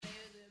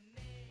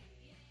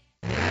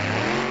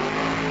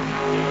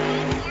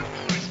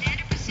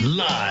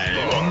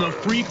Live on the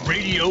Freak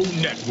Radio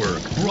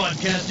Network.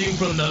 Broadcasting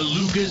from the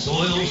Lucas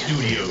Oil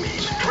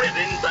Studios.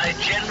 Driven by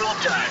General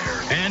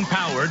Tire. And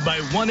powered by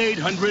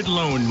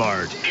 1-800-LOAN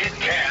Mart. Get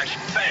cash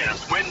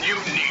fast when you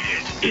need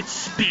it. It's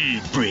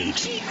Speed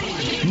Freaks.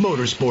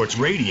 Motorsports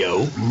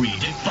Radio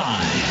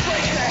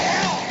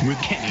redefined. With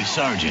Kenny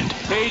Sargent.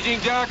 Paging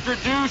Dr.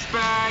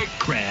 Douchebag.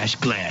 Crash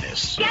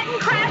Gladys. Get in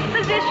crash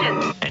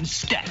position. And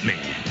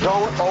Statman.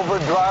 Don't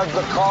overdrive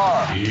the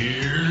car.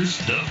 Here's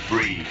the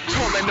Freaks.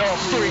 Come on, no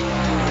freak.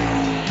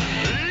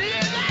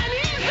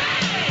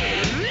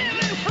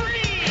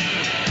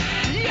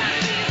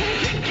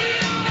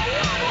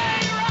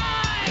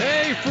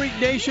 Hey, Freak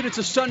Nation, it's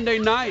a Sunday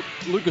night.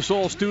 Lucas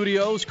Oil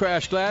Studios,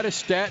 Crash Gladys,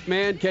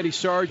 Statman, Kenny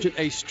Sargent.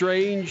 A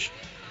strange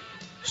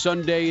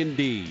Sunday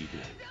indeed.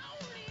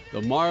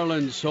 The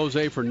Marlins'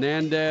 Jose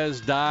Fernandez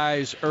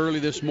dies early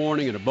this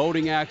morning in a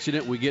boating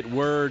accident. We get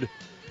word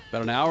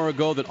about an hour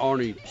ago that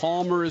Arnie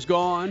Palmer is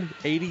gone,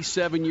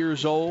 87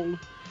 years old.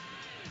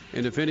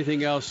 And if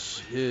anything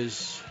else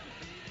is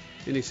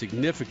any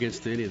significance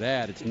to any of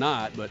that, it's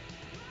not. But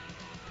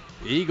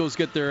the Eagles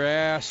get their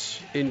ass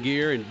in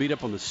gear and beat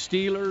up on the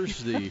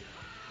Steelers. The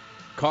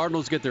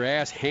Cardinals get their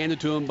ass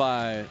handed to them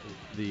by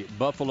the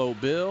Buffalo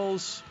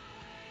Bills.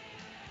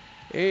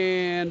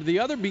 And the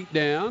other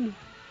beatdown,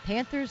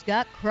 Panthers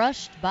got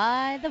crushed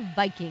by the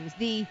Vikings.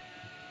 The,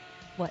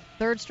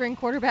 third-string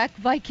quarterback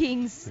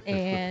Vikings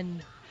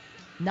and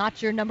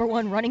not your number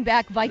one running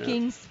back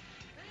Vikings. Yeah.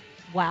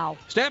 Wow.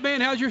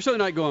 Statman, how's your Sunday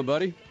night going,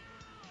 buddy?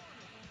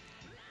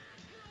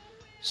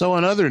 So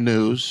in other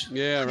news.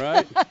 Yeah,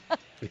 right?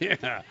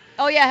 Yeah.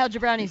 Oh, yeah, how'd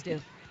your brownies do?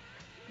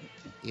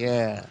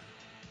 Yeah.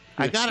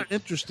 I got an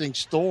interesting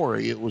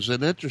story. It was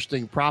an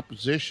interesting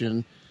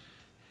proposition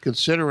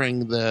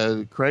considering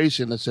the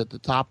craziness at the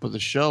top of the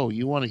show.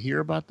 You want to hear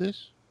about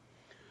this?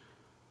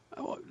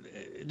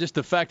 Just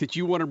the fact that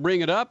you want to bring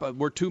it up.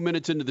 We're 2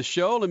 minutes into the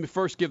show. Let me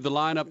first give the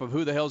lineup of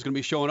who the hell is going to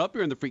be showing up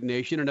here in the Freak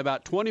Nation. In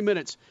about 20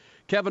 minutes,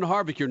 Kevin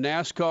Harvick, your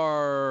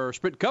NASCAR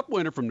Sprint Cup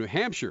winner from New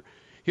Hampshire,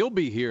 he'll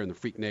be here in the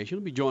Freak Nation.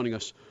 He'll be joining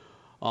us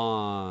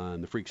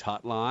on the Freaks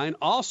Hotline.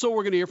 Also,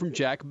 we're going to hear from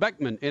Jack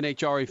Beckman,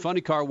 NHRA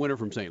Funny Car winner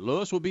from St.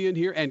 Louis, will be in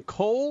here. And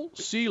Cole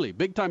Seeley,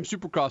 big-time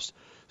Supercross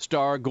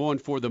star, going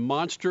for the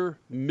Monster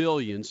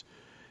Millions,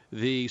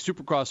 the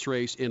Supercross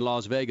race in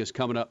Las Vegas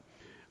coming up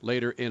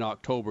later in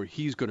October.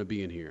 He's going to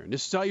be in here. And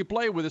this is how you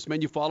play with us,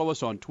 man. You follow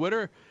us on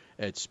Twitter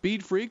at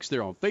Speed Freaks.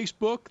 They're on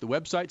Facebook, the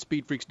website,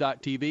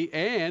 speedfreaks.tv.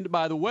 And,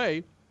 by the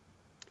way,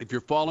 if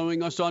you're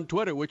following us on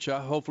Twitter, which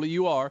hopefully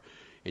you are,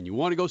 and you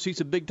want to go see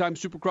some big-time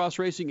Supercross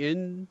racing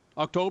in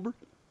October,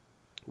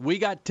 we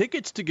got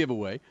tickets to give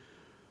away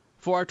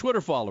for our Twitter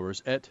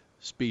followers at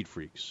Speed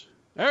Freaks.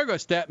 There you go,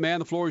 Statman.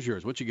 The floor is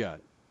yours. What you got?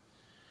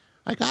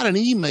 I got an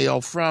email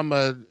from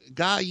a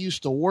guy I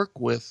used to work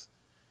with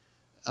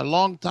a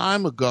long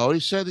time ago. He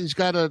said he's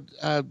got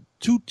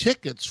 2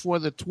 tickets for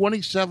the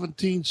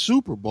 2017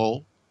 Super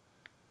Bowl.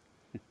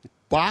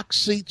 Box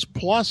seats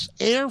plus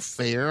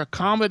airfare,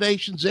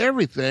 accommodations,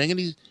 everything. And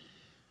he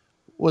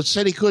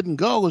said he couldn't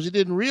go because he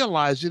didn't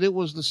realize it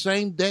was the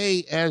same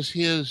day as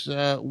his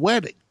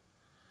wedding.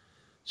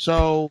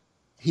 So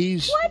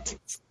he's... What?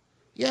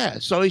 Yeah,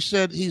 so he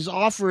said he's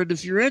offered,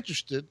 if you're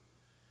interested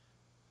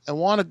and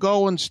want to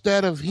go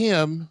instead of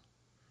him,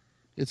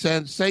 it's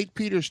at St.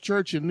 Peter's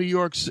Church in New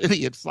York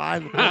City at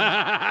 5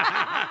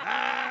 o'clock.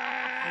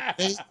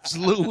 It's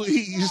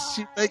Louise.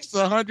 She makes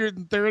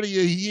 $130 a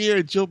year,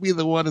 and she'll be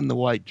the one in the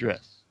white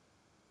dress.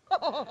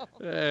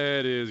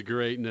 That is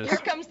greatness. Here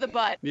comes the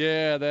butt.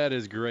 Yeah, that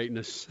is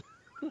greatness.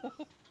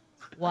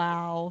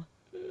 Wow.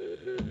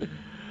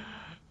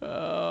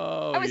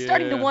 Oh, I was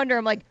starting to wonder.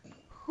 I'm like,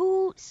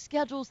 who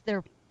schedules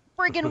their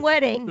friggin'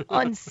 wedding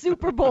on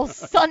Super Bowl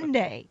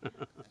Sunday?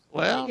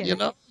 Well, you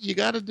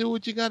got to do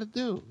what you got to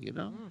do,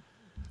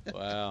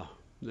 Wow.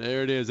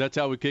 There it is. That's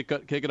how we kick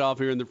it off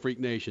here in the Freak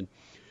Nation.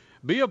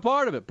 Be a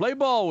part of it. Play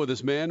ball with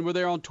us, man. We're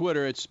there on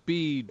Twitter at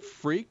Speed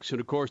Freaks.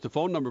 And, of course, the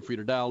phone number for you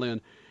to dial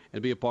in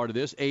and be a part of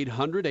this,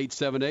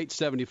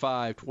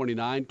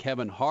 800-878-7529.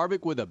 Kevin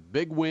Harvick with a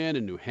big win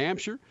in New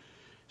Hampshire.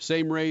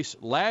 Same race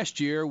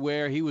last year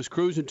where he was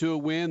cruising to a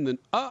win, then,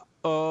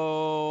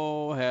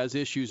 has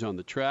issues on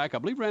the track. I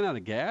believe ran out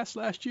of gas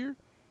last year.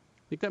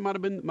 I think that might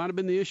have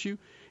been the issue.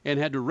 And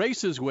had to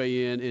race his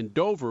way in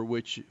Dover,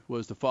 which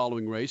was the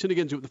following race. And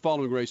again, the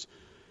following race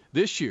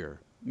this year,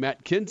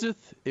 Matt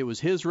Kenseth, it was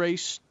his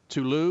race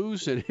to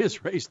lose and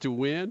his race to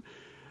win.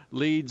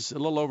 Leads a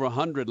little over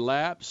 100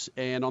 laps,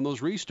 and on those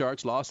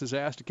restarts, lost his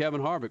ass to Kevin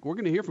Harvick. We're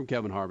going to hear from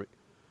Kevin Harvick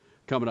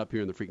coming up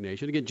here in the Freak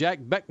Nation. Again, Jack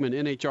Beckman,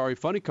 NHRA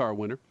Funny Car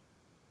winner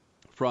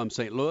from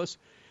St. Louis.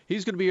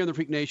 He's going to be here in the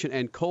Freak Nation.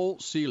 And Cole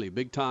Seeley,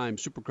 big-time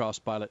Supercross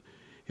pilot,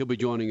 he'll be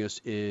joining us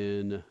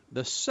in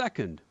the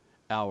second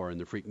hour in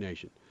the Freak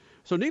Nation.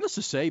 So needless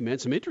to say, man,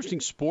 some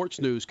interesting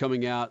sports news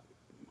coming out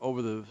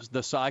over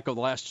the cycle,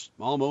 the last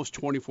almost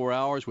 24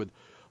 hours with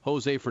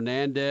Jose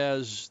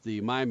Fernandez, the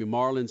Miami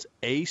Marlins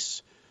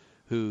ace,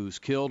 who's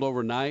killed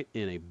overnight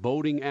in a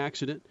boating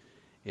accident.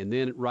 And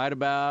then right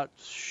about,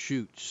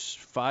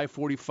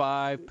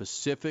 5:45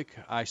 Pacific,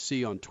 I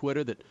see on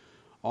Twitter that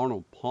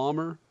Arnold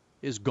Palmer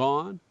is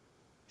gone.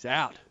 He's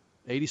out,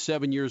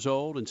 87 years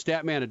old. And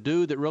Statman, a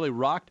dude that really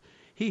rocked.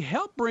 He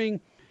helped bring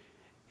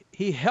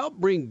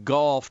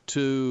golf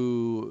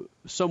to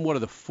somewhat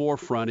of the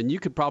forefront, and you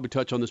could probably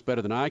touch on this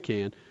better than I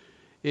can,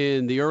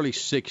 in the early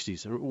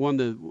 60s.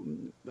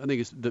 I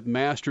think it's the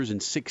Masters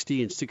in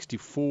 60 and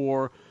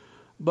 64,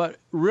 but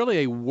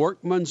really a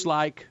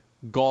workman's-like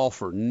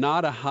golfer,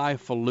 not a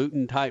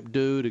highfalutin type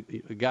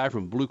dude, a guy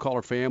from a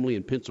blue-collar family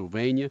in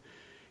Pennsylvania,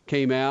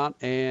 came out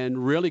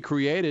and really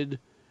created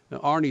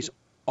Arnie's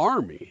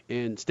Army.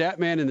 And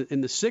Statman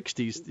in the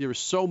 60s, there was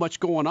so much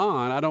going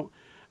on.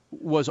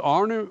 Was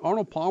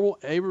Arnold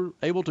Palmer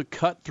able to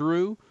cut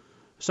through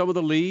some of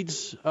the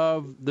leads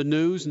of the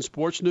news and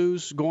sports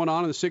news going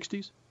on in the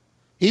 60s?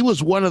 He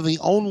was one of the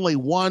only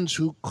ones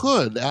who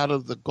could, out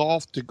of the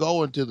golf, to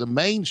go into the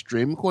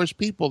mainstream. Of course,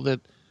 people that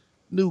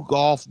knew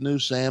golf knew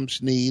Sam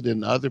Snead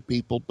and other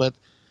people, but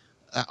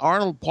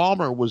Arnold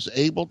Palmer was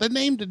able. They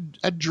named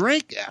a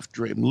drink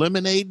after him,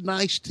 lemonade and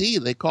iced tea.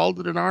 They called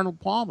it an Arnold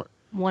Palmer.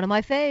 One of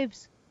my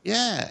faves.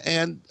 Yeah,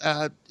 and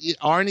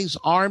Arnie's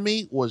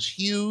Army was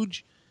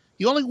huge.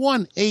 He only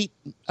won 8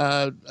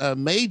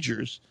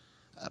 majors,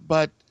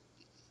 but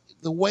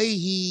the way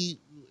he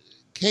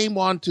came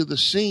onto the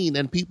scene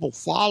and people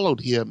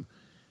followed him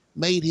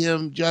made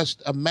him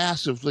just a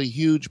massively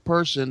huge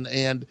person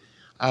and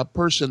a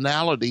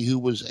personality who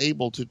was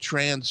able to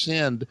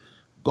transcend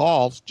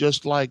golf,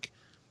 just like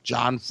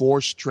John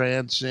Force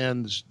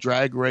transcends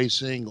drag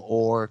racing,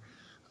 or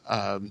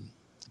Dale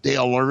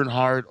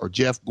Earnhardt or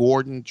Jeff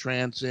Gordon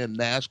transcend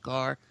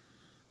NASCAR.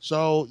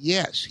 So,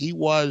 yes, he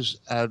was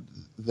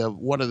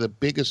one of the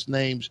biggest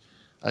names,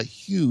 a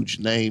huge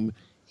name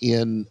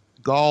in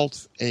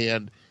golf,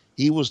 and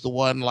he was the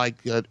one,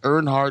 like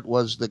Earnhardt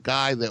was the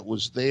guy that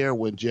was there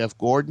when Jeff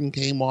Gordon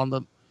came on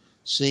the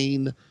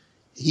scene.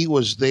 He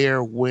was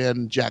there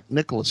when Jack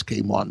Nicklaus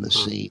came on the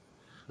scene.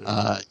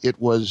 It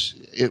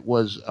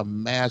was a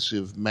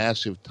massive,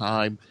 massive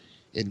time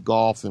in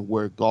golf, and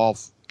where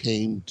golf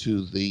came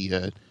to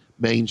the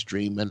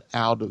mainstream and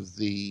out of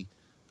the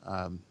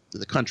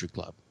country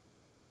club.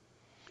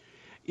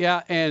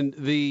 Yeah, and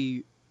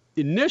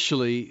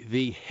initially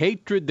the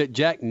hatred that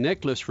Jack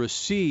Nicklaus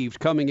received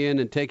coming in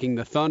and taking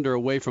the thunder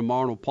away from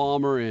Arnold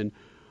Palmer and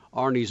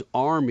Arnie's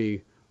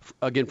Army,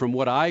 again, from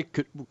what I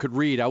could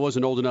read, I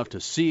wasn't old enough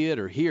to see it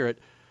or hear it,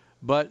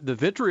 but the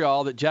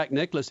vitriol that Jack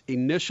Nicklaus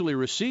initially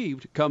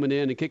received coming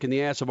in and kicking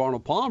the ass of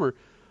Arnold Palmer,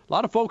 a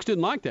lot of folks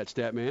didn't like that,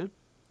 Statman.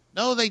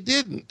 No, they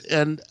didn't.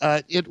 And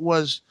it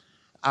was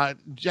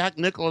Jack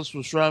Nicklaus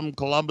was from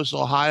Columbus,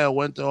 Ohio,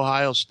 went to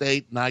Ohio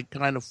State, and I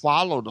kind of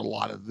followed a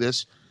lot of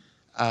this.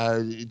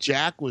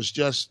 Jack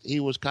was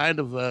he was kind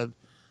of a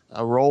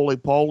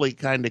roly-poly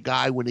kind of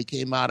guy when he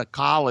came out of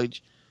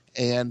college,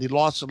 and he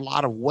lost a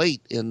lot of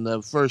weight in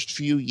the first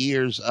few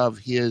years of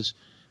his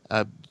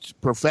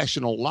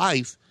professional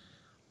life.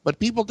 But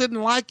people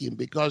didn't like him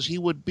because he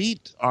would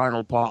beat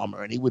Arnold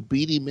Palmer, and he would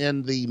beat him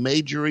in the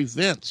major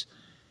events.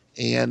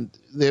 And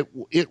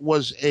it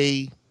was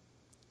a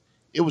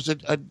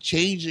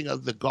changing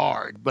of the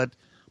guard. But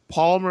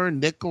Palmer,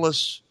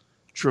 Nicklaus,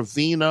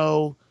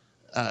 Trevino,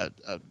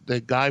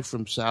 the guy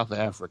from South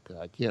Africa,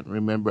 I can't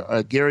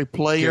remember, Gary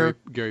Player.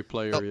 Gary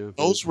Player, yeah.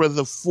 Those were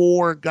the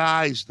 4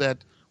 guys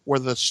that were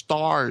the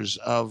stars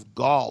of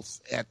golf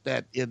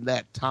in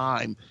that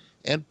time.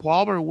 And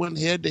Palmer went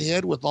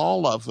head-to-head with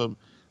all of them,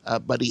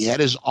 but he had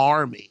his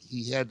army.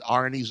 He had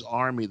Arnie's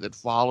Army that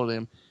followed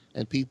him,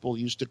 and people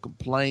used to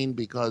complain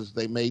because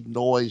they made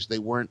noise. They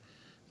weren't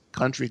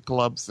country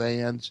club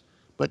fans.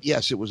 But,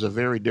 yes, it was a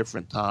very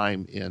different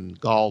time in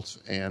golf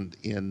and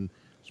in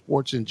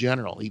sports in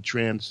general. He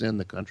transcended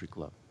the country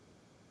club.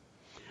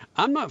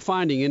 I'm not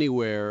finding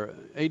anywhere,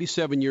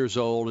 87 years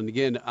old, and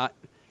again, I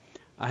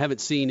haven't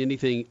seen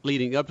anything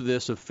leading up to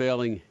this of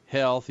failing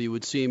health. You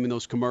would see him in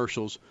those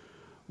commercials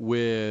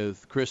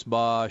with Chris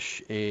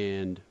Bosh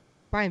and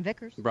Brian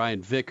Vickers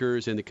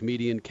and the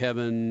comedian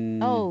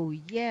Kevin. Oh,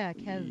 yeah,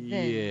 Kevin. Yeah.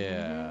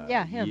 Mm-hmm.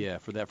 Yeah, him. Yeah,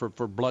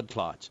 for blood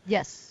clots.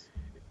 Yes.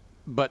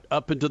 But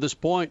up until this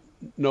point,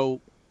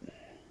 no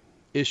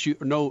issue,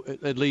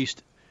 at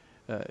least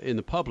in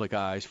the public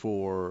eyes,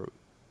 for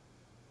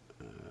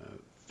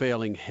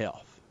failing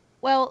health.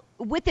 Well,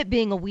 with it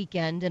being a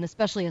weekend and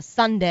especially a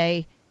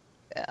Sunday,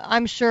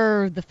 I'm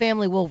sure the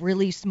family will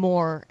release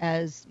more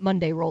as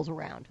Monday rolls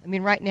around. I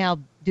mean, right now,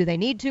 do they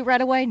need to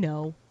right away?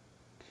 No.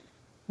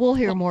 We'll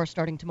hear more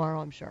starting tomorrow,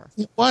 I'm sure.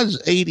 He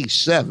was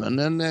 87,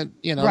 and that,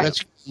 Right.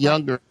 That's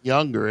younger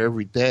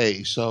every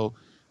day. So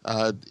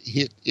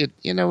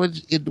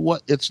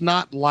it's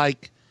not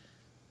like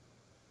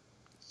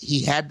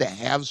he had to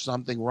have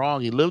something wrong.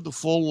 He lived a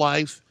full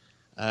life.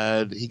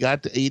 He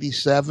got to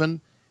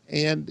 87,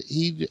 and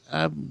he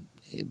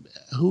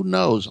who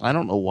knows? I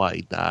don't know why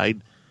he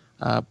died.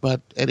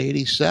 But at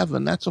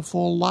 87, that's a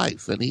full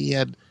life, and he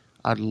had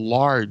a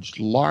large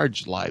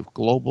life,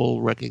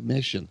 global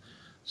recognition.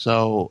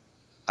 So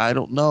I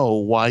don't know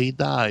why he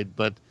died,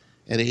 but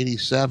at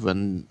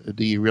 87,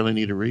 do you really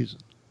need a reason?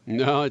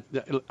 No,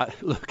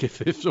 look,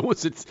 if someone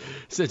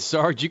said,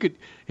 Sarge,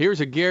 here's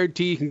a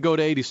guarantee you can go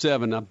to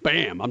 87, now,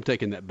 bam, I'm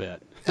taking that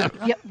bet.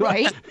 Yeah,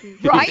 right,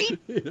 right.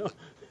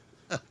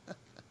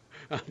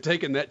 I'm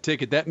taking that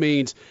ticket. That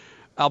means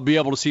I'll be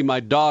able to see my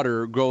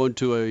daughter grow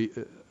into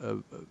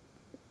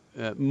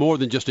a more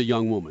than just a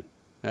young woman.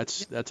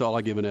 That's all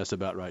I give an S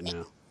about right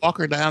now. Walk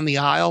her down the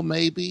aisle,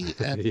 maybe.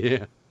 And,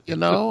 yeah.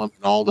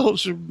 All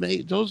those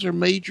are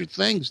major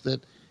things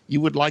that you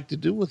would like to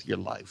do with your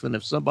life. And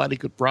if somebody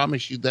could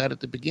promise you that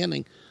at the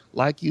beginning,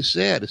 like you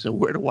said, so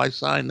where do I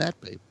sign that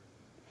paper?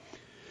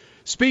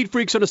 Speed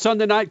Freaks on a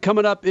Sunday night.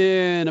 Coming up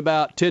in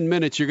about 10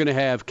 minutes, you're going to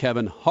have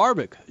Kevin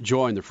Harvick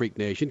join the Freak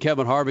Nation.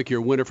 Kevin Harvick, your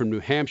winner from New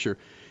Hampshire.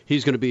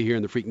 He's going to be here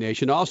in the Freak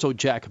Nation. Also,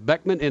 Jack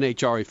Beckman,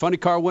 NHRA Funny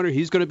Car winner.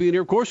 He's going to be in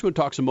here. Of course, we're going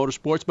to talk some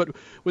motorsports. But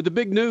with the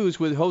big news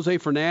with Jose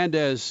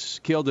Fernandez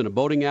killed in a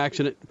boating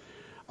accident,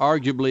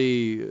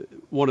 arguably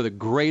one of the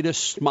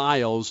greatest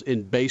smiles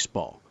in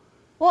baseball.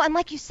 Well, and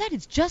like you said,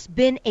 it's just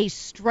been a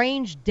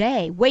strange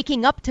day,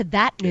 waking up to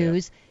that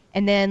news,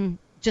 and then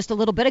just a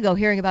little bit ago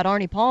hearing about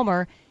Arnie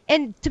Palmer.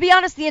 And to be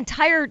honest, the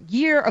entire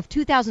year of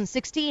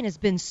 2016 has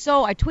been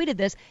I tweeted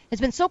this,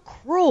 has been so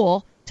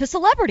cruel to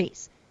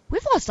celebrities.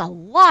 We've lost a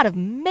lot of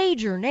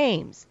major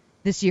names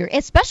this year,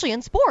 especially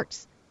in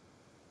sports.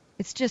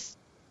 It's just,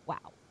 wow.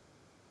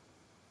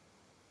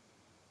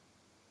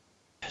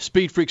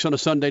 Speed Freaks on a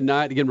Sunday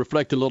night. Again,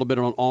 reflecting a little bit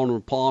on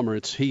Arnold Palmer.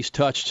 He's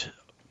touched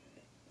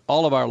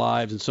all of our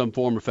lives in some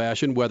form or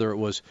fashion, whether it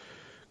was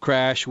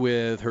crash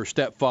with her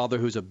stepfather,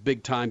 who's a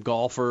big-time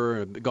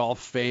golfer, a golf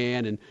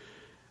fan, and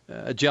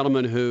a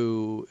gentleman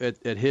who,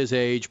 at his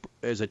age,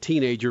 as a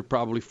teenager,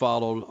 probably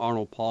followed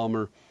Arnold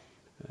Palmer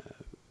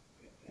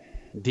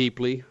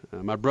deeply.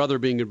 My brother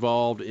being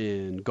involved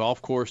in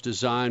golf course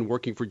design,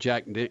 working for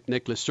Jack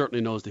Nicklaus,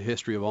 certainly knows the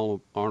history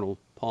of Arnold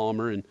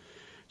Palmer, and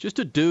just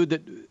a dude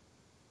that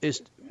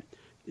is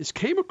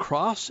came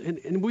across,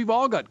 and we've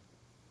all got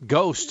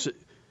ghosts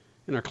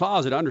in our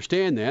closet. I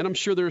understand that. I'm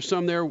sure there's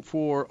some there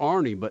for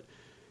Arnie, but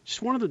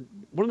just one of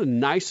the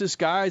nicest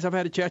guys I've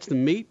had a chance to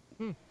meet.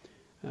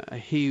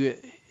 He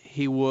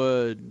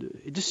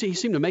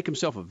seemed to make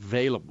himself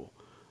available.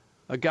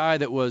 A guy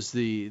that was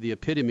the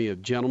epitome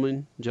of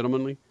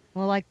gentlemanly.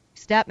 Well, like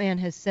Statman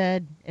has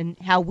said, and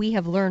how we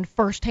have learned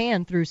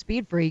firsthand through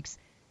Speed Freaks,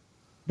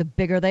 the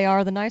bigger they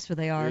are, the nicer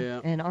they are. Yeah.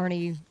 And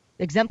Arnie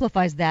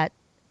exemplifies that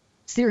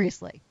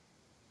seriously.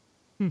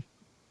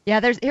 Yeah,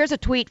 here's a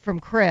tweet from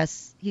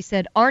Chris. He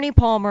said, Arnie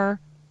Palmer,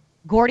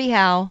 Gordie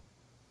Howe,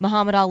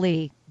 Muhammad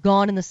Ali,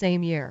 gone in the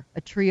same year.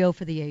 A trio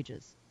for the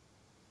ages.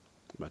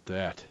 How about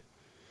that?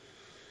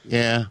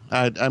 Yeah,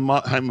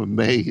 I'm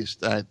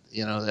amazed.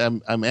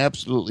 I'm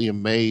absolutely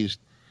amazed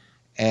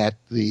at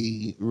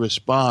the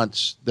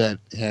response that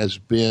has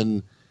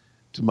been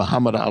to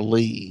Muhammad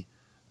Ali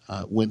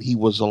when he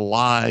was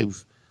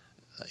alive,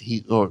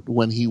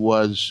 when he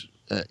was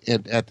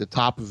at the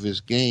top of his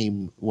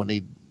game, when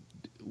he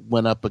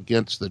went up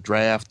against the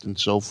draft and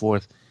so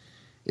forth.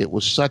 It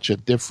was such a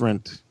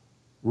different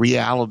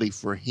reality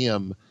for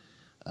him.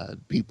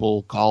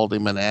 People called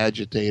him an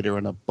agitator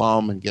and a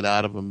bum and get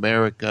out of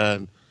America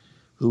and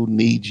who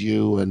needs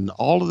you and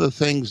all of the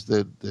things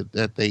that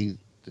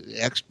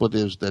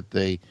expletives that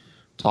they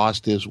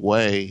tossed his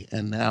way,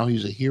 and now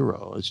he's a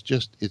hero.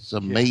 It's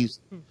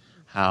amazing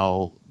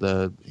how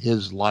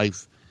his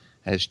life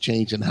has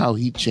changed and how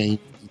he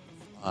changed.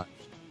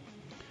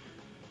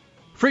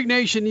 Freak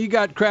Nation, you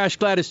got Crash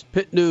Gladys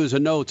Pit News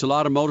and Notes. A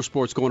lot of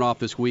motorsports going off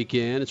this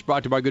weekend. It's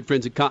brought to you by our good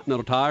friends at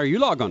Continental Tire. You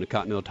log on to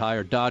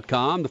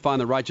ContinentalTire.com to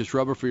find the righteous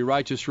rubber for your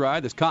righteous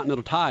ride. That's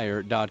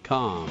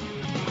ContinentalTire.com.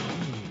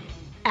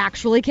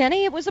 Actually,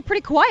 Kenny, it was a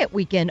pretty quiet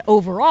weekend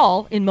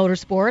overall in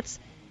motorsports.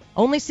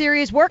 Only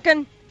series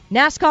working,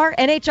 NASCAR,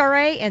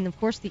 NHRA, and, of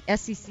course, the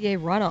SCCA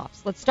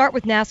runoffs. Let's start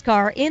with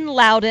NASCAR in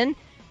Loudon,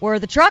 where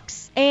the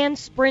Trucks and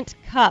Sprint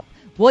Cup.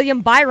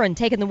 William Byron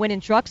taking the win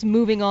in trucks,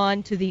 moving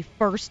on to the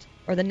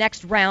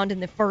next round in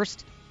the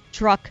first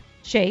truck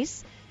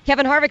chase.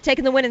 Kevin Harvick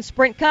taking the win in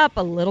Sprint Cup,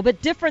 a little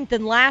bit different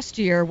than last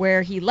year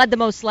where he led the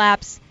most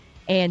laps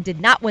and did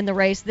not win the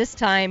race. This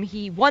time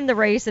he won the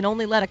race and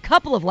only led a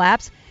couple of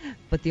laps,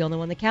 but the only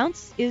one that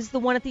counts is the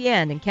one at the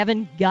end, and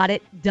Kevin got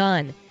it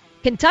done.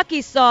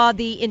 Kentucky saw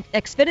the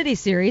Xfinity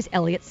Series,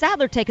 Elliott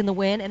Sadler taking the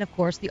win, and of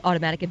course the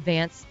automatic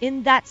advance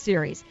in that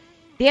series.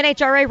 The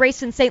NHRA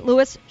race in St.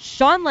 Louis,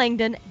 Sean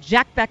Langdon,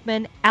 Jack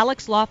Beckman,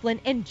 Alex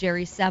Laughlin, and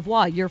Jerry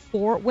Savoy, your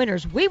four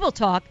winners. We will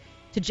talk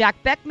to Jack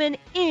Beckman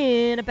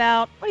in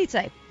about,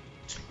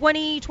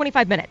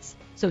 25 minutes.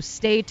 So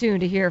stay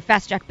tuned to hear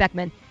Fast Jack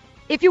Beckman.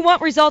 If you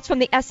want results from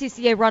the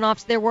SCCA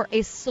runoffs, there were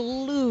a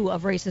slew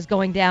of races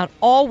going down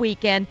all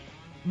weekend.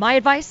 My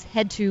advice,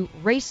 head to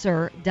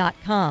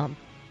racer.com.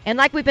 And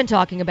like we've been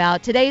talking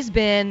about, today's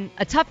been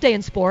a tough day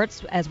in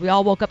sports as we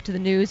all woke up to the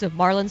news of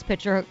Marlins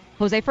pitcher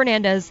Jose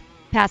Fernandez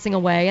passing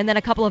away. And then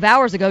a couple of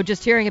hours ago,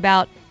 just hearing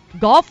about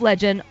golf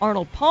legend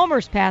Arnold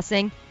Palmer's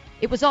passing.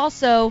 It was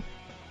also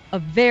a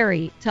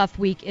very tough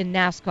week in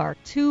NASCAR.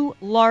 Two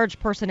large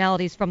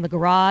personalities from the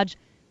garage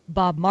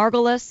Bob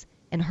Margolis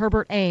and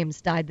Herbert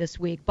Ames died this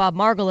week. Bob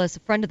Margolis, a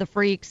friend of the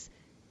Freaks.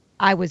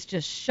 I was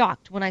just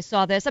shocked when I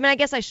saw this. I mean, I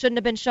guess I shouldn't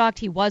have been shocked.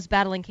 He was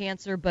battling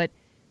cancer, but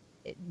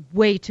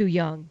way too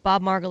young.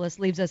 Bob Margolis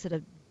leaves us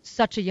at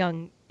such a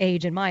young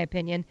age, in my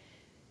opinion.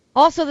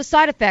 Also, the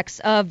side effects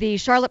of the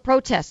Charlotte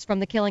protests from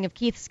the killing of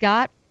Keith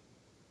Scott.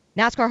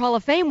 NASCAR Hall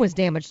of Fame was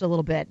damaged a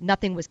little bit.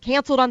 Nothing was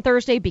canceled on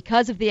Thursday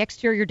because of the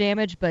exterior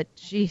damage, but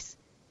geez,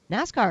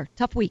 NASCAR,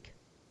 tough week.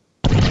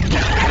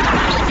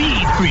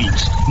 Speed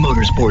Freaks,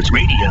 Motorsports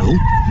Radio,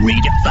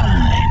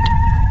 redefined.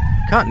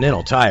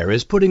 Continental Tire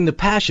is putting the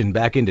passion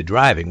back into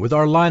driving with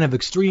our line of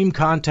extreme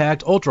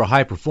contact,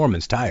 ultra-high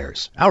performance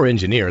tires. Our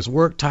engineers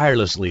work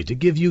tirelessly to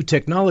give you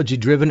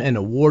technology-driven and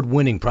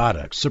award-winning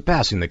products,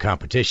 surpassing the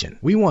competition.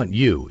 We want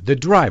you, the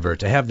driver,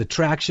 to have the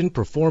traction,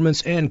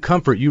 performance, and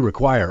comfort you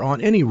require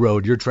on any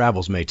road your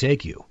travels may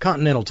take you.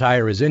 Continental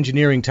Tire is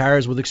engineering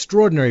tires with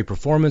extraordinary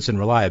performance and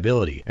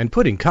reliability, and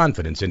putting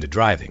confidence into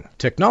driving.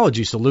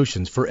 Technology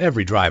solutions for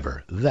every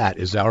driver. That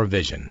is our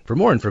vision. For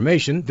more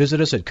information,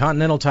 visit us at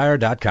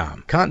continentaltire.com.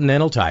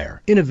 Continental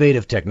Tire.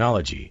 Innovative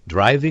technology.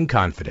 Driving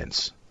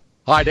confidence.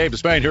 Hi, Dave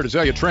Despain here to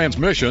tell you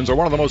transmissions are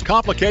one of the most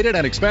complicated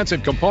and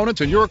expensive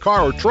components in your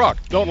car or truck.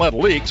 Don't let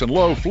leaks and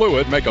low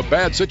fluid make a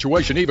bad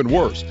situation even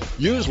worse.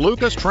 Use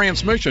Lucas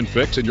Transmission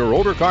Fix in your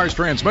older car's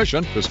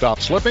transmission to stop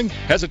slipping,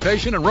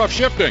 hesitation, and rough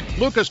shifting.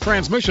 Lucas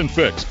Transmission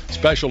Fix,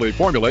 specially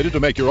formulated to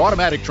make your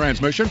automatic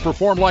transmission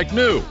perform like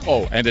new.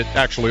 Oh, and it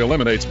actually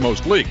eliminates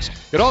most leaks.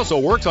 It also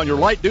works on your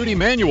light-duty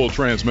manual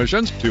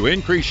transmissions to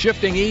increase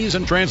shifting ease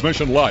and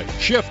transmission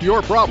life. Shift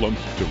your problem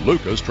to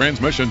Lucas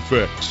Transmission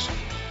Fix.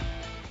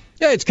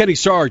 Yeah, it's Kenny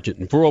Sargent,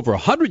 and for over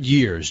 100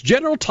 years,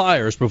 General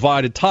Tires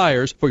provided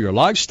tires for your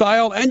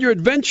lifestyle and your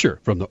adventure.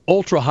 From the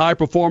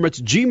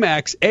ultra-high-performance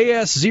G-Max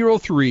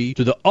AS03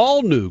 to the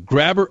all-new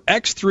Grabber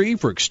X3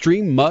 for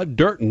extreme mud,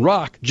 dirt, and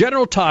rock,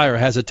 General Tire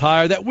has a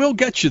tire that will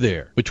get you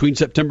there. Between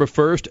September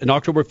 1st and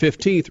October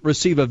 15th,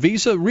 receive a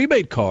Visa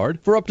rebate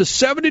card for up to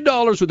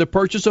 $70 with the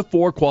purchase of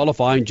 4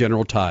 qualifying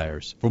General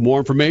Tires. For more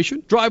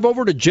information, drive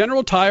over to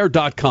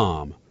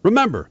GeneralTire.com.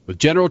 Remember, with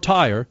General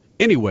Tire,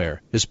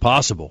 anywhere is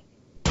possible.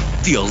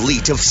 The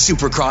elite of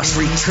Supercross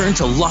return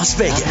to Las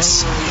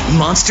Vegas.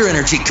 Monster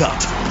Energy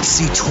Cup.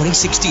 See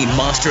 2016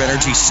 Monster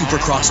Energy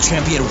Supercross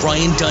champion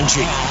Ryan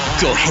Dungey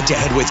go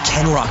head-to-head with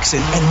Ken Roczen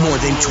and more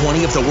than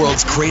 20 of the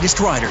world's greatest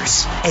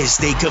riders as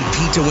they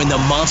compete to win the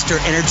Monster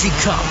Energy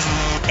Cup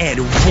and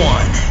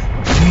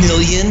 $1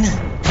 million.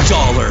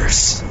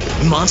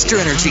 Monster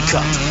Energy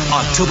Cup,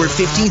 October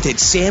 15th at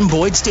Sam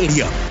Boyd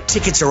Stadium.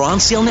 Tickets are on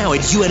sale now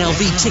at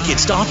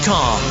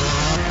UNLVtickets.com.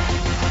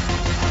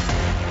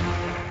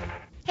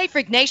 Hey,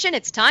 Freak Nation,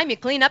 it's time you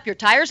clean up your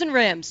tires and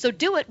rims, so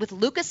do it with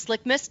Lucas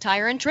Slick Mist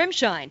Tire and Trim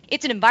Shine.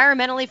 It's an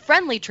environmentally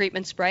friendly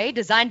treatment spray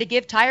designed to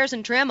give tires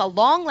and trim a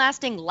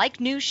long-lasting,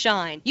 like-new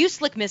shine. Use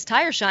Slick Mist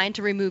Tire Shine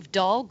to remove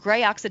dull,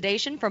 gray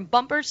oxidation from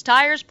bumpers,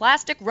 tires,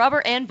 plastic,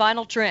 rubber, and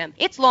vinyl trim.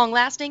 It's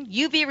long-lasting,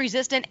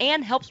 UV-resistant,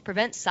 and helps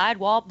prevent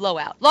sidewall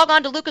blowout. Log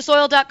on to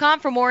lucasoil.com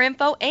for more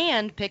info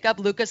and pick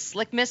up Lucas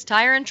Slick Mist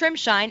Tire and Trim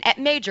Shine at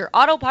major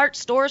auto parts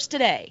stores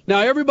today.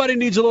 Now, everybody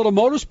needs a little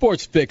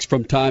motorsports fix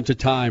from time to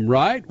time,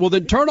 right? Well,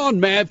 then turn on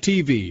MAV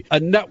TV, a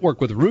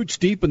network with roots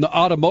deep in the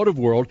automotive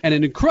world and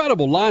an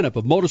incredible lineup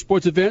of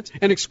motorsports events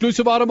and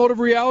exclusive automotive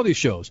reality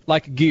shows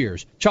like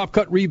Gears, Chop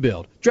Cut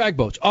Rebuild, Drag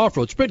Boats,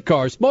 Off-Road, Sprint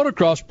Cars,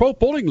 Motocross, Pro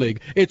Bowling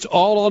League. It's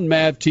all on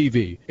MAV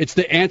TV. It's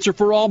the answer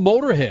for all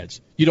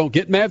motorheads. You don't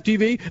get MAV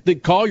TV? Then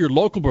call your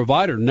local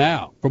provider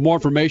now. For more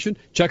information,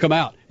 check them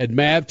out at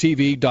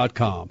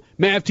mavtv.com.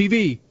 MAV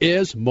TV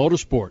is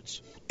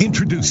motorsports.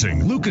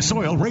 Introducing Lucas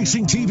Oil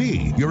Racing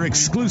TV, your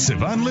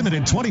exclusive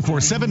unlimited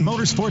 24/7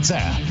 motorsports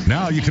app.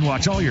 Now you can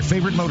watch all your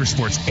favorite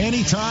motorsports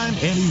anytime,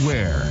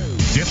 anywhere.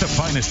 Get the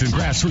finest in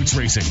grassroots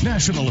racing,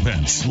 national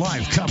events,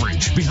 live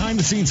coverage,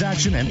 behind-the-scenes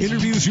action, and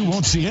interviews you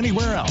won't see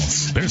anywhere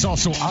else. There's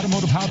also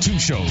automotive how-to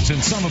shows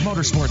and some of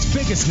motorsports'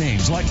 biggest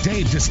names like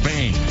Dave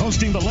Despain,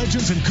 hosting the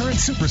legends and current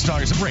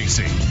superstars of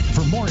racing.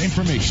 For more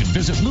information,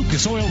 visit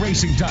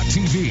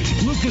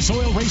lucasoilracing.tv. Lucas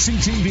Oil Racing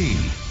TV.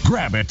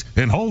 Grab it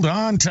and hold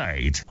on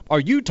tight.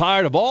 Are you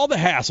tired of all the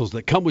hassles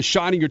that come with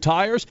shining your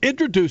tires?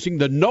 Introducing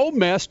the No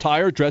Mess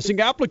Tire Dressing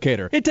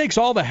Applicator. It takes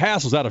all the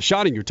hassles out of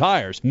shining your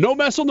tires. No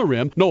mess on the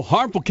rim, no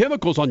harmful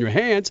chemicals on your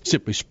hands.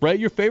 Simply spray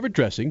your favorite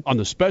dressing on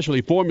the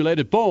specially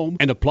formulated foam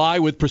and apply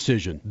with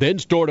precision. Then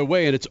store it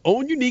away in its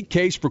own unique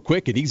case for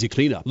quick and easy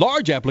cleanup.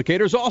 Large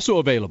applicators also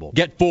available.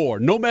 Get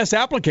 4 No Mess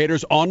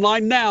applicators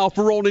online now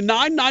for only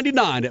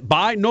 $9.99 at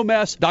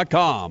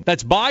buynomess.com.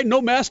 That's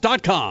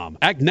buynomess.com.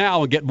 Act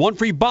now and get 1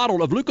 free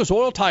bottle of Lucas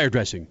Oil Tire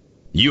Dressing.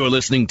 You're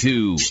listening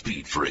to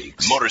Speed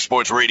Freaks,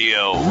 Motorsports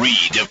Radio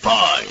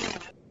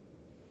redefined.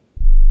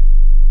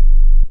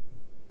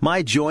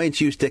 My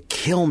joints used to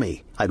kill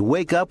me. I'd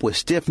wake up with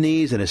stiff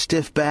knees and a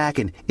stiff back,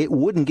 and it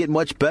wouldn't get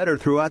much better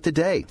throughout the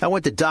day. I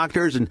went to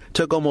doctors and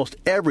took almost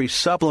every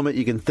supplement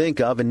you can think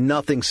of, and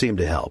nothing seemed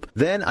to help.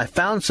 Then I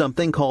found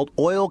something called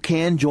Oil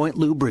Can Joint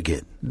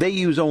Lubricant. They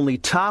use only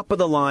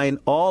top-of-the-line,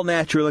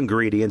 all-natural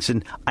ingredients,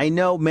 and I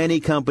know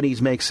many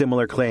companies make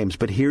similar claims,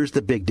 but here's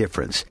the big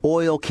difference.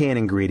 Oil Can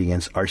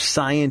ingredients are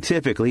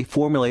scientifically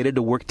formulated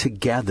to work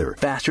together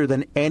faster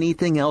than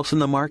anything else in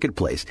the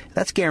marketplace.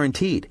 That's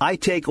guaranteed. I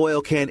take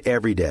Oil Can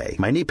every day.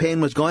 My knee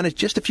pain was gone in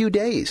just a few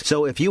days.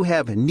 So if you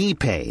have knee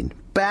pain,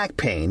 back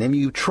pain, and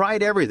you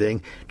tried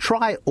everything,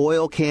 try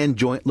Oil Can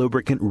Joint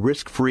Lubricant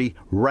risk-free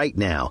right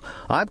now.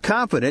 I'm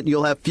confident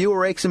you'll have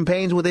fewer aches and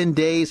pains within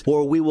days,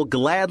 or we will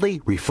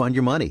gladly refund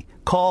your money.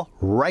 Call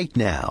right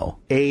now.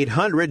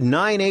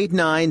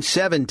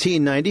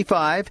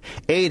 800-989-1795.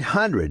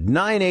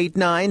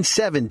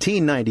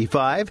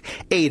 800-989-1795.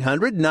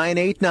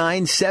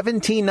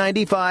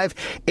 800-989-1795.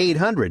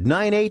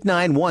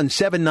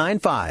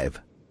 800-989-1795.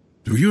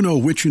 Do you know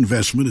which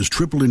investment has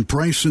tripled in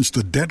price since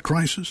the debt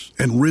crisis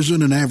and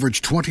risen an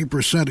average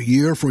 20% a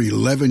year for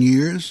 11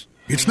 years?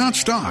 It's not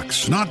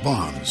stocks, not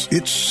bonds.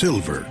 It's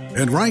silver.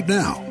 And right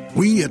now,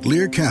 we at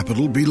Lear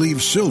Capital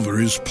believe silver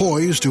is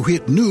poised to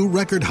hit new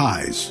record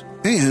highs.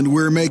 And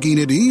we're making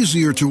it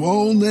easier to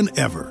own than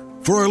ever.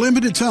 For a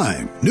limited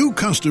time, new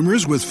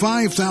customers with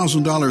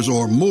 $5,000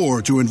 or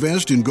more to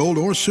invest in gold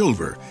or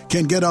silver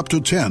can get up to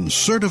 10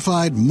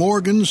 certified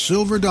Morgan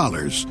silver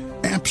dollars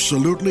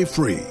absolutely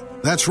free.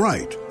 That's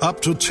right, up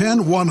to 10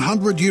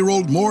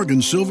 100-year-old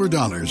Morgan silver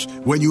dollars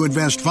when you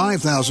invest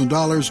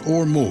 $5,000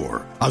 or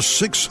more. A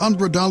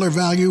 $600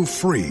 value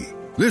free.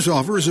 This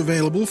offer is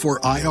available for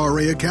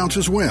IRA accounts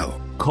as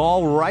well.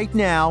 Call right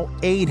now,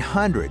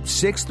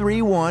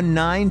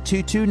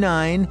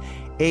 800-631-9229,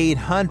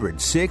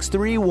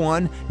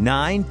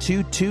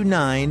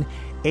 800-631-9229,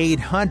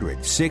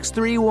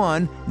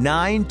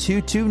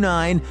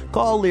 800-631-9229.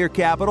 Call Lear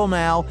Capital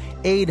now,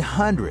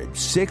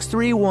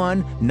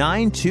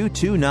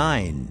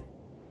 800-631-9229.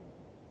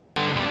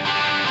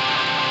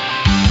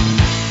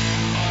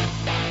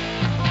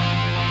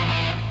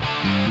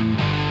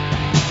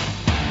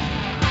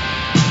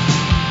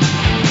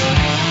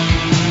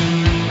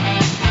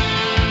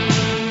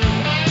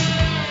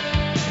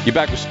 You're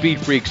back with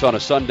Speed Freaks on a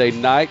Sunday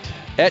night.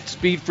 At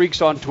Speed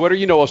Freaks on Twitter.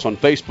 You know us on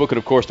Facebook and,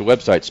 of course, the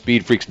website,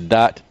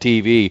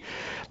 speedfreaks.tv.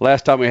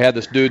 Last time we had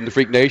this dude in the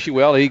Freak Nation,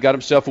 well, he got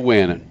himself a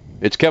win.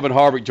 It's Kevin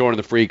Harvick joining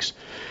the Freaks.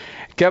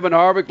 Kevin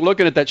Harvick,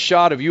 looking at that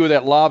shot of you with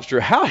that lobster,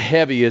 how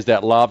heavy is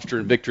that lobster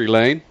in Victory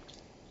Lane?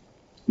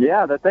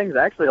 Yeah, that thing's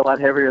actually a lot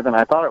heavier than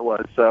I thought it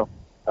was. So,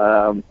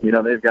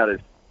 they've got his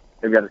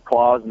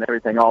claws and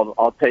everything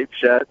all taped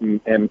shut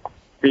and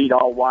feet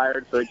all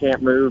wired so he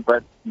can't move,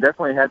 but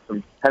definitely had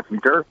some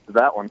girth to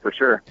that one for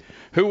sure.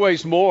 Who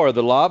weighs more,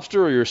 the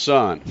lobster or your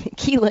son?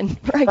 Keelan,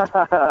 right?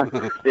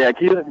 Yeah,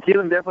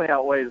 Keelan definitely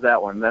outweighs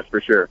that one, that's for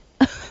sure.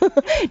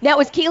 Now,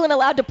 is Keelan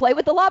allowed to play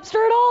with the lobster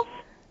at all?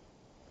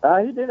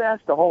 He did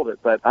ask to hold it,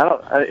 but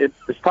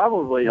it's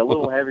probably a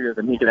little heavier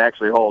than he can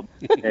actually hold,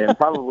 and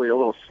probably a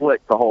little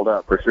slick to hold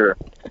up for sure.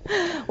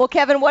 Well,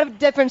 Kevin, what a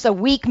difference a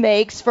week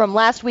makes from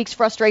last week's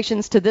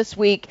frustrations to this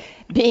week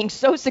being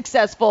so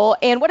successful,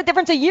 and what a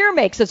difference a year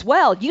makes as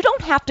well. You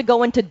don't have to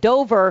go into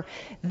Dover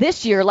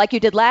this year like you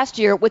did last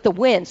year with a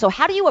win. So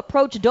how do you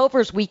approach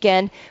Dover's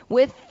weekend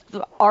with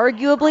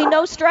arguably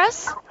no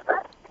stress?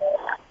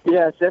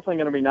 Yeah, it's definitely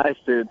going to be nice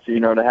to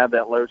have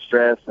that low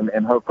stress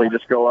and hopefully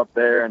just go up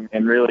there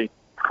and really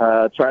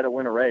try to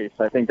win a race.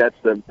 I think that's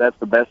the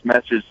best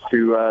message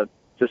to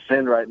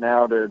send right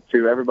now to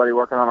everybody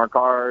working on our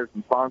cars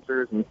and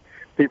sponsors and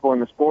people in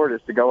the sport,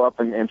 is to go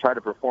up and try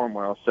to perform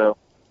well. So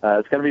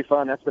it's going to be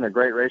fun. That's been a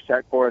great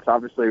racetrack for us.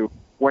 Obviously,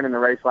 winning the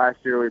race last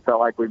year, we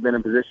felt like we've been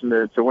in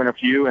position to win a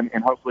few, and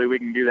hopefully we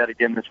can do that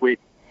again this week.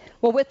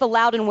 Well, with the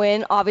Loudon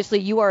win, obviously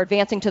you are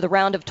advancing to the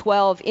round of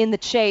 12 in the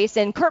chase,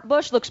 and Kurt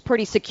Busch looks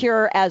pretty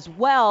secure as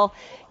well.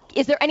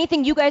 Is there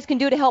anything you guys can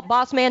do to help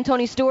boss man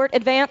Tony Stewart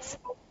advance?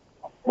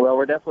 Well,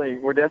 we're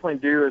definitely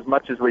do as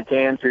much as we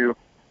can to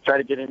try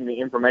to get him the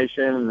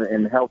information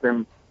and help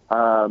him,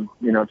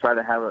 try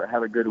to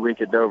have a good week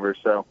at Dover.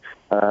 So,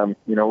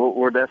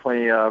 we'll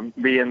definitely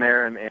be in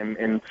there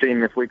and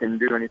seeing if we can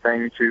do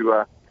anything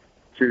to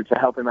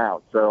help him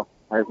out. So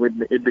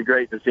it'd be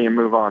great to see him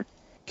move on.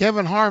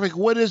 Kevin Harvick,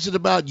 what is it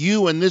about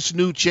you and this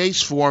new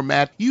chase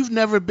format? You've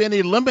never been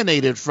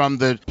eliminated from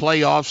the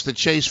playoffs, the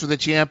chase for the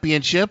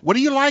championship. What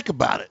do you like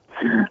about it?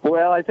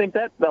 Well, I think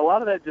that a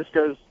lot of that just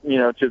goes,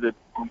 to the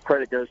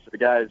credit goes to the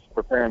guys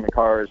preparing the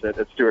cars at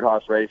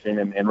Stewart-Haas Racing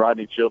and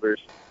Rodney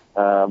Childers.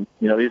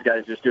 These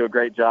guys just do a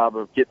great job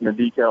of getting the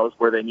details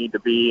where they need to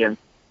be and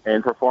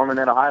performing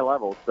at a high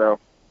level. So,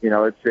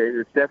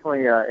 it's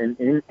definitely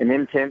an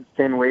intense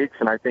 10 weeks,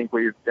 and I think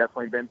we've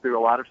definitely been through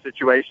a lot of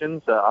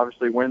situations.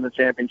 Obviously, winning the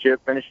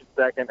championship, finishing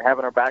second,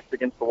 having our backs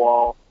against the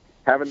wall,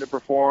 having to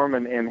perform,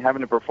 and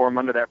having to perform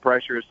under that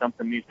pressure is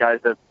something these guys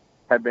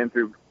have been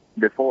through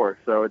before.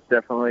 So it's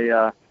definitely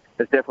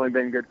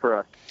been good for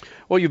us.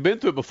 Well, you've been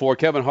through it before.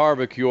 Kevin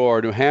Harvick, your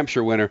New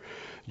Hampshire winner,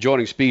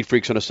 joining Speed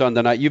Freaks on a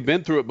Sunday night. You've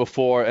been through it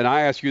before, and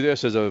I ask you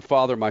this as a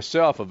father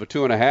myself of a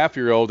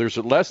 2.5-year-old. There's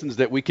lessons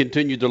that we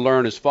continue to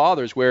learn as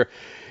fathers where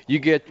you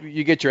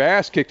get your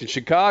ass kicked in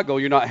Chicago,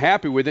 you're not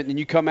happy with it, and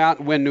you come out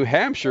and win New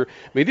Hampshire.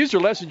 I mean, these are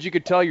lessons you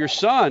could tell your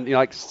son,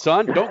 like,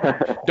 son,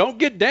 don't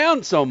get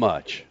down so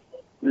much.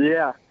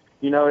 Yeah.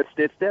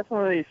 It's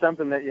definitely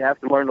something that you have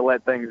to learn to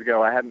let things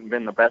go. I haven't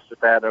been the best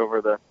at that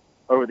over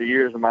the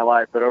years of my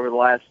life, but over the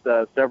last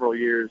several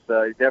years,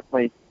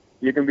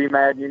 you can be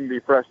mad, you can be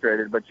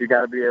frustrated, but you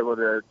got to be able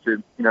to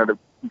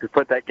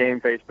put that game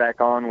face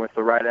back on with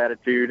the right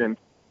attitude and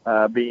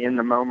be in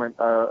the moment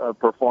of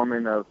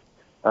performing of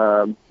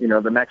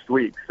the next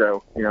week.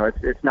 So,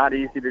 it's not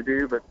easy to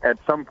do, but at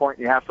some point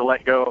you have to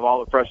let go of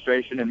all the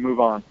frustration and move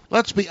on.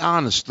 Let's be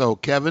honest, though,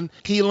 Kevin.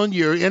 Keelan,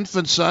 your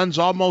infant son's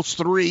almost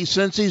 3.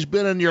 Since he's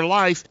been in your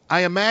life,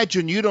 I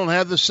imagine you don't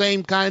have the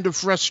same kind of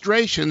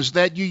frustrations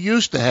that you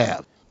used to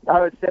have.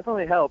 Oh, it's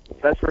definitely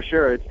helped. That's for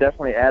sure. It's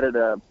definitely added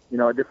a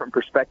different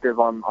perspective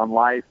on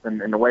life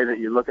and the way that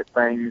you look at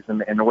things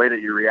and the way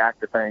that you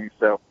react to things.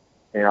 So,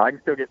 I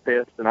can still get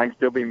pissed and I can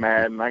still be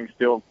mad and I can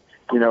still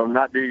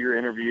not do your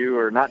interview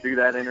or not do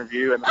that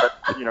interview.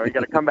 But you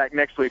got to come back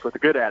next week with a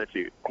good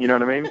attitude. You know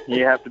what I mean?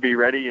 You have to be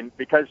ready, and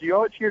because you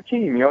owe it to your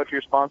team, you owe it to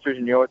your sponsors,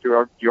 and you owe it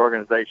to your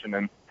organization.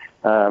 And,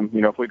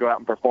 if we go out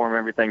and perform,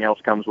 everything else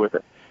comes with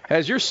it.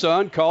 Has your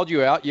son called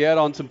you out yet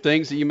on some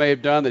things that you may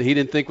have done that he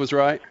didn't think was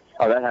right?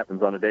 Oh, that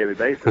happens on a daily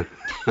basis.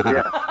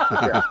 Yeah.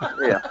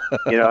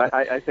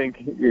 I think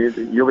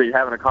you'll be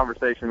having a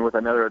conversation with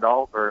another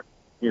adult or,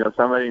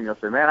 somebody, and you'll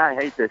say, man, I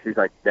hate this. He's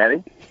like,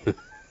 Daddy,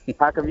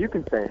 how come you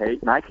can say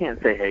hate and I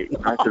can't say hate?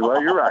 And I said,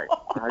 well, you're right.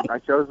 I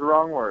chose the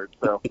wrong word.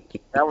 So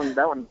that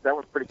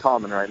one's pretty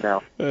common right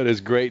now. That is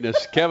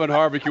greatness. Kevin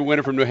Harvick, your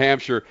winner from New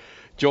Hampshire,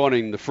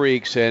 joining the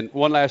Freaks. And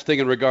one last thing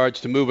in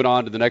regards to moving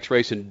on to the next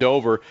race in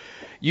Dover.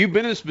 You've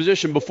been in this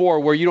position before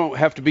where you don't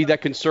have to be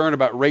that concerned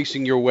about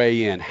racing your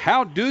way in.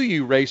 How do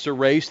you race a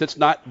race that's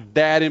not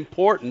that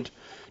important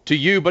to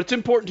you, but it's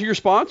important to your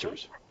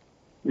sponsors?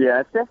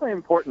 Yeah, it's definitely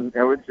important.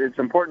 It's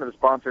important to the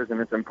sponsors,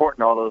 and it's important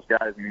to all those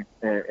guys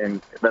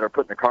and that are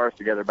putting the cars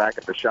together back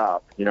at the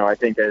shop. I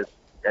think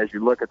as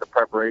you look at the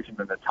preparation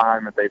and the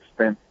time that they've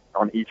spent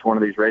on each one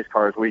of these race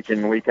cars week in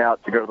and week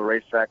out to go to the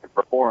racetrack and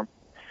perform,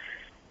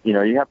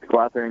 you have to go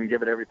out there and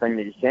give it everything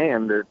that you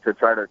can to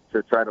try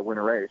to win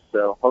a race.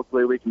 So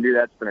hopefully we can do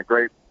that. It's been a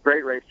great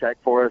racetrack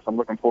for us. I'm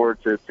looking forward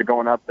to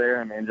going up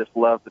there and just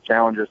love the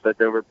challenges that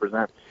Dover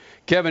presents.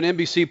 Kevin,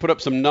 NBC put up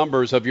some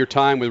numbers of your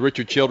time with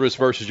Richard Childress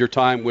versus your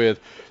time with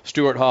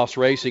Stewart-Haas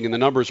Racing, and the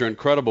numbers are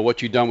incredible,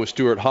 what you've done with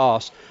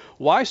Stewart-Haas.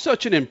 Why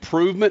such an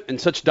improvement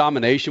and such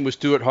domination with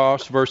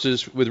Stewart-Haas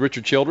versus with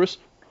Richard Childress?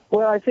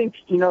 Well, I think,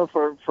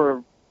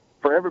 for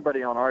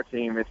everybody on our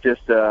team, it's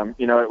just, it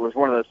was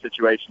one of those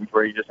situations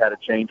where you just had a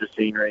change of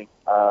scenery.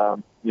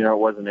 It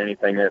wasn't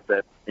anything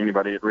that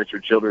anybody at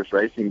Richard Childress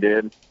Racing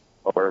did.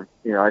 Or,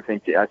 I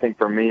think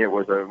for me it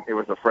was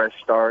a fresh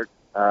start.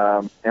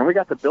 And we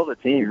got to build a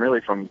team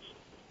really from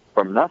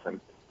nothing.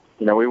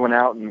 We went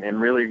out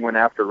and really went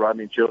after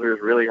Rodney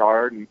Childress really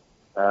hard,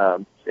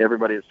 and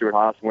everybody at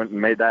Stewart-Haas went and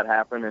made that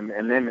happen.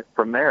 And then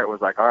from there it was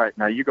like, all right,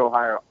 now you go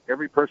hire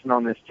every person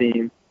on this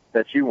team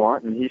that you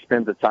want, and he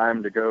spends the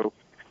time to go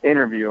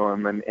interview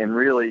them and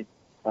really,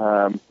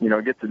 get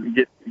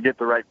the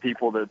right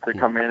people to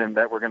come in and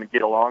that we're going to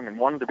get along and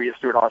wanted to be at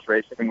Stewart-Haas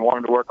Racing and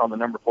wanted to work on the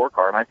number 4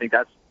 car. And I think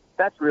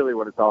that's really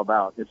what it's all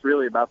about. It's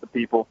really about the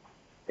people.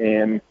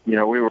 And, we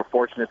were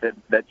fortunate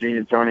that Gene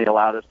and Tony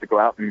allowed us to go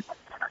out and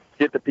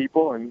get the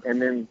people. And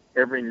then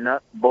every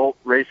nut, bolt,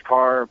 race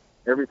car,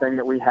 everything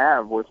that we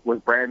have was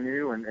brand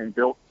new and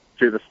built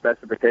to the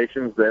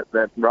specifications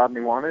that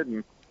Rodney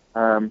wanted.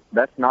 And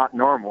that's not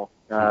normal.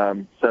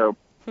 So,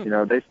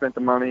 they spent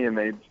the money and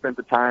they spent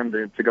the time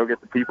to go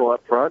get the people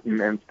up front, and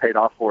it's paid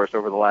off for us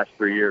over the last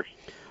 3 years.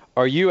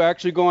 Are you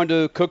actually going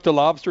to cook the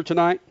lobster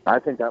tonight? I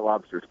think that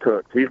lobster's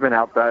cooked. He's been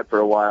outside for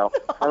a while.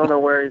 I don't know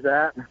where he's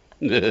at,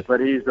 but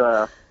he's.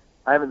 I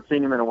haven't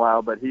seen him in a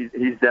while, but he's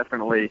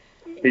definitely.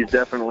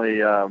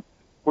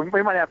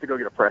 We might have to go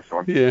get a fresh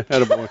one. Yeah,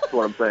 attaboy. That's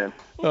what I'm saying.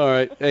 All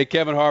right. Hey,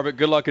 Kevin Harvick,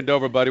 good luck in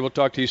Dover, buddy. We'll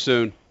talk to you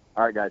soon.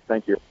 All right, guys.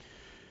 Thank you.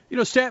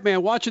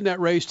 Statman, watching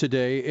that race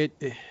today,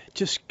 it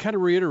just kind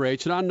of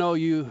reiterates, and I know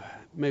you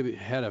maybe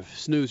had a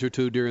snooze or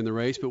two during the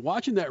race, but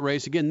watching that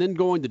race again, then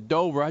going to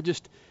Dover,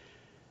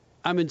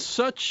 I'm in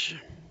such,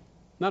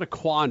 not a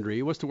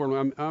quandary, what's the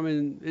word?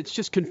 It's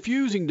just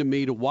confusing to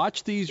me to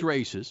watch these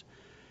races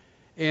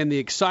and the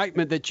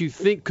excitement that you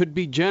think could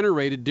be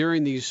generated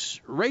during these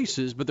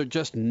races, but they're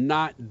just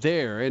not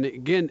there. And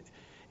again,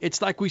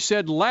 it's like we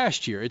said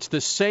last year, it's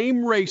the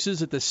same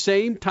races at the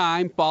same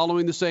time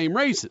following the same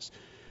races.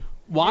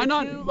 Why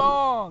not? Too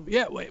long.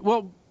 Yeah.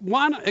 Well,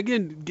 why not?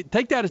 Again,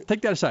 take that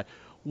aside.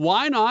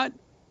 Why not?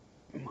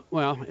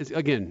 Well,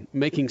 again,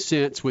 making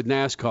sense with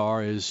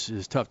NASCAR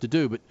is tough to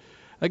do. But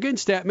again,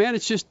 Statman,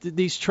 it's just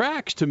these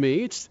tracks to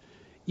me. It's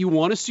you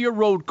want to see a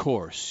road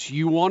course.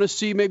 You want to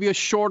see maybe a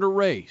shorter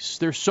race.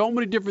 There's so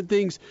many different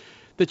things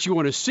that you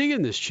want to see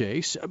in this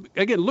chase.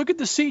 Again, look at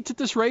the seats at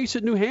this race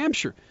at New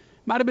Hampshire.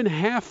 Might have been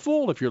half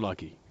full if you're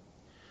lucky.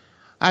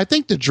 I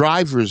think the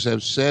drivers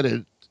have said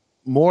it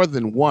more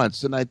than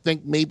once, and I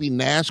think maybe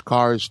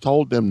NASCAR has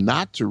told them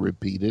not to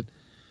repeat it.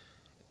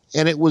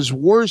 And it was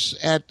worse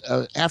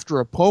after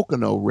a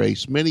Pocono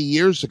race many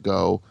years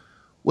ago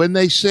when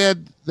they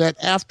said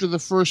that after the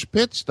first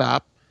pit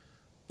stop,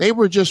 they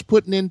were just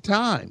putting in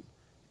time.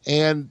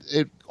 And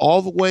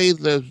all the way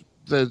the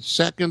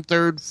second,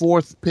 third,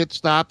 fourth pit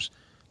stops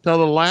till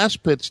the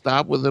last pit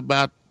stop with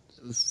about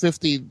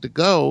 50 to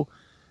go,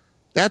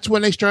 that's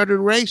when they started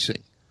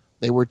racing.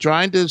 They were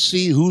trying to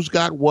see who's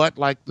got what,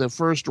 like the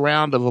first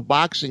round of a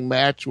boxing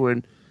match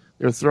when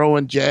they're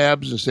throwing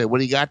jabs and say, what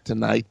do you got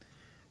tonight?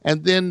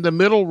 And then the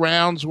middle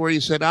rounds where he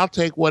said, I'll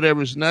take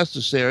whatever's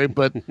necessary,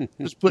 but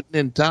just putting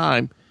in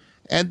time.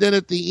 And then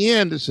at the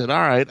end, he said, all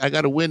right, I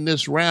got to win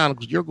this round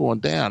because you're going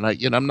down.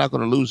 I'm not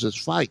going to lose this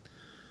fight.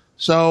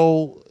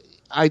 So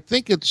I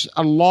think it's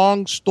a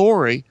long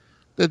story.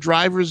 The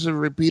drivers have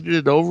repeated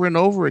it over and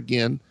over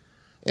again.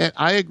 And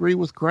I agree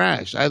with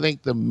Crash. I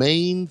think the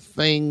main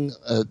thing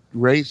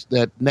race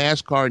that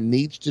NASCAR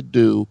needs to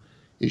do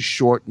is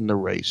shorten the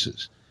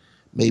races.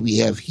 Maybe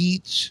have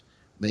heats.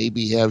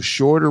 Maybe have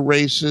shorter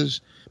races,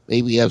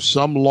 maybe have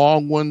some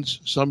long ones,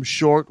 some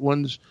short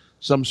ones,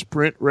 some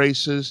sprint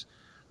races.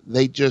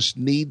 They just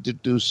need to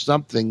do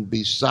something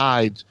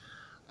besides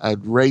a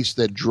race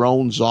that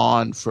drones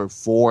on for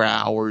 4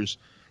 hours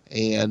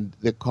and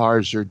the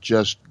cars are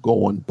just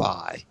going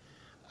by.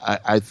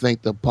 I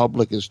think the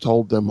public has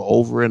told them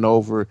over and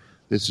over,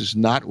 this is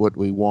not what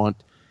we want,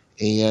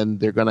 and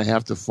they're going to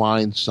have to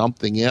find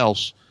something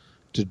else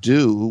to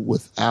do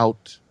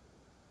without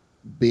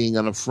being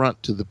an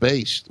affront to the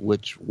base,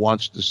 which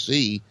wants to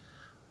see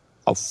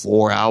a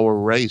 4-hour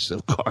race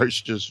of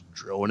cars just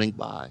droning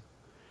by.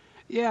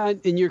 Yeah,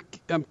 and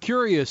I'm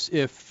curious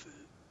if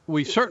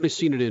we've certainly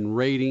seen it in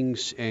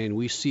ratings and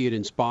we see it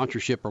in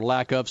sponsorship or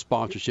lack of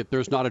sponsorship.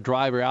 There's not a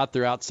driver out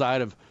there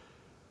outside of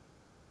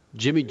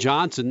Jimmy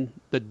Johnson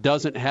that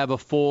doesn't have a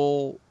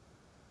full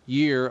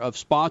year of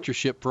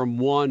sponsorship from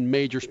one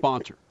major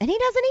sponsor. And he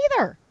doesn't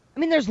either. I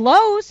mean, there's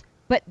Lowe's,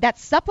 but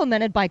that's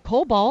supplemented by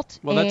Cobalt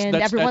and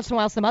every once in a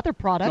while some other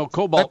product. No,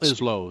 Cobalt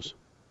is Lowe's.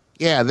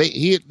 Yeah,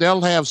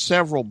 they'll have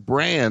several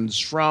brands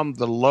from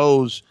the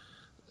Lowe's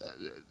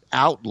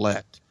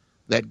outlet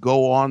that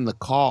go on the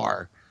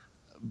car,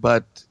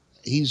 but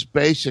he's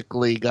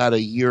basically got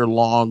a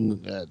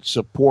year-long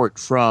support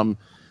from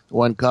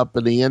one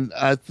company. And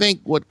I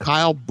think what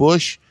Kyle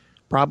Busch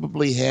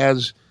probably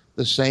has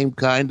the same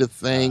kind of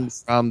thing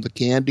from the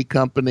candy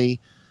company.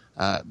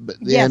 But then,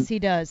 yes, he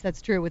does.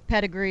 That's true with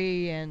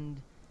Pedigree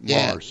and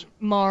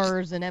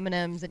Mars and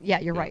M&M's. And, yeah,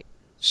 you're right.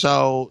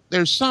 So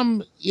there's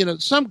some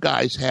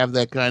guys have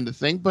that kind of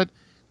thing, but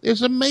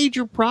there's a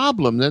major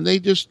problem. And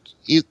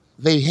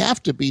they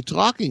have to be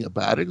talking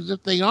about it, because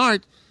if they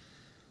aren't,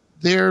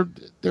 they're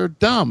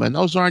dumb. And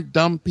those aren't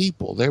dumb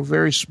people. They're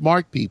very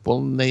smart people,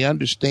 and they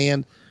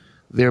understand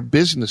their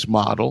business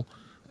model.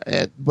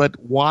 But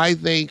why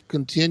they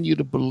continue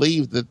to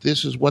believe that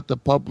this is what the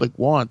public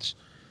wants.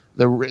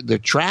 The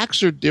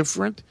tracks are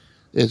different.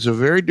 It's a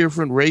very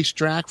different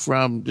racetrack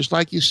from, just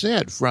like you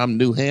said, from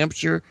New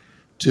Hampshire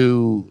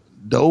to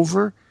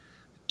Dover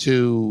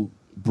to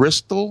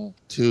Bristol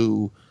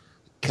to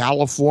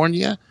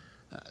California.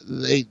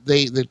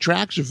 The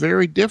tracks are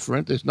very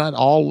different. It's not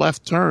all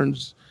left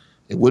turns.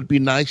 It would be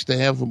nice to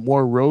have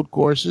more road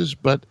courses,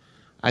 but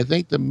I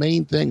think the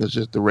main thing is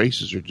that the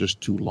races are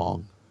just too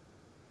long.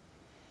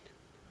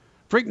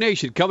 Freak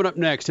Nation coming up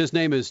next. His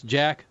name is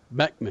Jack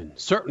Beckman.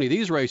 Certainly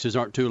these races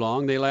aren't too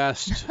long. They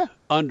last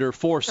under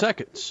 4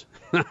 seconds.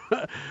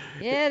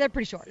 Yeah, they're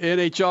pretty short.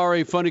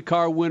 NHRA Funny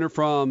Car winner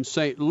from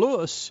St.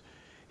 Louis.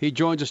 He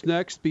joins us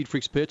next. Speed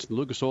Freaks Pits in the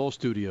Lucas Oil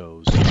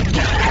Studios. Speed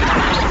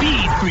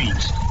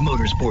Freaks,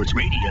 Motorsports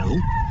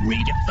Radio,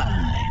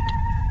 redefined.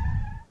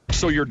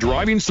 So you're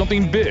driving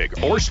something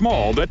big or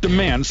small that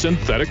demands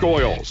synthetic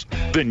oils.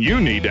 Then you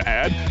need to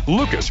add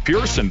Lucas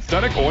Pure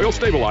Synthetic Oil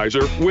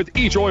Stabilizer with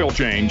each oil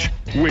change,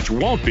 which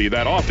won't be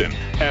that often,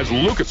 as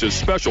Lucas's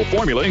special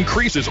formula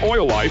increases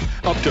oil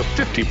life up to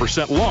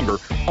 50% longer,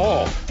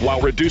 all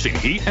while reducing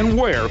heat and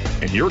wear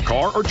in your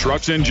car or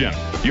truck's engine.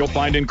 You'll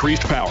find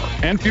increased power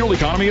and fuel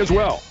economy as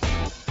well.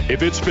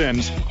 If it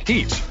spins,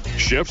 heats,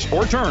 shifts,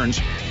 or turns,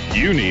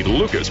 you need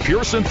Lucas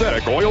Pure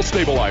Synthetic Oil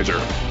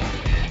Stabilizer.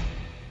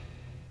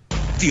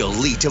 The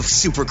elite of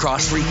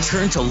Supercross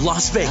return to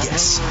Las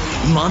Vegas.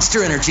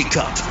 Monster Energy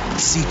Cup.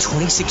 See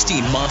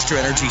 2016 Monster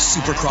Energy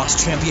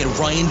Supercross champion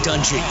Ryan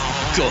Dungey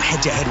go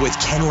head-to-head with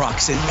Ken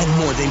Roczen and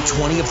more than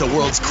 20 of the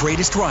world's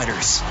greatest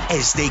riders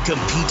as they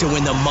compete to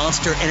win the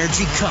Monster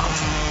Energy Cup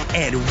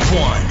and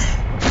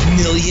 $1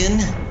 million.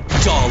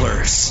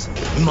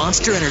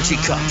 Monster Energy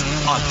Cup,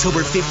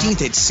 October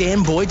 15th at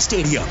Sam Boyd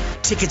Stadium.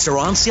 Tickets are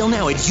on sale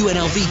now at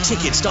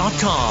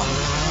UNLVtickets.com.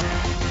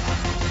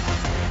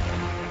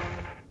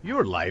 You're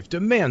Your life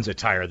demands a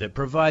tire that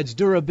provides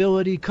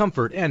durability,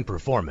 comfort, and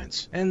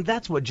performance. And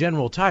that's what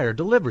General Tire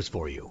delivers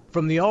for you.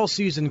 From the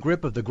all-season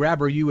grip of the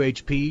Grabber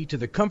UHP to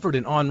the comfort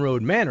and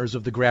on-road manners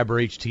of the Grabber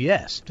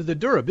HTS to the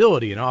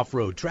durability and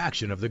off-road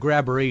traction of the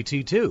Grabber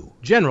AT2,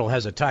 General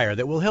has a tire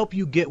that will help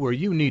you get where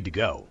you need to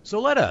go. So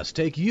let us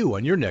take you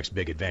on your next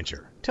big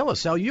adventure. Tell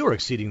us how you're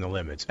exceeding the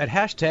limits at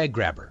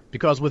 #Grabber,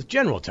 because with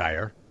General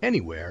Tire,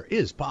 anywhere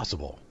is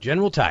possible.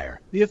 General Tire,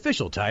 the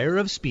official tire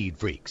of Speed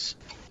Freaks.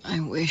 I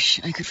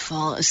wish I could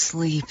fall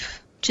asleep.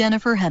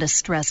 Jennifer had a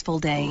stressful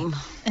day,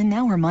 and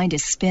now her mind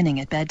is spinning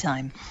at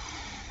bedtime.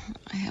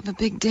 I have a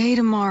big day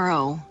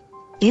tomorrow.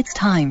 It's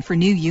time for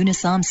new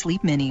Unisom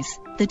Sleep Minis.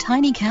 The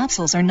tiny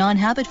capsules are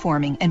non-habit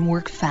forming and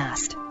work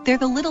fast. They're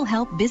the little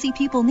help busy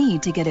people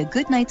need to get a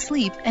good night's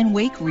sleep and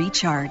wake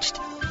recharged.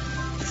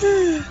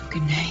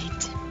 Good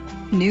night.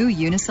 New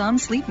Unisom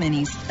Sleep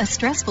Minis. A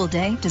stressful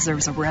day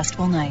deserves a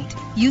restful night.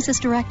 Use as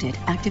directed.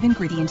 Active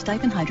ingredient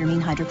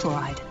diphenhydramine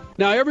hydrochloride.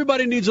 Now,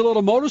 everybody needs a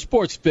little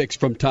motorsports fix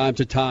from time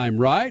to time,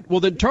 right? Well,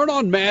 then turn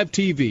on MAV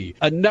TV,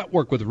 a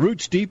network with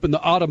roots deep in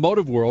the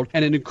automotive world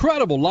and an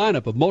incredible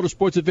lineup of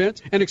motorsports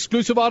events and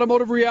exclusive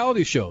automotive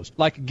reality shows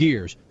like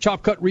Gears,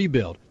 Chop Cut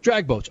Rebuild,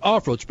 Drag Boats,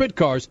 Off-Road, Sprint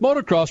Cars,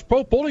 Motocross,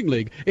 Pro Bowling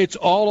League. It's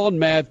all on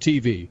MAV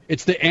TV.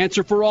 It's the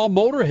answer for all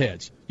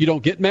motorheads. You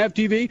don't get MAV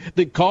TV?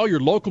 Then call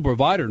your local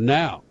provider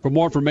now. For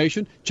more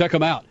information, check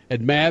them out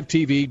at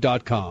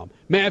mavtv.com.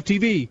 MAV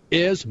TV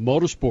is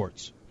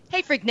motorsports.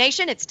 Hey, Freak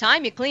Nation, it's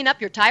time you clean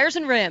up your tires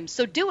and rims,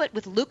 so do it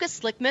with Lucas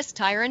Slick Mist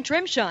Tire and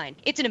Trim Shine.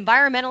 It's an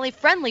environmentally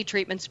friendly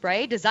treatment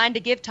spray designed to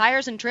give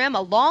tires and trim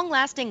a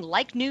long-lasting,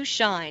 like-new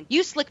shine.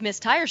 Use Slick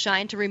Mist Tire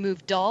Shine to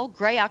remove dull,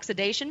 gray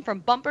oxidation from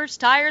bumpers,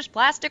 tires,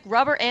 plastic,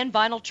 rubber, and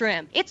vinyl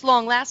trim. It's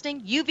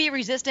long-lasting,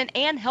 UV-resistant,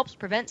 and helps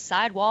prevent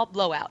sidewall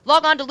blowout.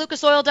 Log on to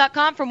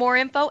lucasoil.com for more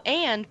info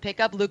and pick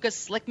up Lucas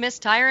Slick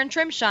Mist Tire and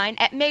Trim Shine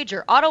at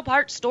major auto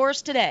parts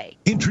stores today.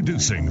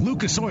 Introducing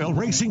Lucas Oil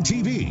Racing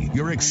TV,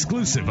 your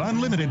exclusive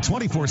unlimited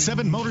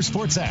 24/7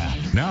 motorsports app.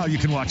 Now you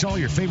can watch all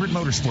your favorite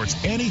motorsports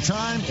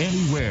anytime,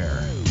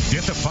 anywhere.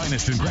 Get the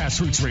finest in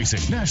grassroots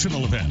racing,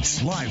 national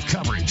events, live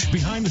coverage,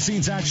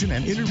 behind-the-scenes action,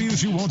 and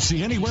interviews you won't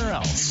see anywhere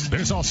else.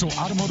 There's also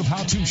automotive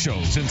how-to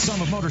shows and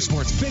some of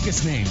motorsports'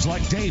 biggest names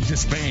like Dave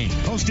Despain,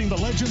 hosting the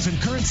legends and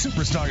current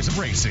superstars of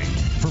racing.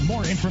 For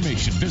more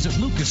information, visit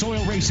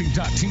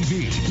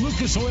lucasoilracing.tv.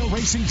 Lucas Oil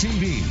Racing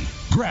TV.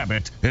 Grab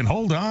it and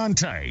hold on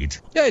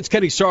tight. Yeah, it's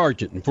Kenny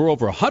Sargent, and for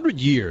over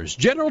 100 years,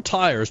 General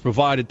Tires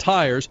provided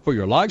tires for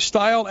your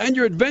lifestyle and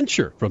your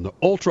adventure. From the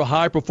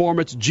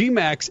ultra-high-performance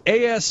G-Max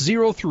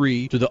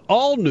AS03 to the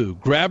all-new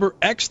Grabber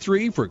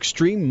X3 for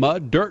extreme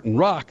mud, dirt, and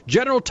rock,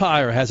 General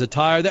Tire has a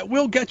tire that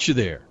will get you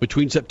there.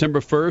 Between September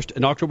 1st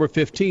and October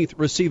 15th,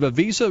 receive a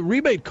Visa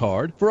rebate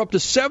card for up to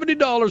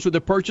 $70 with the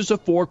purchase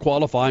of 4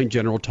 qualifying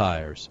General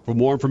Tires. For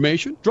more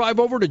information, drive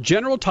over to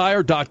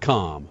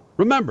GeneralTire.com.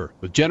 Remember,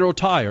 with General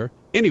Tire,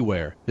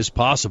 anywhere is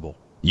possible.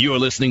 You're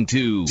listening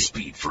to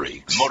Speed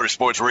Freaks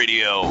Motorsports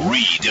Radio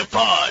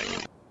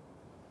Redefined.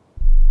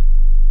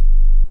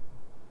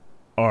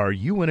 Are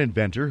you an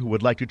inventor who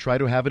would like to try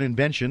to have an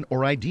invention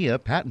or idea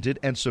patented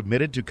and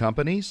submitted to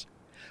companies,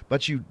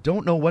 but you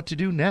don't know what to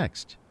do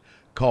next?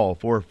 Call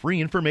for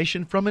free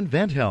information from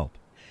InventHelp.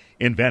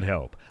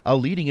 InventHelp, a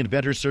leading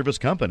inventor service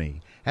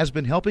company, has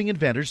been helping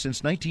inventors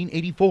since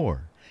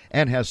 1984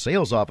 and has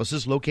sales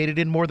offices located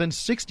in more than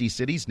 60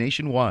 cities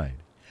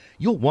nationwide.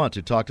 You'll want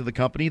to talk to the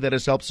company that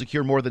has helped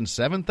secure more than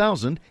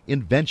 7,000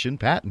 invention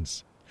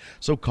patents.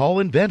 So call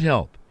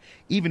InventHelp.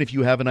 Even if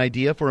you have an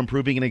idea for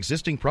improving an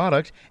existing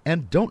product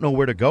and don't know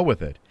where to go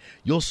with it,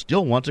 you'll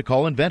still want to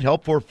call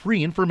InventHelp for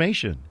free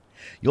information.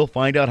 You'll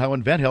find out how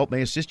InventHelp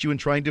may assist you in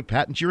trying to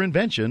patent your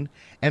invention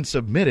and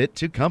submit it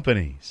to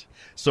companies.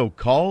 So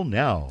call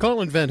now.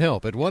 Call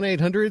InventHelp at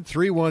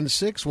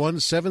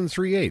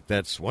 1-800-316-1738.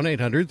 That's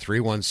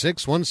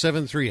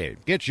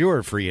 1-800-316-1738. Get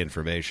your free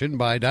information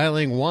by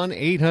dialing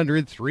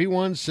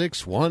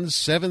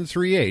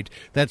 1-800-316-1738.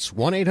 That's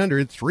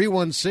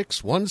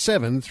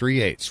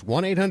 1-800-316-1738.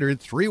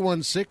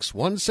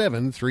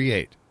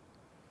 1-800-316-1738.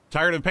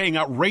 Tired of paying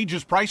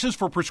outrageous prices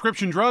for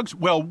prescription drugs?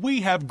 Well,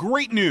 we have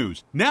great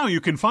news. Now you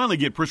can finally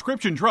get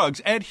prescription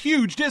drugs at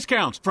huge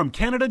discounts from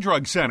Canada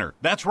Drug Center.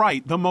 That's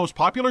right, the most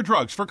popular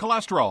drugs for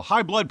cholesterol,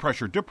 high blood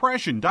pressure,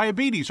 depression,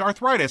 diabetes,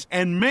 arthritis,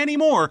 and many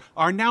more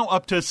are now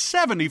up to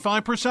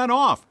 75%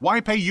 off.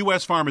 Why pay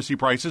U.S. pharmacy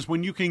prices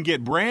when you can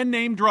get brand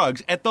name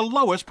drugs at the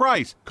lowest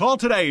price? Call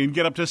today and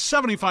get up to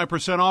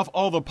 75% off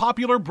all the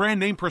popular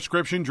brand name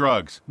prescription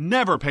drugs.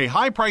 Never pay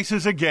high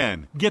prices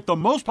again. Get the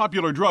most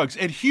popular drugs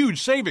at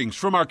huge savings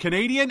from our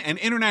Canadian and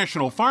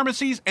international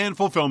pharmacies and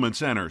fulfillment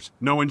centers.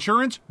 No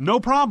insurance? No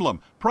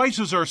problem.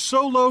 Prices are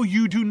so low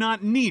you do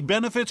not need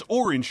benefits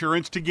or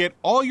insurance to get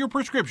all your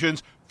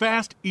prescriptions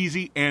fast,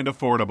 easy, and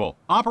affordable.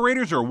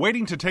 Operators are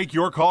waiting to take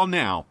your call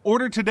now.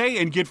 Order today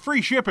and get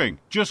free shipping.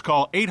 Just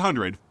call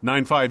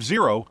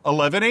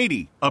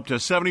 800-950-1180. Up to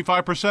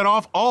 75%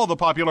 off all the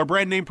popular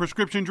brand name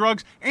prescription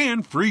drugs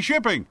and free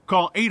shipping.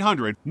 Call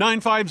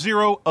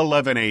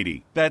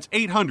 800-950-1180. That's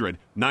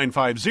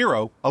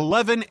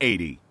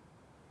 800-950-1180.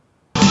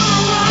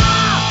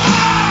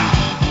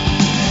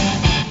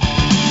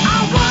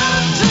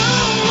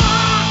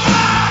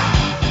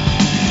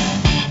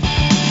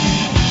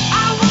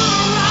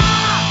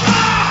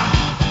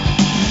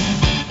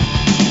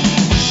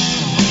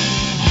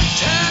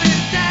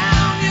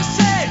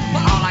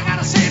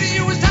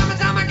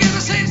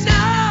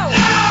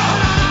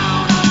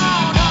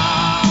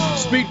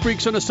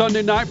 Freaks on a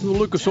Sunday night from the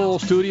Lucas Oil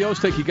Studios.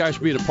 Thank you guys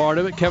for being a part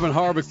of it. Kevin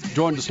Harvick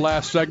joined us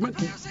last segment.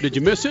 Did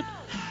you miss it?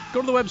 Go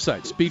to the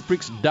website,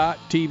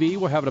 speedfreaks.tv.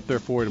 We'll have it up there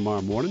for you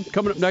tomorrow morning.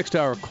 Coming up next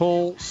hour,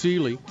 Cole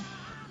Seeley,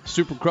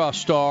 Supercross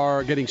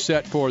star, getting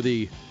set for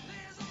the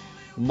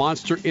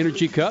Monster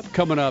Energy Cup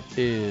coming up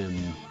in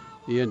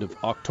the end of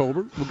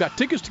October. We've got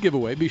tickets to give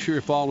away. Be sure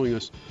you're following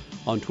us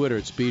on Twitter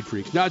at Speed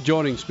Freaks. Not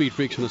joining Speed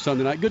Freaks on a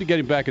Sunday night. Good to get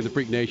him back in the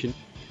Freak Nation.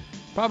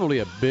 Probably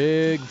a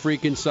big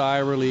freaking sigh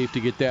of relief to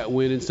get that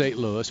win in St.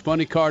 Louis.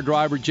 Funny car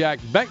driver Jack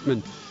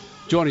Beckman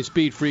joining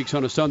Speed Freaks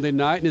on a Sunday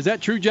night. And is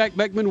that true, Jack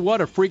Beckman? What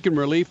a freaking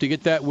relief to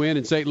get that win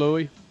in St.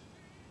 Louis.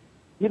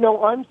 You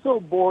know, I'm so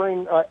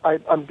boring,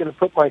 I'm going to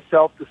put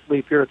myself to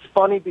sleep here. It's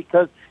funny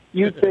because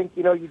you think,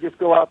 you know, you just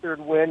go out there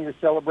and win, you're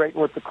celebrating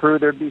with the crew,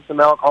 there'd be some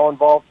alcohol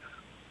involved.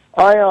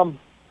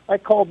 I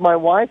called my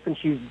wife, and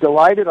she's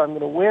delighted I'm going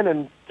to win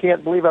and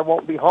can't believe I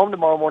won't be home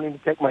tomorrow morning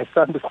to take my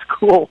son to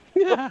school.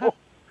 Yeah.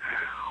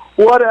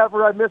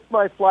 Whatever, I missed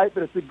my flight,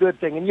 but it's a good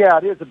thing. And, yeah,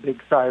 it is a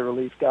big sigh of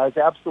relief, guys,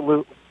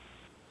 absolutely.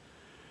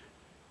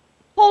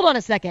 Hold on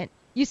a second.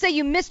 You say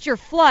you missed your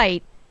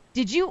flight.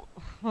 Did you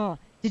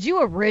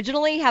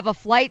originally have a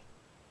flight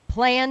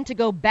planned to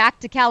go back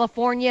to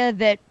California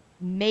that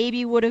maybe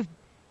you would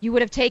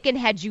have taken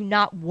had you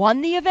not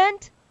won the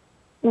event?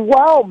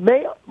 Wow,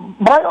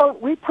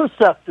 we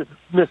perceptive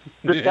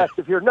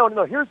detective here.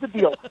 No, here's the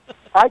deal.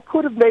 I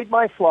could have made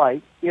my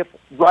flight if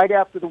right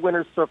after the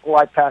winner's circle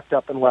I packed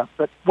up and left.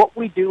 But what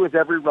we do is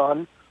every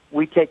run,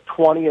 we take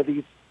 20 of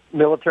these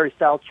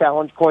military-style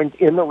challenge coins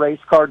in the race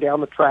car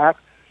down the track,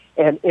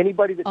 and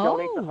anybody that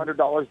donates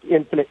 $100 to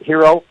Infinite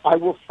Hero, I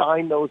will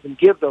sign those and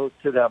give those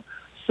to them.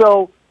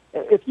 So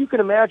if you can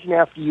imagine,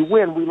 after you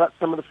win, we let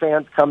some of the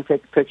fans come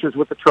take pictures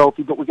with the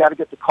trophy, but we got to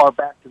get the car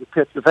back to the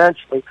pits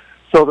eventually.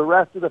 So the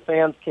rest of the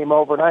fans came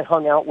over, and I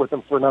hung out with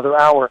them for another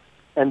hour,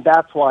 and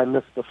that's why I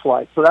missed the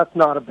flight. So that's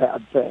not a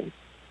bad thing.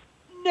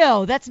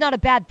 No, that's not a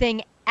bad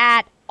thing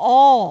at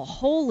all.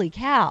 Holy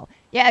cow.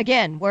 Yeah,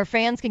 again, where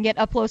fans can get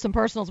up close and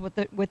personals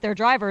with their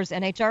drivers,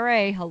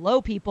 NHRA,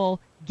 hello,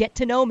 people, get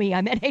to know me,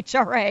 I'm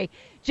NHRA.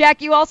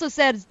 Jack, you also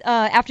said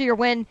after your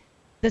win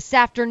this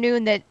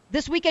afternoon that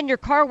this weekend your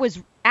car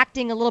was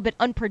acting a little bit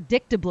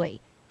unpredictably.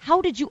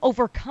 How did you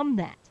overcome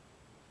that?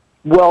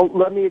 Well,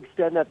 let me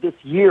extend that. This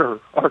year,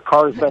 our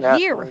car has been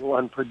acting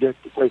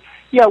unpredictably.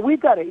 Yeah, we've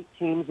got 8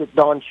 teams at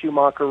Don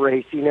Schumacher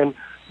Racing, and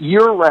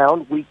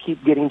year-round we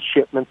keep getting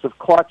shipments of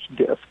clutch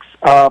discs.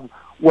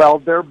 Well,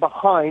 they're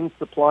behind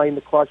supplying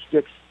the clutch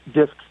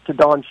discs to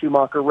Don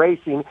Schumacher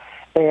Racing,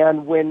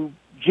 and when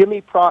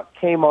Jimmy Prock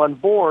came on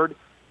board,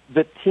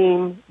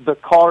 the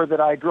car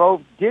that I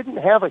drove, didn't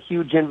have a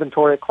huge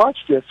inventory of clutch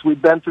discs.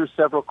 We'd been through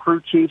several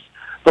crew chiefs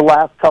the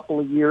last couple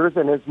of years,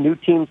 and as new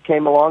teams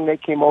came along, they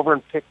came over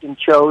and picked and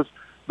chose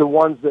the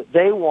ones that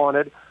they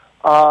wanted.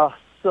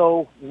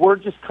 So we're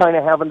just kind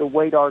of having to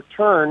wait our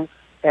turn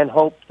and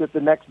hope that the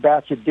next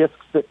batch of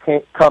discs that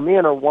come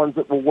in are ones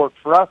that will work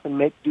for us and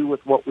make do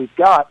with what we've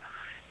got.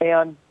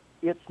 And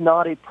it's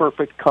not a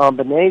perfect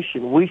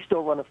combination. We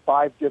still run a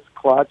 5-disc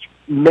clutch.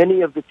 Many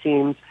of the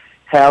teams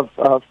have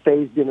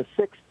phased in a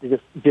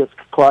 6-disc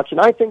clutch, and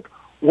I think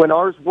when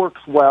ours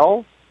works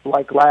well,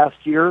 like last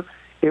year,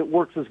 it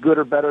works as good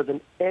or better than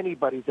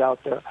anybody's out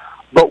there.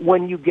 But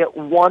when you get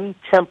one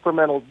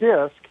temperamental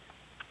disc,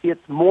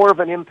 it's more of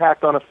an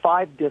impact on a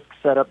 5-disc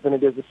setup than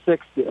it is a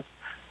 6-disc.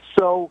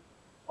 So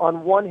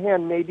on one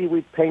hand, maybe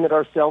we've painted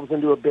ourselves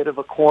into a bit of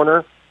a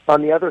corner.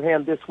 On the other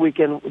hand, this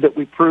weekend that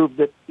we proved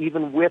that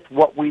even with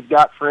what we've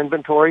got for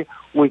inventory,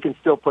 we can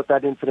still put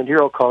that Infinite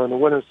Hero car in the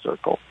winner's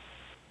circle.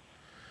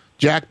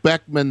 Jack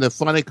Beckman, the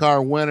funny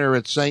car winner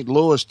at St.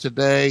 Louis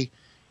today.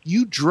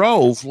 You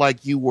drove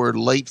like you were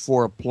late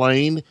for a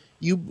plane.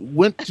 You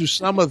went to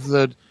some of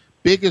the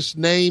biggest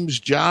names,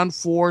 John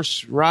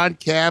Force, Ron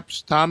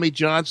Capps, Tommy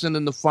Johnson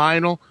in the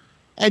final,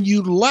 and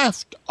you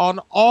left on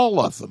all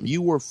of them.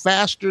 You were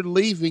faster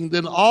leaving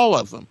than all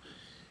of them.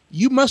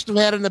 You must have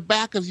had in the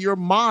back of your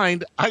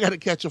mind, I got to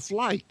catch a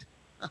flight.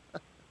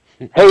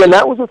 Hey, and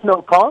that was with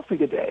no coffee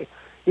today.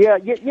 Yeah,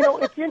 you know,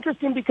 it's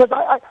interesting because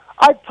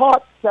I've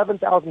taught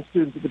 7,000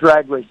 students at the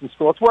drag racing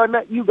school. It's where I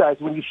met you guys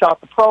when you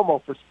shot the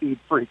promo for Speed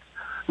Freaks.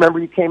 Remember,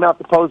 you came out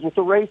to pose with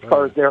the race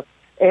cars there.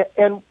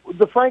 And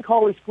the Frank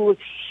Hawley School is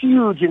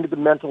huge into the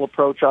mental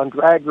approach on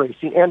drag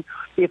racing. And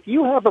if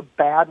you have a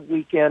bad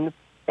weekend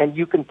and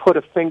you can put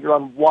a finger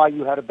on why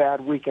you had a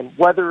bad weekend,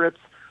 whether it's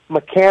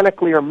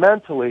mechanically or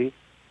mentally,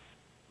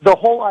 the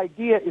whole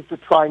idea is to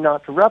try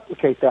not to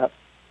replicate that.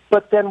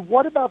 But then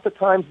what about the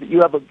times that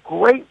you have a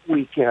great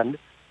weekend?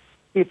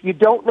 If you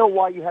don't know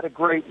why you had a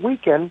great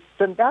weekend,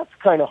 then that's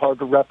kind of hard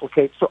to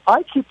replicate. So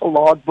I keep a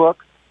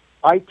logbook.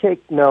 I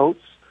take notes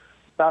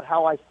about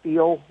how I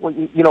feel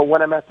when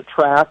when I'm at the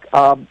track,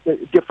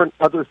 different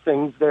other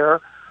things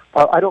there.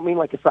 I don't mean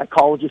like a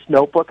psychologist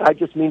notebook. I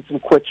just mean some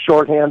quick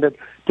shorthand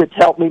to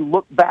help me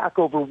look back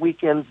over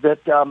weekends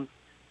that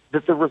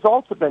the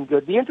results have been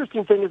good. The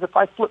interesting thing is if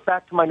I flip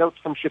back to my notes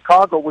from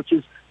Chicago, which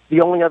is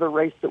the only other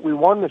race that we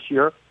won this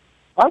year,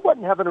 I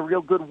wasn't having a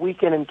real good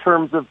weekend in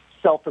terms of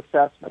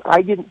self-assessment.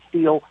 I didn't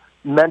feel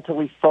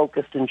mentally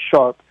focused and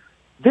sharp.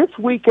 This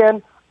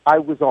weekend, I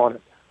was on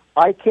it.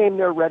 I came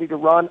there ready to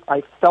run.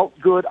 I felt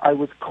good. I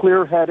was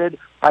clear-headed.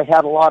 I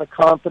had a lot of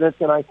confidence,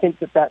 and I think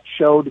that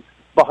showed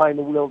behind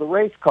the wheel of the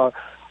race car.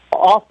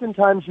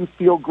 Oftentimes you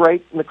feel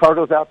great, and the car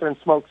goes out there and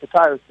smokes the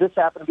tires. This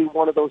happened to be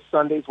one of those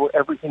Sundays where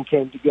everything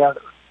came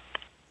together.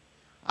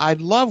 I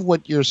love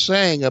what you're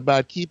saying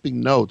about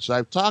keeping notes.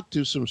 I've talked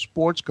to some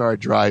sports car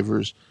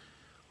drivers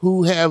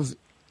who have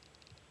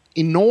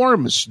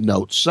enormous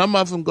notes. Some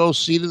of them go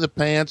seat of the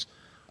pants.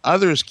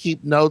 Others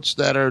keep notes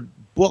that are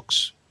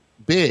books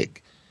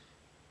big.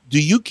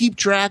 Do you keep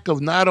track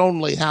of not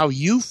only how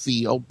you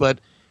feel, but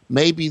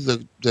maybe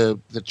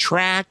the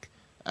track,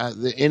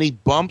 any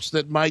bumps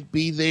that might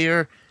be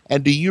there?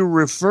 And do you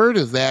refer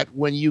to that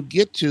when you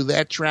get to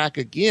that track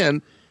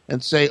again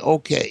and say,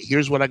 okay,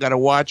 here's what I got to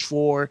watch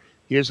for,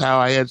 here's how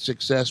I had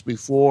success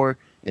before,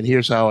 and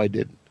here's how I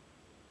didn't?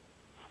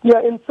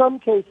 Yeah, in some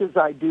cases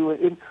I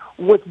do.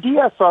 With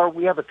DSR,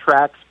 we have a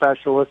track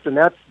specialist, and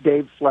that's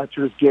Dave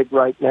Fletcher's gig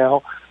right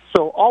now.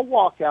 So I'll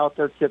walk out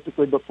there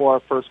typically before our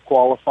first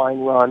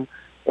qualifying run,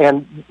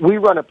 and we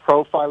run a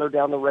profiler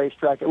down the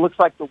racetrack. It looks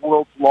like the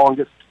world's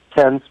longest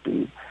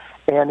 10-speed,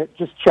 and it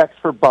just checks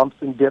for bumps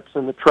and dips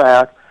in the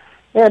track.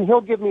 And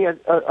he'll give me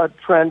a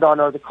trend on,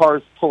 are the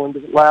cars pulling to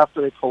the left,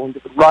 are they pulling to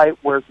the right,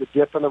 where's the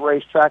dip in the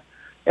racetrack.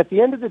 At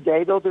the end of the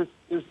day, though, there's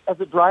as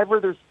a driver,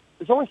 there's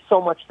only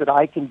so much that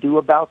I can do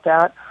about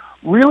that.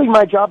 Really,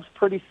 my job's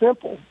pretty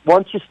simple.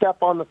 Once you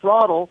step on the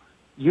throttle,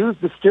 use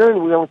the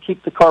steering wheel and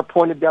keep the car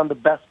pointed down the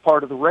best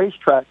part of the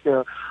racetrack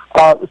there.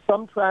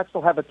 Some tracks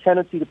will have a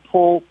tendency to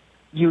pull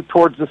you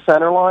towards the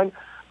center line.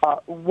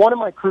 One of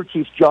my crew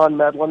chiefs, John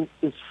Medlin,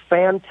 is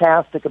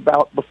fantastic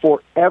about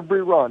before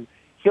every run.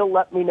 He'll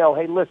let me know,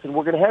 hey, listen,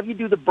 we're going to have you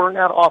do the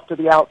burnout off to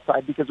the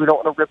outside because we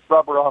don't want to rip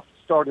rubber off the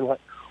starting line.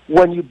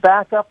 When you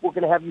back up, we're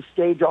going to have you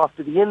stage off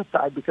to the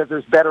inside because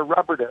there's better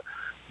rubber there.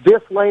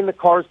 This lane, the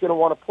car's going to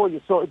want to pull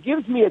you. So it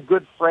gives me a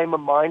good frame of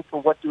mind for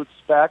what to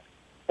expect.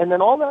 And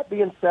then all that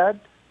being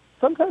said,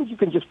 sometimes you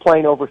can just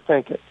plain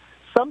overthink it.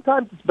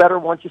 Sometimes it's better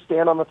once you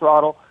stand on the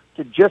throttle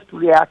to just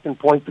react and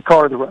point the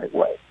car the right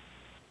way.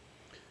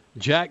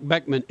 Jack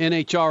Beckman,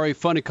 NHRA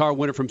Funny Car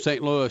winner from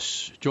St.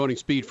 Louis, joining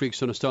Speed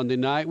Freaks on a Sunday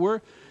night.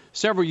 We're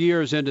several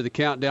years into the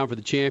countdown for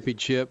the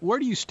championship. Where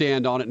do you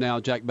stand on it now,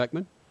 Jack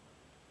Beckman?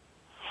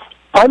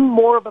 I'm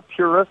more of a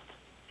purist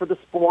for the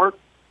sport.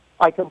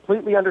 I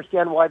completely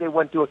understand why they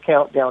went to a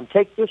countdown.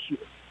 Take this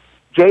year.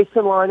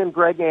 Jason Line and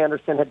Greg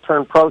Anderson had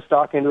turned Pro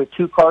Stock into a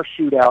two-car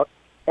shootout,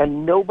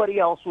 and nobody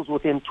else was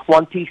within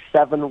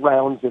 27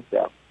 rounds of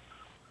them.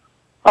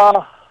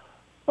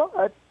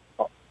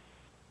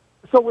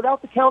 So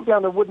without the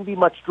countdown, there wouldn't be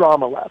much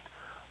drama left.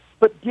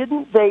 But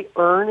didn't they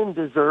earn and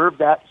deserve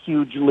that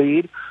huge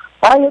lead?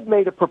 I had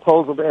made a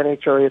proposal to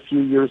NHRA a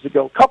few years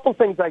ago. A couple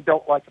things I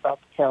don't like about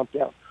the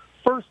countdown.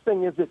 First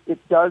thing is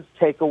it does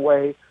take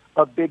away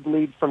a big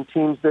lead from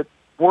teams that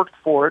worked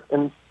for it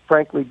and,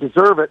 frankly,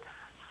 deserve it.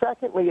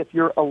 Secondly, if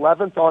you're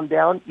 11th on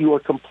down, you are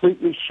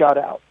completely shut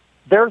out.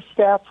 Their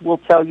stats will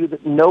tell you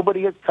that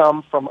nobody has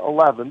come from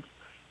 11th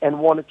and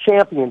won a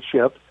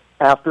championship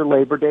after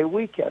Labor Day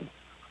weekend.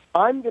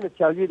 I'm going to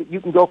tell you that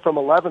you can go from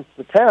 11th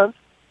to 10th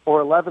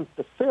or 11th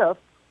to 5th.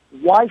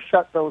 Why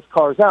shut those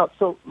cars out?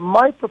 So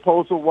my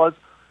proposal was,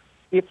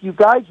 if you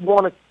guys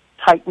want to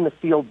tighten the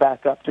field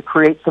back up to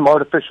create some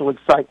artificial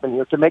excitement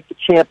here, to make the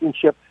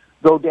championship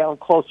go down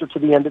closer to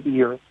the end of the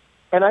year,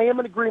 and I am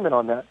in agreement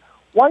on that,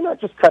 why not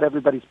just cut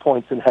everybody's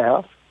points in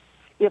half?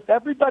 If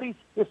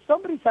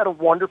somebody's had a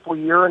wonderful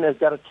year and has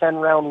got a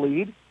 10-round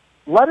lead,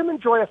 let them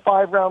enjoy a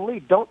 5-round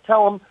lead. Don't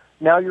tell them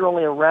now you're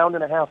only a round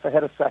and a half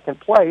ahead of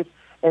second place,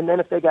 and then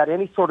if they got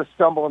any sort of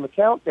stumble in the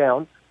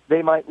countdown,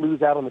 they might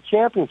lose out on the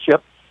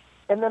championship.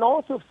 And then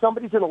also, if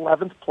somebody's in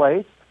 11th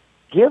place,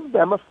 give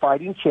them a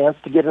fighting chance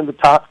to get in the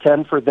top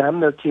 10 for them,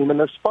 their team, and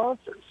their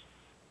sponsors.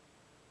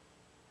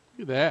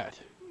 Look at that.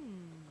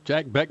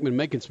 Jack Beckman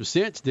making some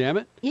sense, damn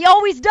it. He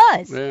always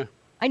does. Yeah.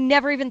 I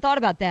never even thought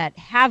about that,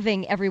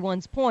 having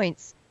everyone's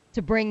points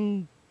to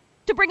bring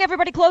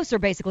everybody closer,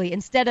 basically,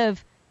 instead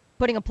of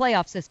putting a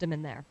playoff system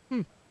in there.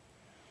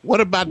 What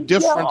about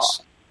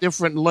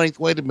different length?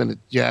 Wait a minute,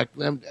 Jack,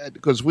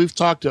 because we've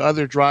talked to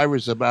other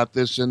drivers about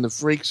this, and the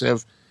Freaks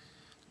have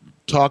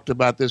talked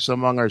about this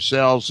among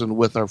ourselves and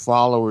with our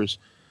followers.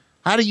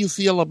 How do you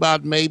feel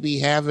about maybe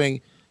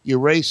having you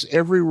race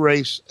every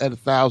race at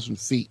 1,000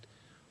 feet?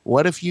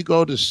 What if you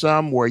go to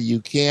some where you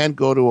can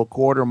go to a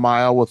quarter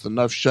mile with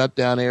enough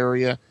shutdown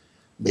area?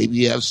 Maybe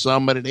you have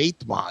some at an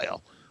 1/8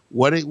 mile.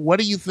 What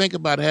do you think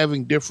about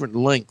having different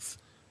length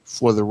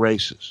for the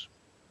races?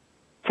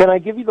 Can I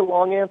give you the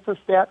long answer,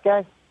 stat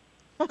guy?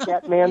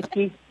 Stat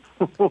Mansky?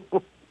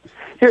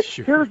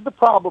 Here's the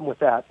problem with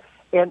that.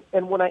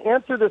 And when I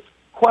answer this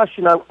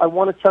question, I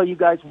want to tell you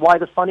guys why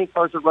the funny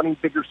cars are running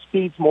bigger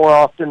speeds more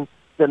often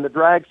than the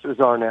dragsters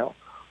are now.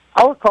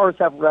 Our cars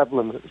have rev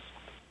limiters,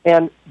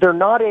 and they're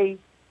not a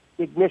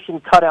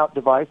ignition cutout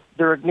device.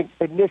 They're an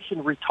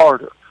ignition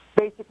retarder.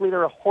 Basically,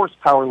 they're a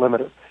horsepower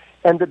limiter.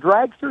 And the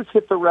dragsters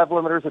hit the rev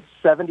limiters at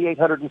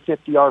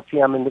 7,850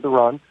 RPM into the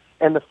run,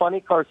 and the funny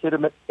cars hit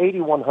them at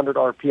 8,100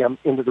 RPM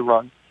into the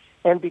run.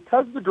 And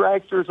because the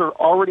dragsters are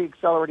already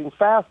accelerating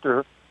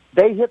faster,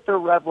 they hit their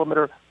rev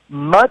limiter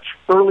much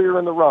earlier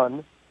in the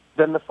run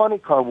than the funny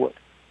car would.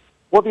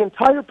 Well, the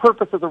entire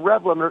purpose of the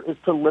rev limiter is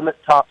to limit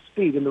top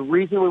speed, and the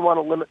reason we want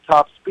to limit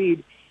top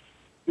speed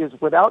is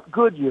without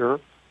Goodyear,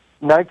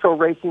 Nitro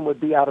Racing would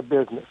be out of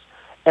business.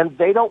 And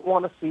they don't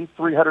want to see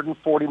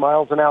 340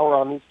 miles an hour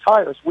on these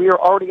tires. We are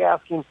already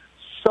asking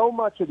so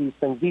much of these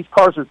things. These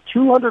cars are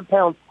 200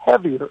 pounds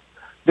heavier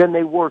than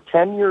they were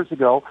 10 years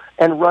ago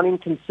and running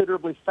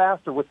considerably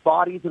faster with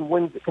bodies and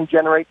wings that can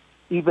generate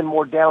even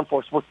more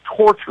downforce. We're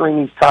torturing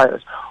these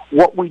tires.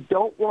 What we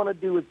don't want to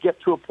do is get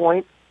to a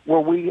point where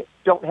we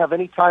don't have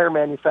any tire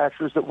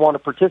manufacturers that want to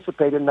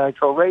participate in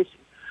Nitro Racing.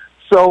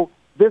 So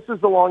this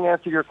is the long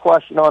answer to your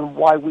question on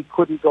why we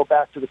couldn't go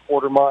back to the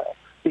quarter mile.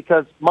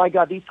 Because, my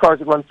God, these cars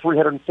have run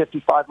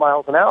 355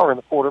 miles an hour in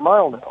the quarter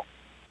mile now.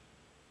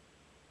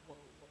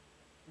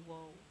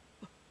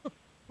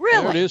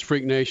 Really? There it is,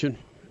 Freak Nation.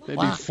 They'd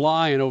be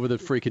flying over the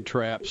freaking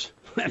traps.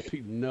 That'd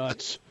be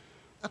nuts.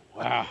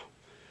 Wow.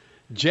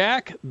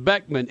 Jack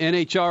Beckman,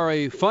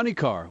 NHRA Funny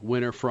Car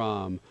winner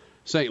from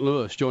St.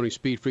 Louis, joining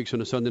Speed Freaks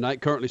on a Sunday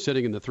night, currently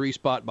sitting in the 3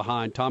 spot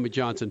behind Tommy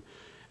Johnson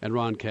and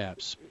Ron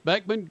Capps.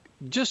 Beckman,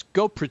 just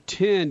go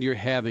pretend you're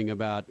having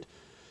about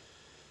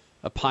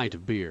a pint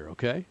of beer,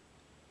 okay?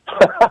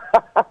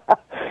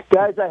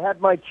 Guys, I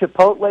had my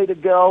Chipotle to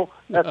go.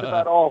 That's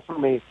about all for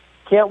me.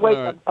 Can't wait.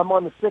 Right. I'm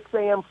on the 6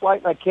 a.m.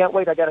 flight, and I can't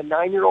wait. I got a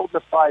 9-year-old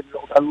and a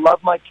 5-year-old. I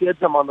love my kids.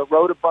 I'm on the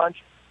road a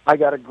bunch. I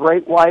got a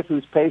great wife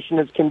who's patient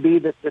as can be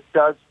that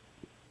does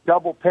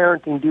double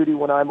parenting duty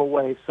when I'm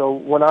away. So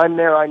when I'm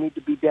there, I need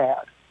to be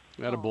dad.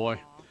 Attaboy.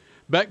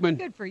 Beckman,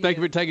 thank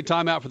you for taking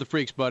time out for the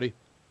Freaks, buddy.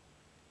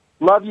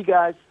 Love you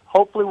guys.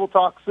 Hopefully we'll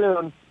talk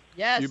soon.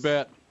 Yes. You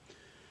bet.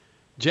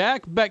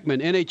 Jack Beckman,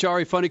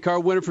 NHRA Funny Car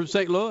winner from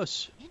St.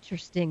 Louis.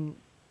 Interesting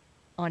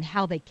on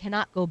how they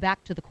cannot go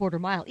back to the quarter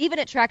mile. Even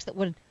at tracks that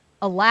would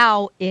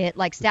allow it,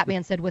 like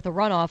Statman said, with a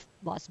runoff,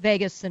 Las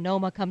Vegas,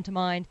 Sonoma come to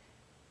mind.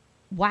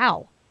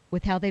 Wow,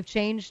 with how they've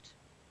changed.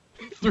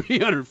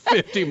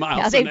 350 miles an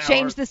hour. How they've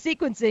changed the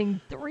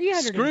sequencing.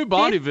 350. Screw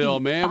Bonneville,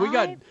 man. We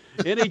got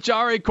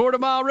NHRA quarter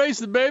mile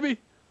racing, baby.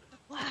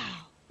 Wow.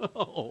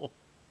 Oh.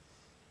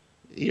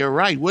 You're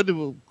right. Wouldn't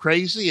it be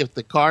crazy if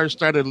the cars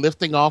started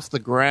lifting off the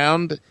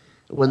ground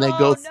when they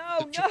go through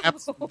the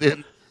traps?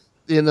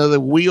 Then, the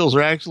wheels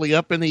are actually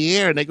up in the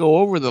air and they go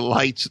over the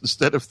lights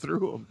instead of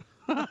through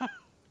them.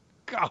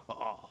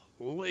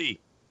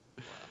 Golly.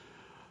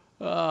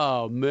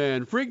 Oh,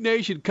 man. Freak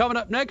Nation, coming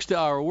up next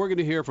hour, we're going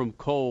to hear from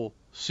Cole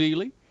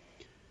Seeley,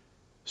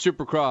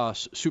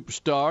 Supercross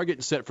superstar,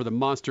 getting set for the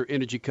Monster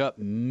Energy Cup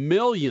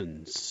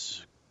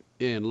Millions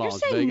in Las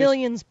Vegas. You're saying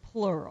millions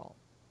plural.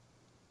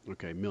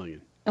 Okay,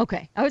 million.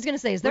 Okay. I was going to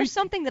say, is there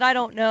something that I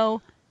don't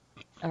know?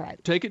 All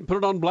right. Take it and put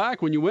it on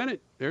black when you win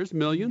it. There's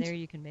millions. There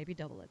you can maybe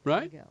double it.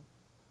 Right? There you go.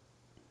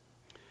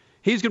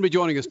 He's going to be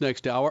joining us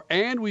next hour,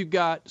 and we've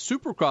got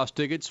Supercross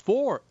tickets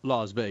for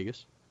Las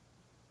Vegas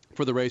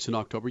for the race in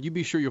October. You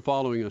be sure you're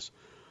following us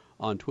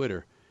on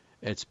Twitter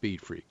at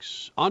Speed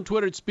Freaks. On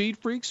Twitter at Speed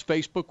Freaks,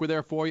 Facebook, we're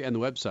there for you, and the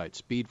website,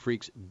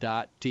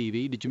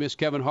 speedfreaks.tv. Did you miss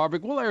Kevin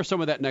Harvick? We'll air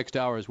some of that next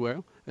hour as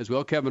well.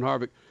 Kevin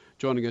Harvick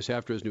joining us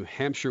after his New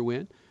Hampshire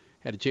win.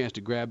 Had a chance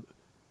to grab.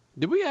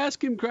 Did we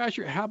ask him,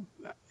 Crasher, how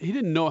he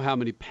didn't know how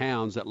many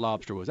pounds that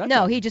lobster was?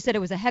 No, he just said it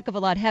was a heck of a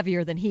lot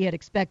heavier than he had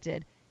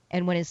expected.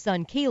 And when his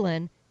son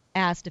Keelan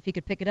asked if he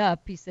could pick it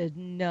up, he said,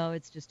 no,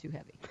 it's just too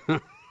heavy.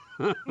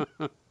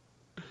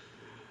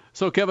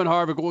 So Kevin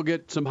Harvick, we'll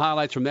get some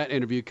highlights from that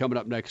interview coming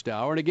up next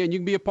hour. And again, you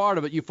can be a part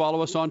of it. You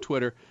follow us on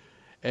Twitter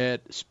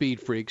at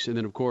Speed Freaks. And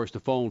then, of course, the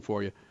phone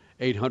for you,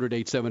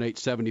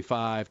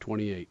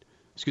 800-878-7528.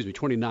 Excuse me,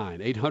 29.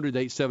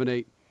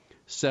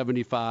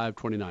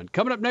 800-878-7529.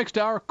 Coming up next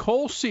hour,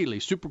 Cole Seeley,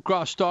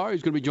 Supercross star.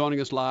 He's going to be joining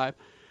us live.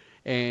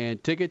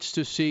 And tickets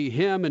to see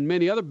him and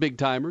many other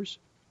big-timers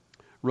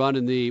run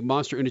in the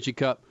Monster Energy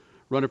Cup,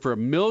 running for $1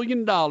 million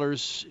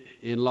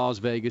in Las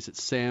Vegas at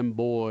Sam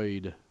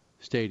Boyd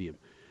Stadium.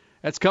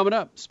 That's coming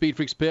up. Speed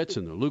Freaks Pits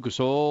in the Lucas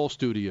Oil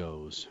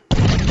Studios.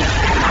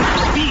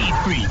 Speed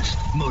Freaks,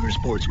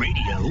 Motorsports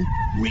Radio,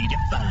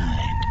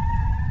 redefined.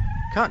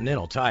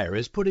 Continental Tire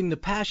is putting the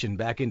passion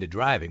back into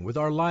driving with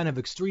our line of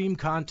extreme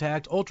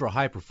contact,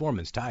 ultra-high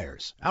performance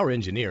tires. Our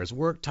engineers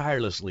work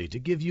tirelessly to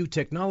give you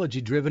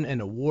technology-driven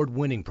and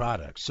award-winning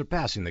products,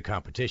 surpassing the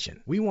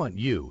competition. We want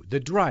you, the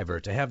driver,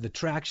 to have the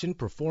traction,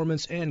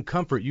 performance, and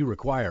comfort you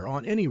require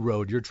on any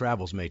road your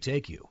travels may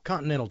take you.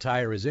 Continental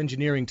Tire is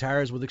engineering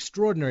tires with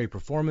extraordinary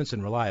performance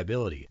and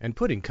reliability and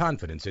putting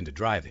confidence into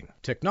driving.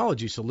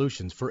 Technology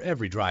solutions for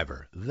every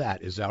driver.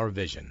 That is our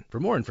vision. For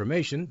more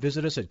information,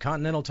 visit us at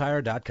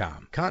continentaltire.com.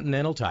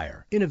 Continental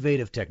Tire.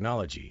 Innovative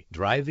technology.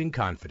 Driving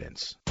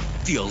confidence.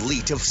 The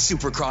elite of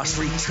Supercross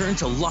return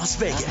to Las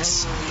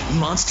Vegas.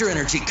 Monster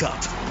Energy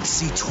Cup.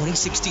 See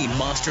 2016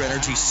 Monster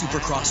Energy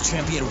Supercross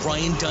champion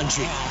Ryan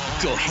Dungey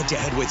go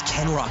head-to-head with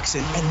Ken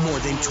Roczen and more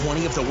than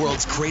 20 of the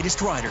world's greatest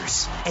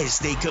riders as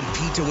they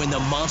compete to win the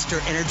Monster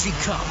Energy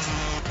Cup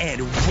and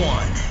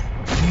one.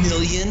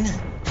 million.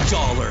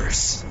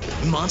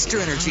 Monster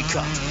Energy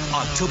Cup,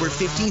 October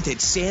 15th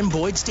at Sam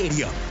Boyd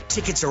Stadium.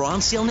 Tickets are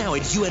on sale now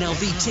at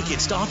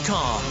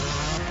UNLVtickets.com.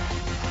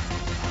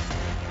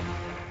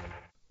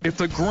 If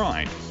the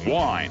grind,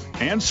 whine,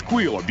 and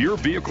squeal of your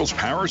vehicle's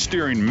power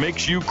steering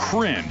makes you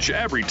cringe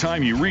every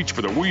time you reach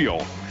for the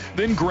wheel,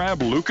 then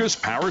grab Lucas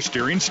Power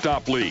Steering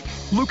Stop Leak.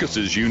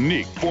 Lucas's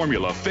unique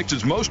formula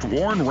fixes most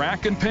worn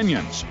rack and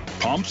pinions,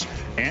 pumps,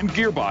 and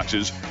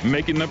gearboxes,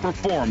 making them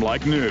perform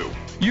like new.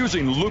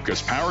 Using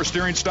Lucas Power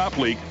Steering Stop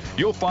Leak,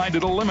 you'll find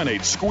it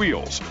eliminates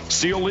squeals,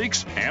 seal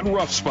leaks, and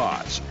rough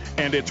spots.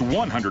 And it's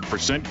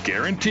 100%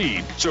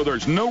 guaranteed, so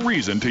there's no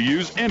reason to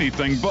use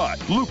anything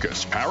but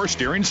Lucas Power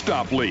Steering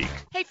Stop Leak.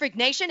 Hey, Freak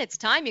Nation, it's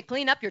time you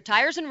clean up your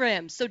tires and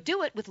rims, so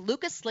do it with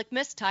Lucas Slick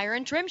Mist Tire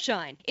and Trim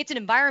Shine. It's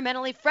an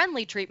environmentally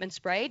friendly treatment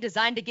spray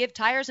designed to give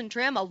tires and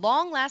trim a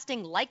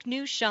long-lasting,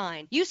 like-new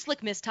shine. Use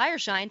Slick Mist Tire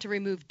Shine to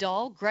remove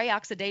dull, gray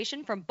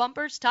oxidation from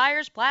bumpers,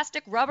 tires,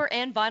 plastic, rubber,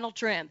 and vinyl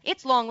trim.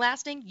 It's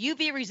long-lasting,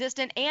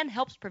 UV-resistant, and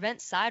helps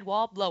prevent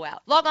sidewall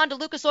blowout. Log on to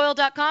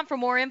lucasoil.com for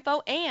more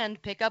info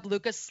and pick up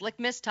Lucas Slick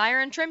Mist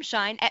Tire and Trim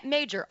Shine at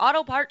major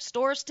auto parts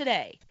stores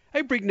today.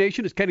 Hey, Freak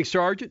Nation, it's Kenny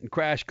Sargent and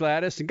Crash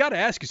Gladys, and got to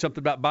ask you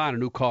something about buying a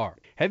new car.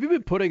 Have you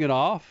been putting it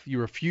off? You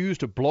refuse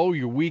to blow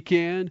your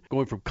weekend,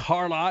 going from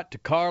car lot to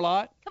car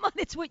lot? Come on,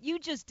 it's what you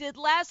just did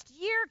last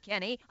year,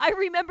 Kenny. I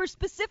remember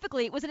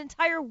specifically it was an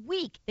entire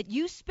week that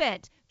you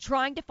spent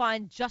trying to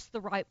find just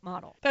the right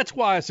model. That's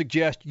why I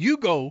suggest you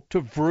go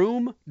to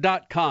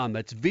Vroom.com.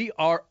 That's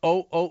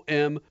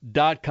VROOM.com.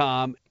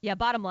 Yeah,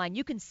 bottom line,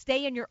 you can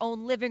stay in your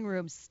own living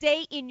room,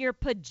 stay in your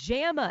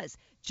pajamas.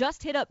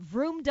 Just hit up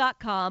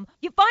Vroom.com.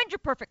 You find your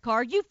perfect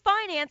car, you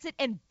finance it,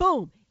 and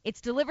boom,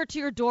 it's delivered to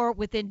your door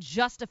within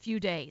just a few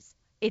days.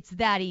 It's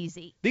that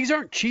easy. These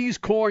aren't cheese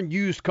corn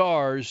used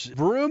cars.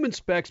 Vroom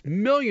inspects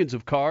millions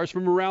of cars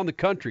from around the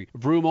country.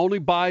 Vroom only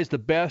buys the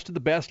best of the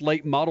best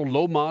late model,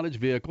 low mileage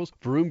vehicles.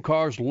 Vroom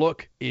cars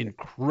look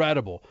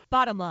incredible.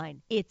 Bottom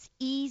line, it's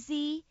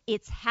easy,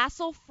 it's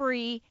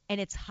hassle-free, and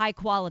it's high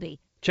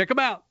quality. Check them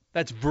out.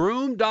 That's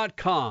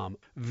Vroom.com.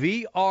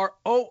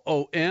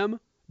 VROOM.com.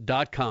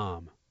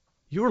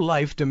 Your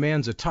life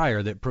demands a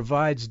tire that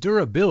provides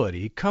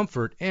durability,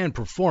 comfort, and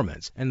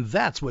performance, and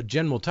that's what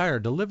General Tire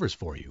delivers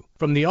for you.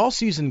 From the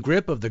all-season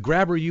grip of the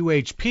Grabber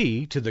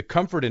UHP to the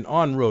comfort and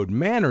on-road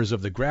manners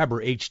of the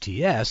Grabber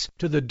HTS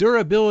to the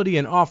durability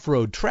and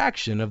off-road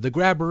traction of the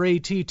Grabber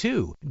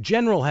AT2,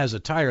 General has a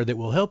tire that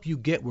will help you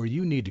get where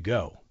you need to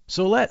go.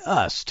 So let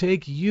us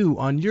take you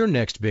on your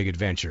next big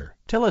adventure.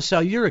 Tell us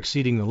how you're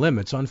exceeding the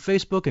limits on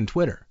Facebook and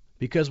Twitter,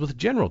 because with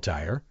General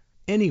Tire,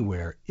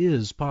 anywhere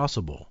is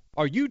possible.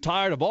 Are you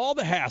tired of all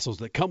the hassles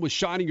that come with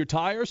shining your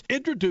tires?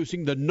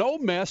 Introducing the No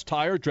Mess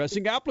Tire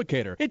Dressing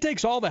Applicator. It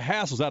takes all the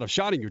hassles out of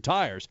shining your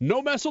tires.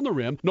 No mess on the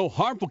rim, no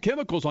harmful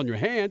chemicals on your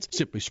hands.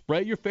 Simply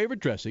spray your favorite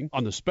dressing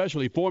on the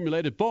specially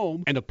formulated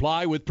foam and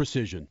apply with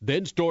precision.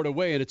 Then store it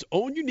away in its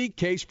own unique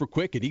case for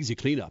quick and easy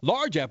cleanup.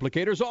 Large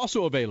applicators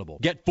also available.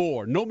 Get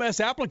 4 No Mess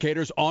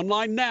applicators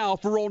online now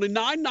for only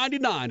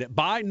 $9.99 at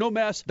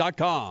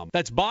BuyNoMess.com.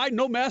 That's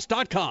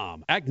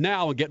BuyNoMess.com. Act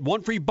now and get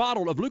 1 free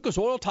bottle of Lucas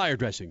Oil Tire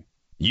Dressing.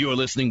 You're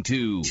listening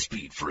to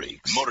Speed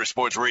Freaks,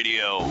 Motorsports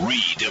Radio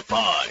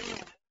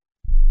Redefined.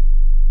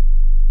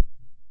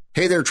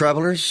 Hey there,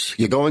 travelers.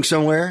 You going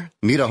somewhere?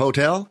 Need a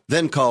hotel?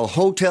 Then call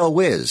Hotel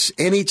Wiz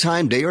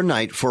anytime, day or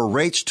night, for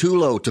rates too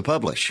low to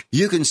publish.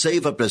 You can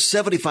save up to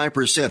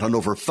 75% on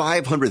over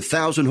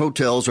 500,000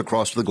 hotels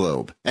across the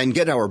globe and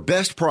get our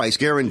best price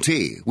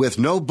guarantee with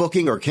no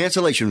booking or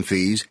cancellation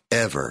fees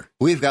ever.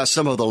 We've got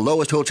some of the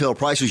lowest hotel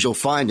prices you'll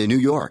find in New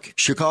York,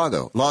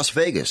 Chicago, Las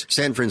Vegas,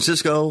 San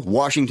Francisco,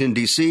 Washington,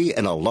 D.C.,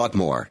 and a lot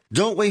more.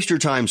 Don't waste your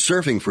time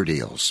surfing for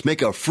deals.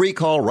 Make a free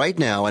call right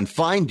now and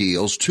find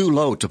deals too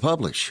low to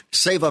publish.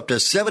 Save up to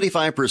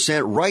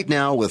 75% right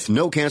now with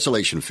no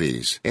cancellation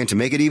fees. And to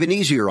make it even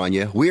easier on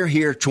you, we're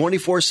here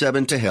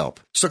 24/7 to help.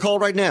 So call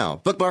right now.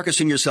 Bookmark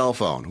us in your cell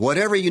phone.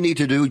 Whatever you need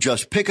to do,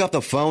 just pick up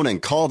the phone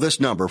and call this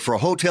number for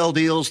hotel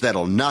deals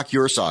that'll knock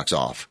your socks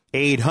off.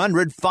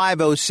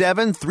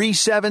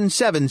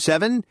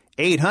 800-507-3777.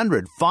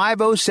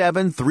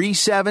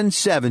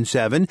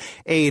 800-507-3777.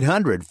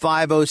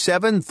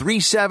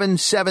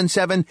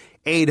 800-507-3777.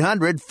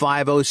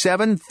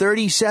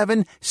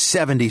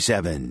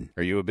 800-507-3777.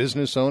 Are you a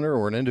business owner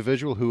or an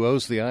individual who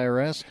owes the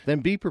IRS?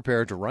 Then be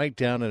prepared to write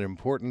down an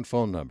important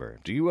phone number.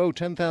 Do you owe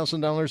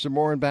 $10,000 or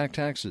more in back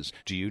taxes?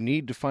 Do you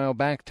need to file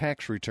back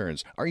tax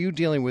returns? Are you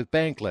dealing with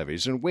bank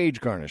levies and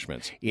wage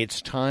garnishments?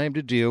 It's time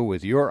to deal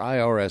with your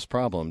IRS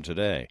problem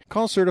today.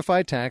 Call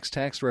Certified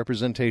Tax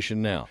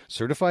representation now.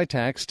 Certified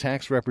TurboTax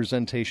Tax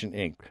Representation,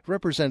 Inc.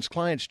 represents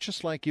clients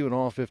just like you in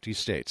all 50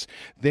 states.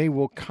 They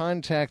will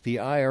contact the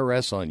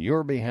IRS on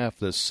your behalf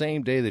the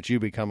same day that you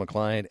become a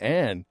client,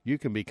 and you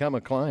can become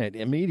a client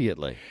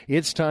immediately.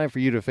 It's time for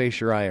you to face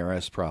your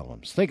IRS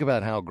problems. Think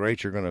about how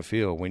great you're going to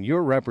feel when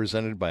you're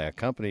represented by a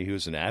company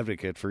who's an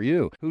advocate for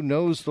you, who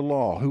knows the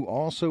law, who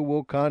also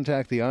will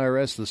contact the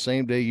IRS the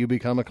same day you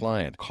become a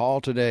client.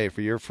 Call today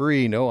for your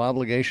free,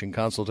 no-obligation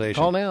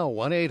consultation. Call now,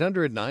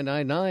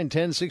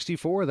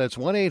 1-800-999-1064. That's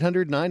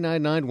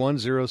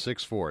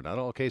 1-800-999-1064. Not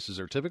all cases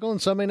are typical,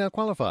 and some may not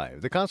qualify.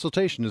 The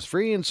consultation is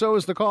free, and so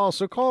is the call,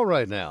 so call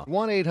right now.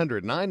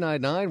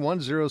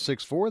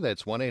 1-800-999-1064.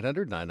 That's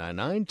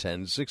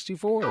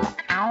 1-800-999-1064.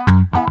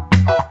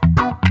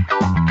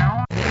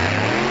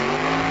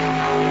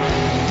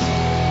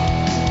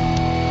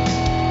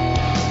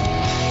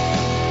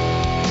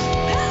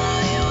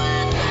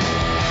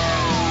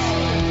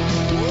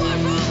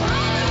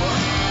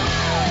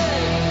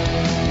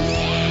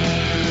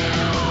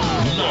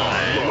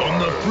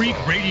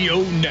 Freak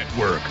Radio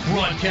Network,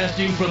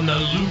 broadcasting from the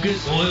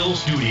Lucas Oil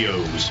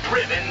Studios.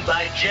 Driven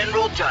by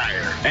General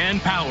Tire.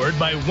 And powered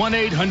by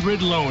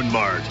 1-800 Loan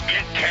Mart.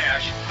 Get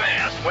cash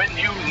fast when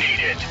you need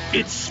it.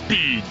 It's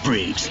Speed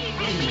Freaks.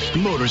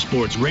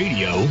 Motorsports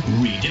Radio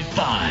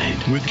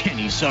redefined with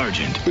Kenny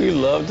Sargent. We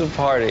love to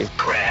party.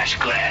 Crash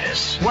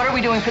Gladys. What are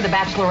we doing for the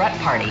bachelorette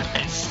party?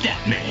 And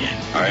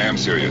Statman. I am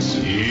serious.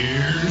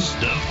 Here's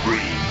the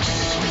Freaks.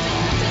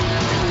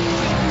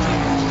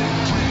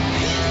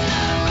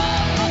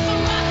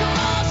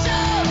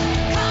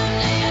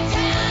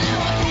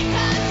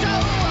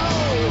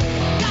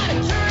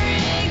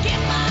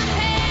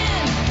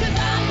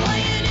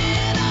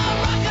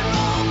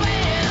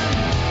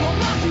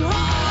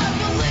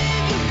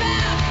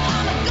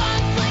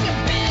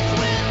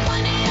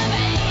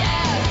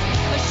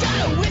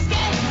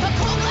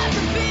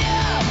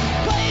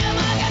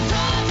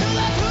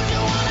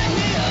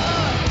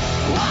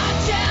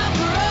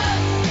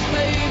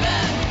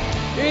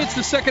 It's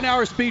the second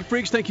hour of Speed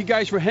Freaks. Thank you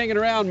guys for hanging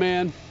around,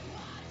 man.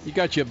 You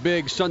got your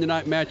big Sunday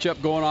night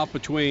matchup going off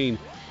between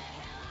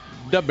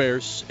the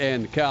Bears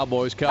and the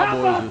Cowboys. There you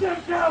go.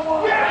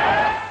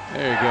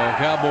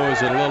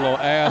 Cowboys are a little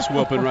ass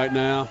whooping right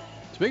now.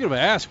 Speaking of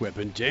ass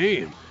whipping,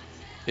 damn.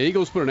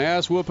 Eagles put an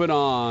ass whooping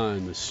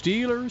on the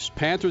Steelers.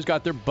 Panthers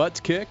got their butts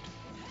kicked.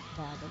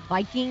 By the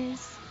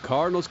Vikings.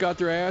 Cardinals got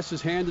their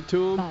asses handed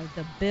to them. By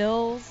the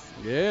Bills.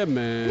 Yeah,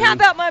 man. How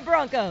about my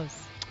Broncos?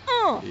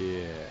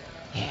 Yeah.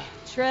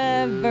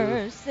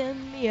 Trevor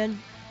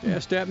Simeon. Yeah,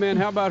 Statman,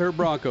 how about her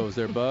Broncos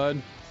there,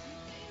 bud?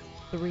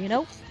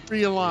 3-0.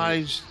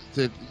 Realize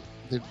that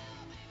and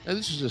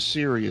this is a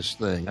serious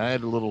thing. I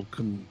had a little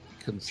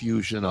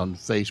confusion on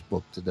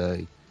Facebook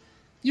today.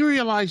 You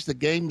realize the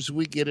games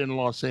we get in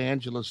Los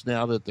Angeles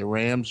now that the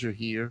Rams are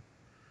here?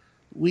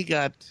 We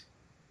got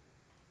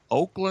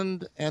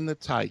Oakland and the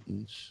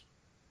Titans,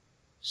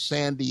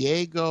 San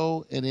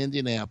Diego and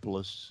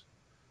Indianapolis,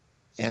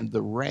 and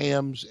the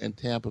Rams and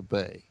Tampa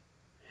Bay.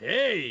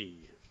 Hey!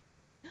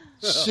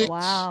 6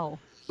 wow.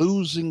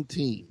 losing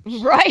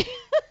teams. Right.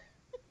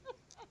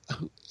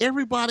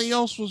 Everybody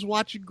else was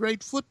watching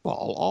great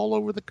football all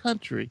over the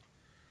country.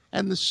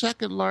 And the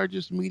second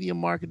largest media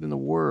market in the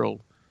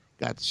world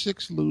got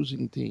 6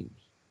 losing teams.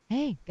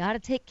 Hey, got to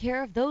take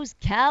care of those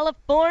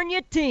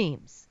California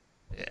teams.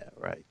 Yeah,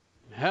 right.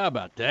 How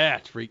about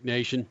that, Freak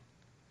Nation?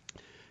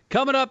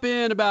 Coming up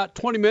in about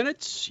 20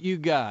 minutes, you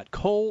got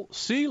Cole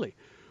Seeley.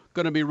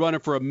 Going to be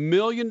running for $1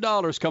 million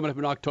coming up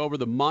in October,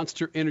 the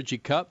Monster Energy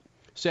Cup,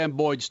 Sam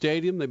Boyd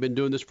Stadium. They've been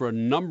doing this for a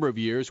number of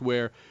years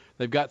where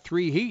they've got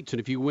 3 heats, and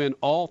if you win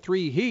all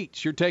 3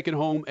 heats, you're taking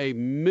home $1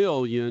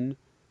 million.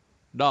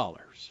 $1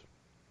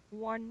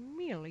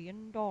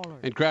 million.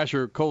 And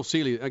Crasher Cole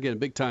Seeley, again,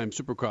 big-time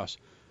Supercross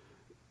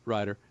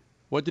rider.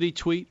 What did he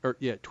tweet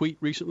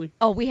recently?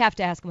 Oh, we have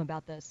to ask him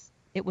about this.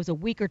 It was a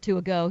week or two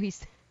ago. He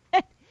said,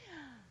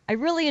 I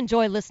really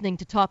enjoy listening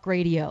to talk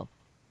radio,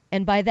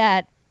 and by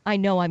that, I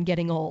know I'm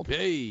getting old.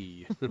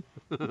 Hey.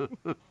 I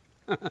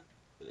don't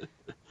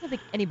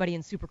think anybody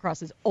in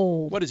Supercross is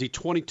old. What is he,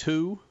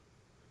 22?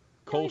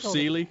 Cole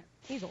Seeley?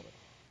 He's older.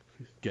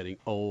 Getting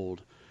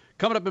old.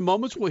 Coming up in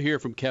moments, we'll hear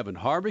from Kevin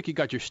Harvick. You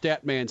got your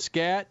Statman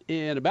Scat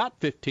in about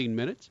 15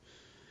 minutes.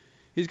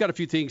 He's got a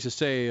few things to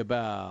say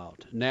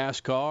about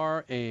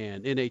NASCAR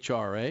and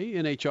NHRA.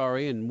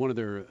 NHRA and one of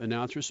their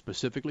announcers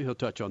specifically. He'll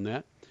touch on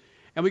that.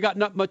 And we got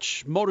Not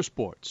Much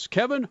Motorsports.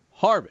 Kevin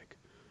Harvick.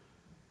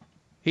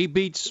 He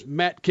beats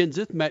Matt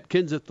Kenseth. Matt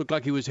Kenseth looked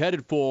like he was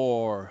headed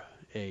for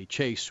a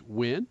chase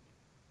win.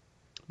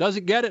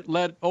 Doesn't get it.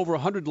 Led over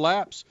 100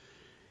 laps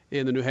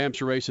in the New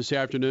Hampshire race this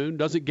afternoon.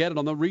 Doesn't get it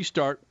on the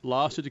restart.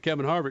 Lost it to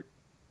Kevin Harvick.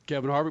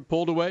 Kevin Harvick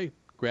pulled away,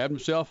 grabbed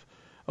himself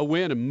a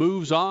win, and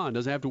moves on.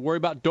 Doesn't have to worry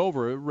about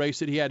Dover, a race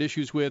that he had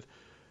issues with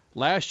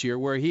last year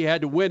where he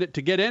had to win it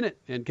to get in it,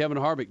 and Kevin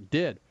Harvick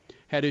did.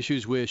 Had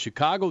issues with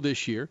Chicago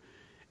this year,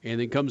 and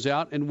then comes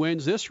out and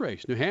wins this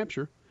race, New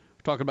Hampshire.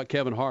 Talking about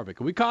Kevin Harvick.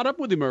 And we caught up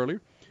with him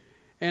earlier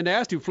and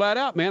asked him flat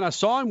out, man, I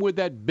saw him with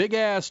that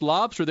big-ass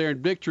lobster there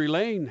in Victory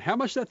Lane. How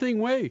much that thing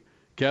weigh,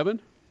 Kevin?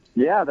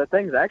 Yeah, that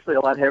thing's actually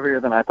a lot heavier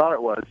than I thought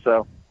it was.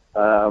 So,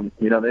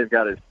 they've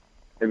got his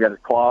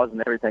claws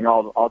and everything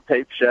all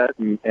taped shut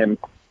and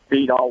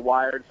feet all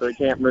wired so he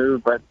can't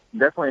move. But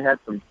definitely had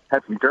some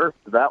girth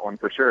to that one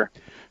for sure.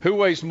 Who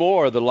weighs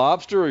more, the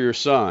lobster or your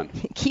son?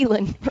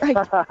 Keelan, right?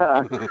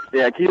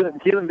 Yeah,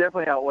 Keelan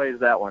definitely outweighs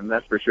that one.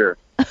 That's for sure.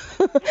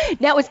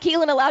 Now, is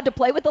Keelan allowed to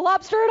play with the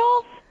lobster at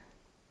all?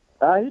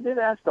 He did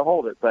ask to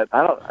hold it, but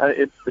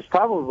it's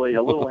probably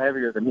a little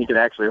heavier than he could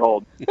actually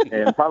hold,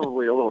 and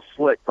probably a little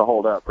slick to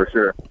hold up for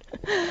sure.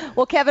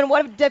 Well, Kevin,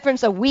 what a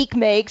difference a week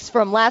makes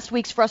from last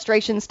week's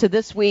frustrations to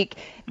this week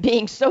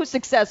being so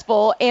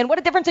successful, and what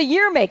a difference a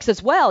year makes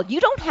as well.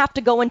 You don't have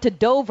to go into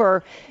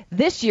Dover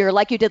this year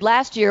like you did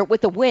last year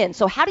with a win.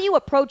 So how do you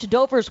approach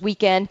Dover's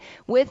weekend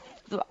with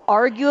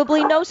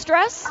arguably no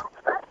stress?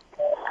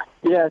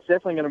 Yeah, it's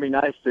definitely going to be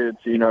nice to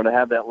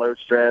have that low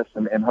stress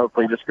and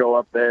hopefully just go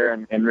up there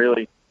and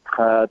really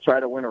try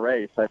to win a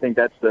race. I think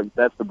that's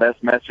the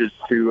best message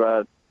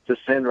to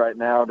send right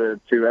now to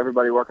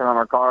everybody working on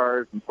our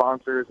cars and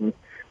sponsors and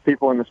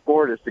people in the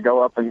sport, is to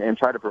go up and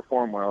try to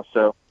perform well.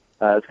 So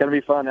it's going to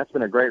be fun. That's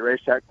been a great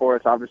racetrack for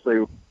us.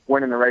 Obviously,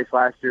 winning the race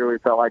last year, we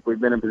felt like we've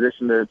been in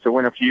position to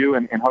win a few,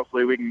 and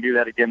hopefully we can do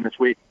that again this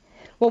week.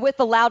 Well, with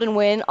the Loudon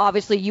win,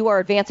 obviously you are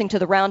advancing to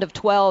the round of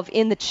 12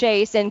 in the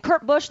chase, and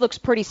Kurt Busch looks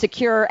pretty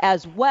secure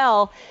as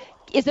well.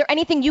 Is there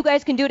anything you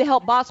guys can do to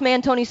help boss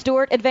man Tony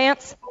Stewart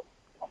advance?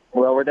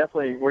 Well, we're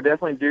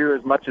definitely do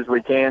as much as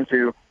we can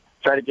to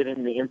try to get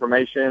him the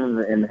information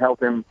and help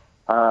him,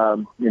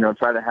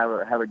 try to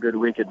have a good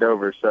week at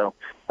Dover. So,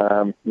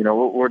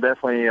 we'll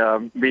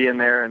definitely be in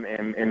there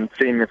and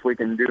seeing if we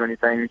can do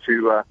anything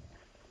to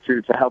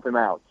help him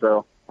out.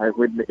 So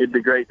it'd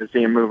be great to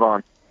see him move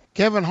on.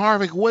 Kevin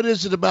Harvick, what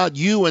is it about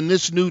you and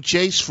this new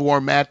chase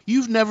format?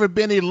 You've never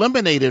been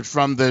eliminated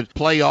from the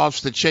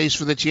playoffs, the chase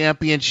for the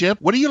championship.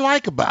 What do you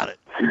like about it?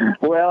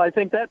 Well, I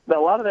think that a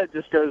lot of that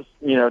just goes,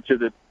 to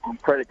the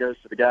credit goes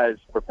to the guys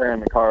preparing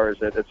the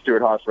cars at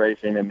Stewart-Haas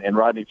Racing and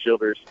Rodney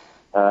Childers.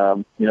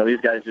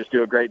 These guys just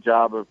do a great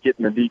job of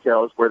getting the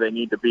details where they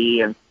need to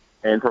be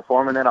and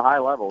performing at a high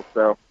level.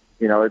 So,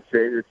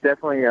 it's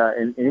definitely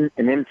an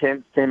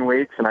intense 10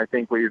 weeks, and I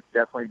think we've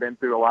definitely been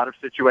through a lot of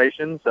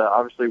situations.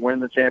 Obviously, winning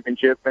the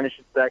championship,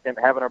 finishing second,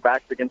 having our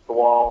backs against the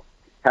wall,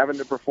 having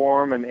to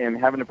perform and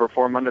having to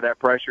perform under that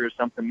pressure is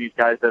something these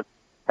guys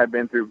have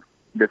been through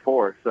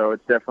before. So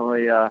it's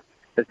definitely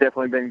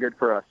been good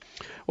for us.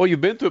 Well, you've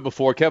been through it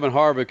before. Kevin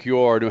Harvick,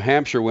 your New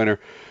Hampshire winner,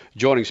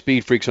 joining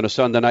Speed Freaks on a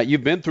Sunday night.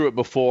 You've been through it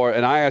before,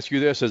 and I ask you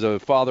this as a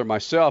father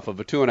myself of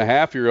a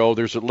 2.5-year-old.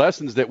 There's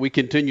lessons that we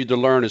continue to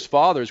learn as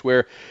fathers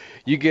where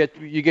you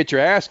get your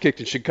ass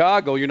kicked in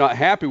Chicago, you're not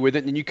happy with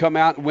it, and you come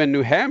out and win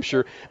New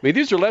Hampshire. I mean,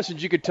 these are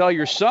lessons you could tell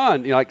your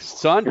son,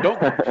 son,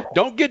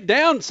 don't get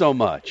down so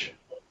much.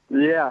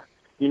 Yeah.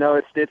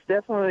 It's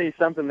definitely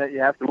something that you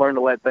have to learn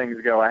to let things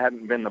go. I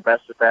haven't been the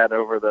best at that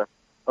over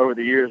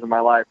the years of my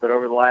life, but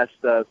over the last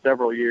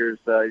several years,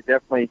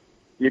 definitely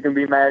you can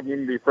be mad, you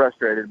can be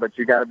frustrated, but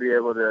you got to be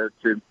able to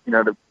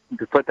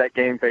put that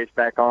game face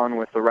back on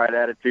with the right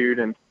attitude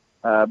and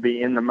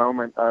be in the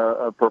moment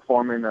of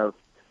performing of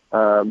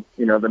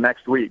the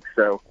next week.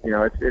 So,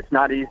 it's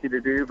not easy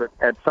to do, but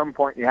at some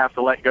point you have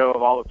to let go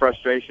of all the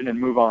frustration and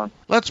move on.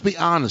 Let's be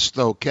honest,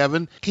 though,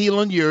 Kevin.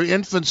 Keelan, your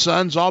infant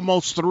son's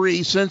almost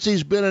 3. Since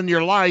he's been in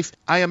your life,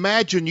 I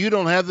imagine you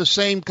don't have the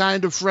same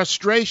kind of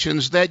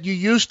frustrations that you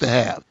used to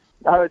have.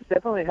 Oh, it's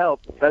definitely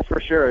helped. That's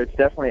for sure. It's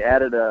definitely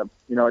added a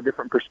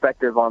different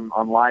perspective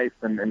on life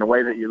and the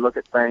way that you look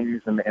at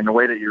things and the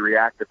way that you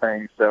react to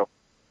things. So,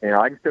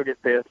 I can still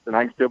get pissed and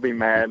I can still be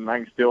mad and I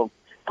can still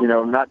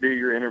not do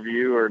your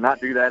interview or not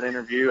do that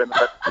interview.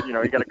 But you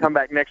got to come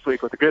back next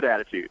week with a good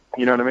attitude.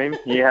 You know what I mean?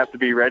 You have to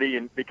be ready,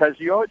 and because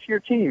you owe it to your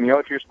team, you owe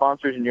it to your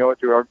sponsors, and you owe it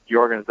to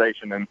your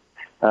organization. And,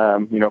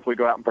 if we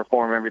go out and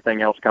perform,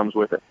 everything else comes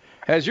with it.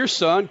 Has your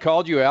son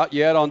called you out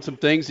yet on some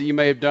things that you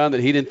may have done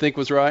that he didn't think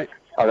was right?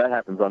 Oh, that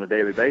happens on a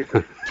daily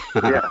basis.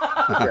 Yeah.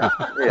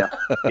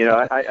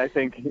 I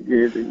think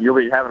you'll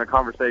be having a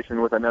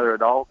conversation with another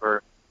adult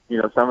or,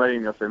 somebody,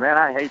 and you'll say, man,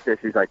 I hate this.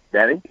 He's like,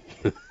 Daddy,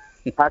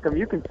 how come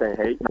you can say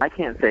hate and I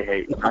can't say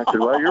hate? And I said,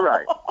 well, you're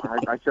right.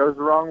 I chose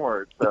the wrong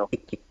word. So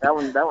that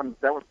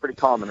one's pretty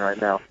common right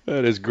now.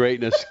 That is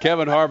greatness.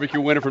 Kevin Harvick,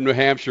 your winner from New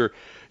Hampshire,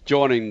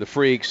 joining the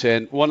Freaks.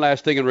 And one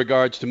last thing in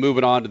regards to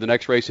moving on to the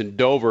next race in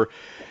Dover.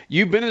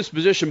 You've been in this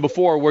position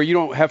before where you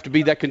don't have to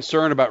be that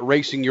concerned about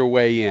racing your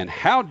way in.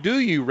 How do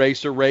you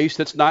race a race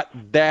that's not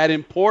that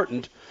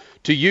important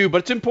to you, but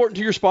it's important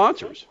to your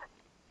sponsors?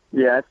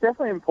 Yeah, it's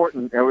definitely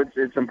important.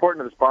 It's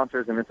important to the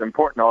sponsors, and it's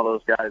important to all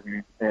those guys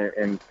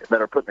and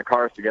that are putting the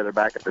cars together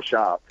back at the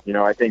shop.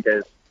 I think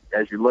as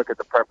you look at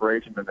the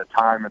preparation and the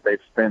time that they've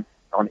spent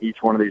on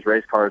each one of these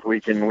race cars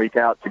week in and week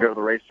out to go to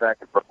the racetrack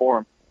and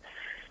perform,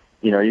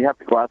 you have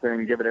to go out there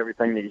and give it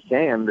everything that you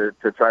can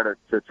to try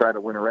to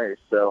win a race.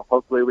 So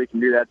hopefully we can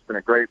do that. It's been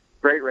a great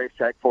great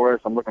racetrack for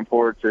us. I'm looking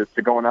forward to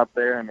going up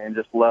there and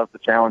just love the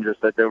challenges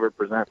that Dover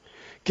presents.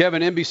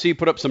 Kevin, NBC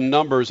put up some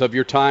numbers of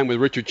your time with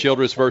Richard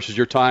Childress versus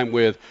your time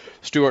with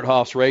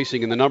Stewart-Haas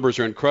Racing, and the numbers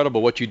are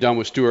incredible, what you've done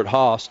with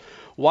Stewart-Haas.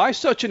 Why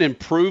such an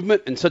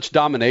improvement and such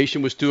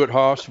domination with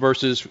Stewart-Haas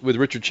versus with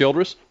Richard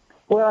Childress?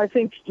 Well, I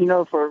think,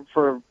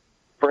 for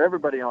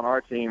everybody on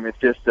our team, it's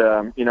just,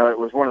 it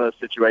was one of those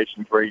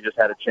situations where you just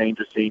had a change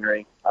of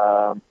scenery.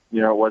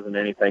 It wasn't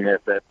anything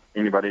that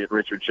anybody at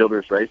Richard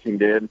Childress Racing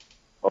did.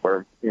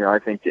 Or, I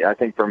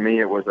think for me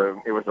it was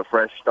a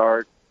fresh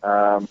start.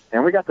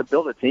 And we got to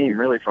build a team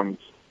really from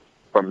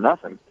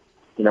nothing.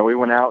 We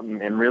went out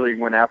and really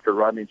went after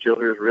Rodney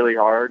Childress really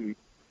hard,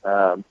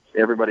 and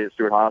everybody at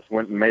Stewart-Haas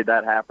went and made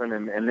that happen.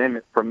 And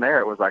then from there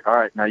it was like, all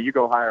right, now you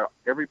go hire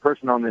every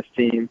person on this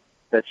team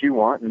that you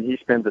want, and he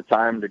spends the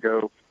time to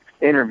go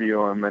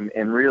interview them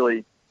and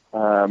really,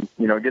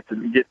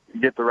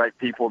 get the right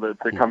people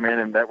to come in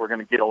and that we're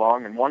going to get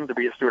along and wanted to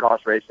be at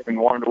Stewart-Haas Racing and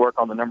wanted to work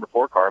on the number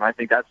 4 car. And I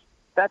think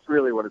that's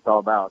really what it's all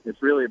about.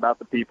 It's really about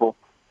the people.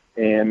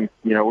 And,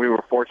 we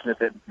were fortunate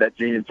that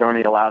Gene and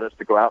Tony allowed us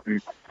to go out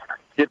and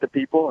get the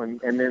people.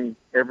 And then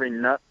every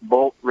nut,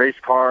 bolt, race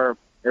car,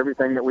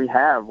 everything that we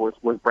have was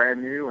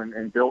brand new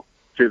and built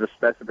to the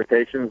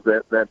specifications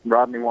that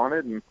Rodney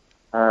wanted.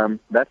 And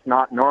that's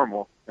not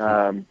normal.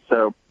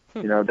 So,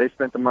 they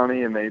spent the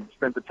money and they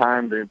spent the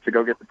time to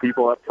go get the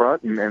people up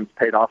front, and it's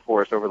paid off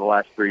for us over the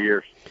last 3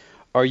 years.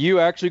 Are you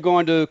actually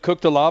going to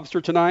cook the lobster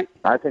tonight?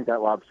 I think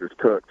that lobster's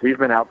cooked. He's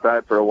been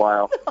outside for a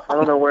while. I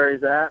don't know where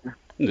he's at,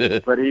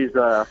 but he's.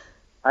 I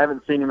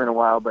haven't seen him in a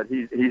while, but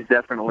he's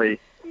definitely.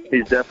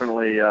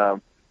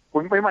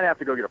 We might have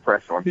to go get a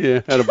fresh one. Yeah,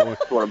 attaboy.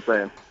 That's what I'm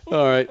saying.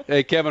 All right.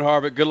 Hey, Kevin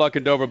Harvick, good luck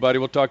in Dover, buddy.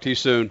 We'll talk to you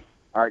soon.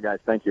 All right, guys.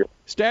 Thank you.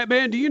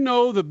 Statman, do you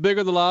know the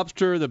bigger the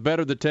lobster, the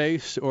better the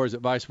taste, or is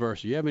it vice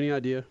versa? You have any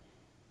idea?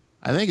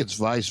 I think it's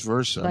vice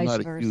versa. I'm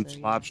not a huge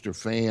lobster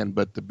fan,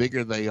 but the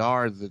bigger they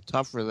are, the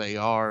tougher they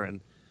are,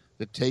 and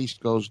the taste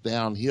goes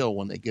downhill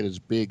when they get as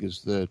big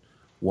as the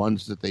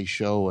ones that they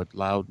show at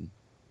Loudon.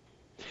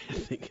 I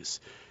think it's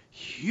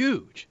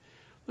huge.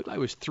 Looked like it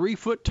was 3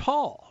 foot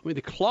tall. I mean,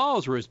 the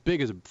claws were as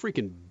big as a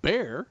freaking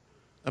bear.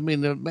 I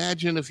mean,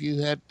 imagine if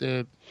you had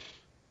to...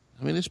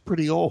 it's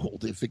pretty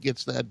old. If it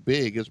gets that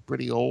big, it's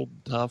pretty old,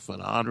 tough,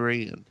 and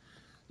ornery, and,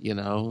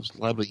 it's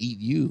liable to eat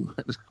you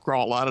and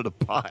crawl out of the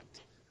pot.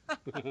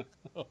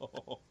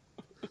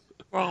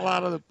 Crawl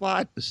out of the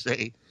pot to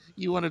say,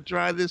 you want to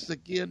try this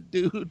again,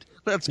 dude?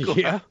 Let's go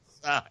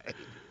outside.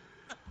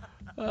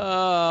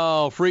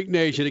 Oh, Freak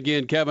Nation.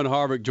 Again, Kevin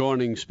Harvick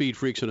joining Speed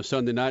Freaks on a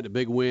Sunday night, a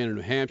big win in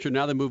New Hampshire.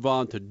 Now they move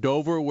on to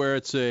Dover, where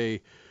it's a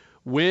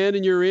win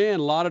and you're in.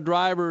 A lot of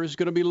drivers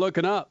going to be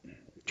looking up,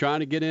 trying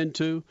to get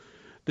into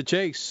the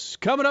chase.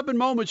 Coming up in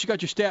moments, you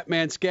got your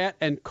Statman Scat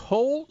and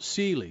Cole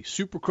Seeley,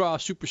 Supercross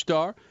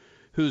superstar,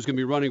 who's going to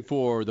be running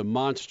for the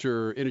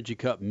Monster Energy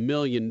Cup $1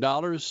 million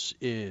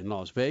in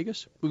Las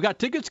Vegas. We've got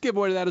tickets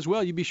giveaway to that as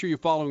well. You be sure you're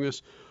following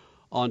us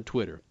on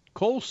Twitter.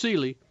 Cole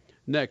Seeley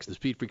next, the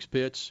Speed Freaks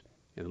pits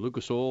in the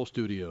Lucas Oil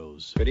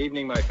Studios. Good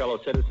evening, my fellow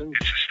citizens.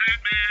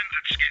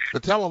 The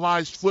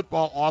televised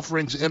football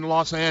offerings in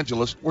Los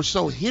Angeles were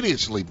so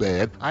hideously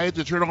bad, I had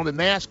to turn on the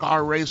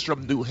NASCAR race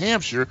from New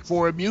Hampshire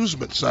for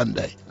amusement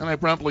Sunday, and I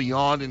promptly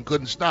yawned and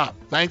couldn't stop.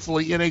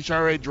 Thankfully,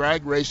 NHRA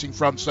drag racing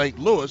from St.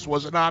 Louis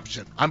was an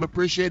option. I'm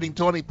appreciating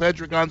Tony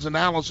Pedregon's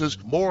analysis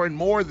more and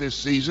more this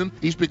season.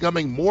 He's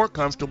becoming more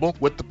comfortable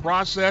with the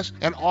process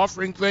and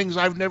offering things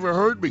I've never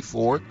heard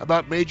before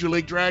about Major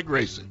League drag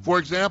racing. For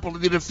example,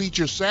 he did a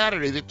feature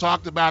Saturday that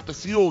talked about the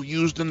fuel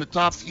used in the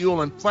Top Fuel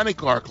and Funny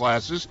Car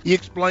classes. He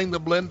explained the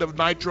blend of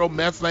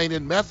nitromethane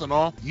and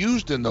methanol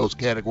used in those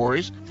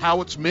categories, how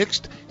it's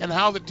mixed, and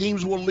how the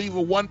teams will leave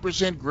a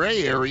 1%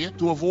 gray area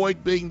to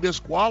avoid being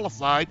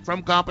disqualified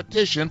from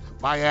competition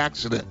by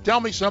accident. Tell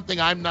me something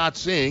I'm not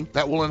seeing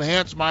that will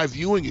enhance my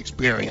viewing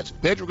experience.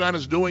 Pedregon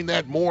is doing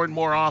that more and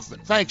more often.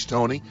 Thanks,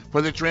 Tony,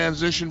 for the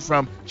transition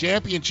from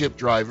championship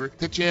driver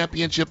to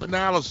championship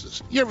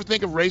analysis. You ever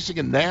think of racing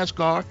in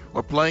NASCAR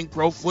or playing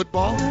pro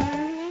football?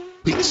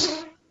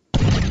 Peace.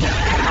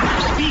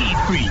 Speed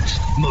Freaks,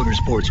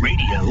 Motorsports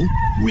Radio,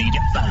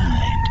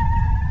 redefined.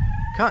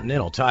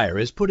 Continental Tire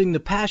is putting the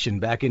passion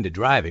back into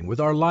driving with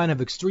our line of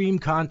extreme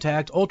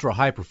contact,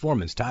 ultra-high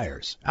performance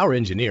tires. Our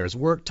engineers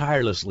work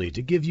tirelessly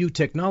to give you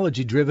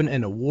technology-driven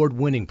and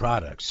award-winning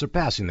products,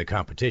 surpassing the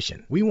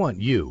competition. We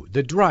want you,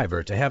 the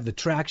driver, to have the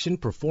traction,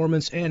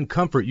 performance, and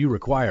comfort you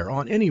require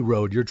on any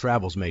road your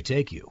travels may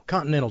take you.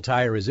 Continental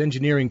Tire is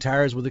engineering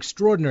tires with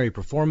extraordinary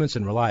performance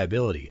and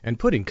reliability and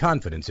putting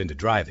confidence into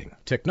driving.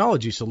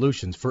 Technology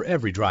solutions for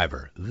every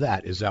driver.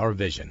 That is our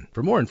vision.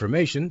 For more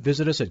information,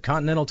 visit us at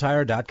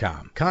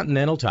continentaltire.com.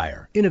 Continental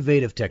Tire.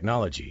 Innovative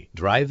technology.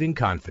 Driving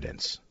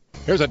confidence.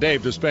 Here's a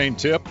Dave Despain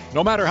tip.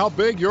 No matter how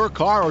big your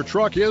car or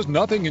truck is,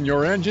 nothing in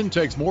your engine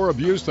takes more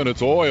abuse than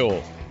its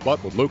oil.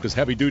 But with Lucas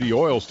Heavy Duty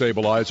Oil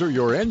Stabilizer,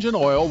 your engine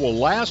oil will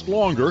last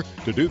longer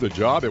to do the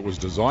job it was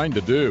designed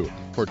to do.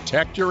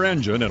 Protect your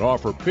engine and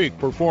offer peak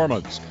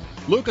performance.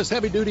 Lucas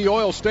Heavy Duty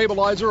Oil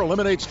Stabilizer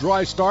eliminates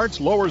dry starts,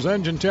 lowers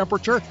engine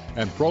temperature,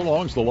 and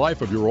prolongs the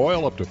life of your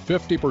oil up to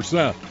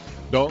 50%.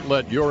 Don't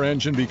let your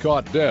engine be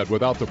caught dead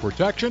without the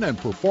protection and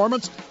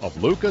performance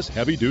of Lucas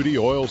Heavy Duty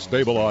Oil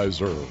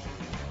Stabilizer.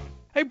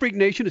 Hey, Freak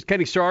Nation, it's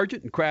Kenny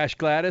Sargent and Crash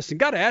Gladys, and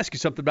got to ask you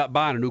something about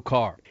buying a new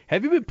car.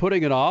 Have you been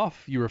putting it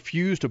off? You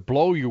refuse to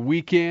blow your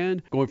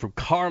weekend, going from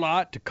car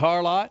lot to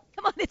car lot?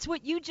 Come on, it's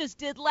what you just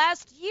did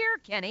last year,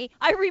 Kenny.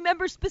 I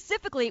remember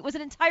specifically it was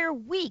an entire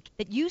week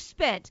that you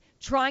spent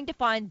trying to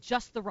find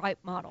just the right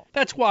model.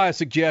 That's why I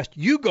suggest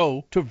you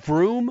go to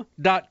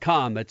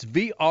Vroom.com. That's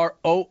VROOM.com.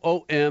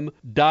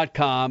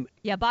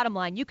 Yeah, bottom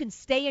line, you can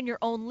stay in your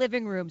own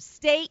living room,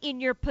 stay in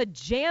your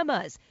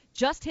pajamas.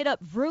 Just hit up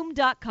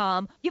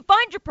Vroom.com. You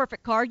find your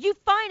perfect car, you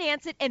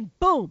finance it, and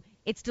boom,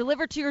 it's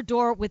delivered to your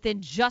door within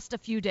just a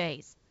few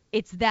days.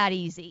 It's that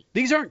easy.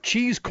 These aren't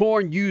cheese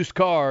corn used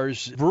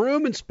cars.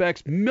 Vroom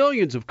inspects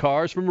millions of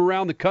cars from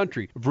around the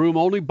country. Vroom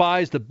only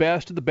buys the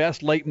best of the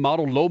best late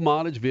model, low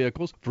mileage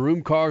vehicles.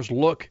 Vroom cars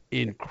look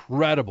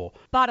incredible.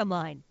 Bottom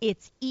line,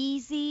 it's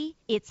easy,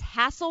 it's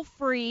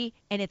hassle-free,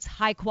 and it's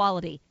high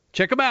quality.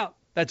 Check them out.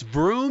 That's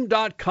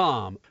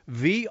Vroom.com.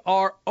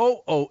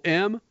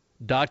 VROOM.com.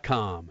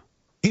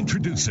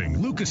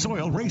 Introducing Lucas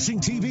Oil Racing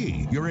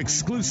TV, your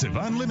exclusive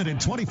unlimited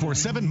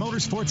 24/7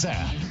 motorsports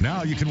app.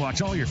 Now you can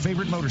watch all your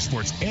favorite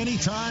motorsports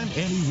anytime,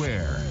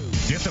 anywhere.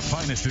 Get the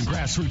finest in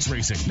grassroots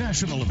racing,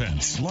 national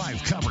events,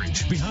 live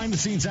coverage,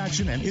 behind-the-scenes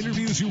action, and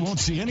interviews you won't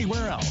see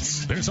anywhere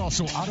else. There's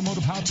also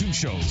automotive how-to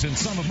shows and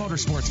some of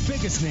motorsports'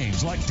 biggest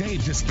names like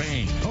Dave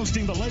Despain,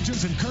 hosting the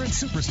legends and current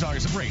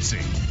superstars of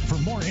racing. For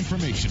more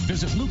information,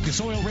 visit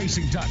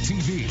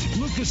lucasoilracing.tv.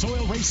 Lucas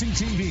Oil Racing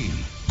TV.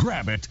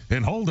 Grab it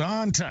and hold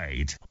on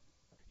tight.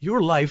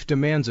 Your life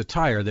demands a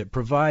tire that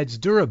provides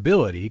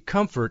durability,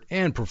 comfort,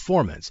 and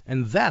performance,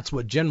 and that's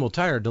what General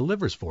Tire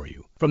delivers for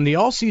you. From the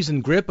all-season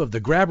grip of the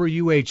Grabber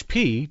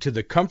UHP to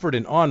the comfort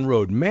and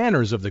on-road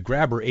manners of the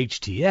Grabber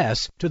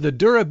HTS to the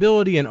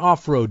durability and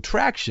off-road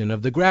traction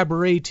of the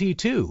Grabber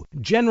AT2,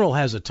 General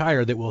has a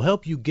tire that will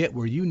help you get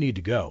where you need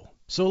to go.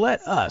 So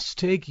let us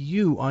take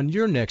you on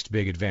your next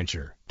big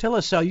adventure. Tell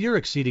us how you're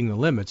exceeding the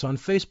limits on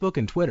Facebook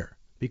and Twitter,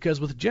 because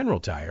with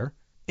General Tire,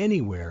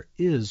 anywhere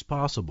is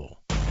possible.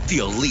 The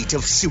elite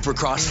of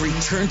Supercross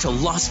return to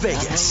Las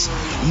Vegas.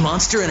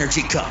 Monster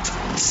Energy Cup.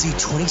 See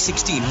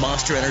 2016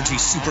 Monster Energy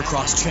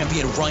Supercross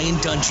champion Ryan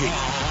Dungey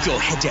go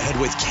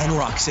head-to-head with Ken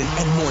Roczen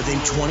and more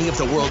than 20 of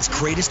the world's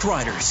greatest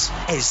riders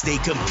as they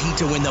compete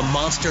to win the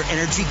Monster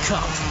Energy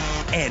Cup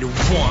and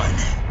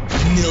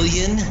 $1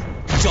 million.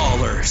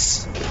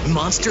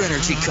 Monster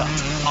Energy Cup,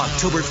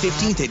 October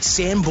 15th at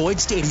Sam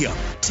Boyd Stadium.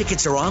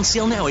 Tickets are on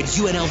sale now at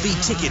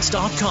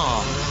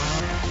UNLVtickets.com.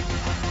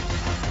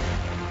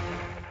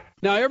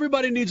 Now,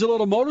 everybody needs a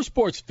little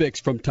motorsports fix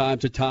from time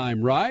to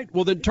time, right?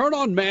 Well, then turn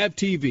on MAV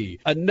TV,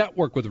 a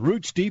network with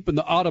roots deep in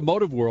the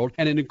automotive world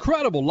and an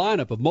incredible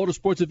lineup of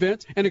motorsports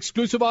events and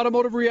exclusive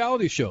automotive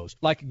reality shows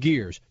like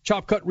Gears,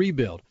 Chop Cut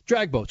Rebuild,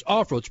 drag boats,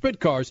 off-road, sprint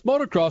cars,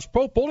 motocross,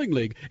 Pro Pulling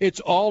League. It's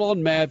all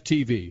on MAV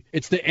TV.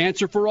 It's the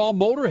answer for all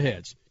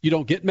motorheads. You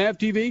don't get MAV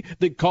TV?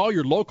 Then call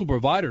your local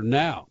provider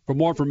now. For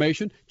more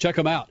information, check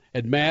them out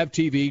at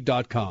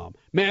MAVTV.com.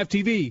 MAV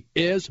TV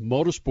is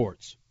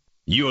motorsports.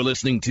 You're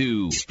listening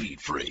to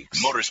Speed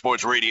Freaks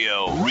Motorsports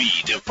Radio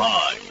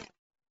Redefined.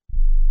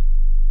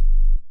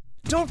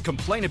 Don't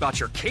complain about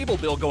your cable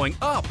bill going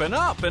up and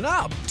up and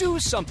up. Do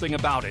something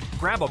about it.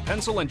 Grab a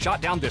pencil and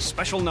jot down this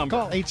special number.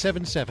 Call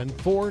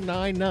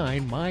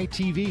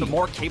 877-499-MY-TV. The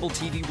more cable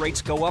TV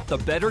rates go up, the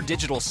better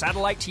digital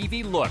satellite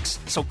TV looks.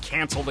 So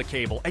cancel the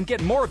cable and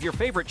get more of your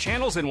favorite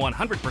channels in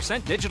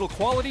 100% digital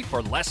quality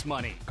for less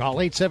money. Call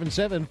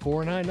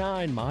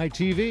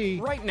 877-499-MY-TV.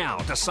 Right now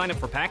to sign up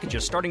for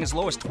packages starting as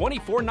low as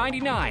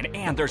 $24.99,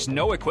 and there's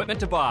no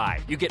equipment to buy.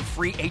 You get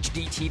free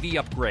HD TV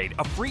upgrade,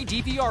 a free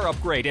DVR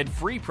upgrade, and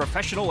free professional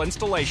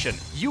installation.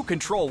 You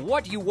control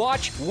what you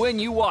watch when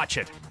you watch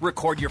it.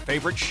 Record your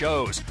favorite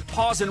shows.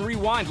 Pause and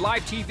rewind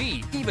live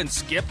TV. Even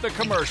skip the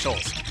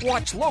commercials.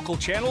 Watch local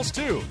channels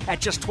too. At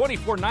just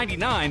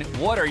 $24.99,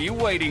 what are you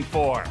waiting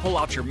for? Pull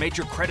out your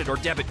major credit or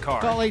debit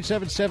card. Call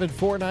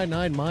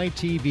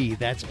 877-499-MY-TV.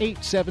 That's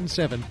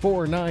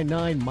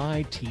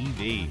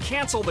 877-499-MY-TV.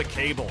 Cancel the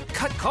cable,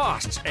 cut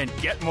costs, and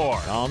get more.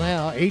 Call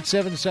now,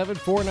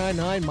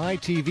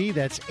 877-499-MY-TV.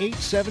 That's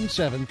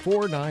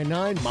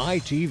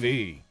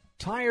 877-499-MY-TV.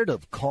 Tired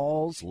of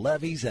calls,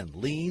 levies, and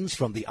liens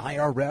from the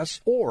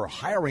IRS or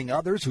hiring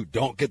others who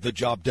don't get the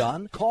job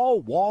done? Call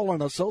Wall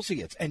 &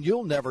 Associates and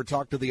you'll never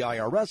talk to the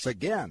IRS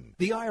again.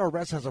 The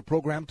IRS has a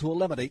program to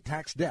eliminate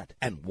tax debt,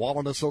 and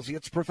Wall &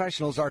 Associates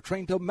professionals are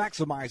trained to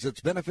maximize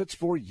its benefits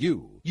for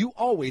you. You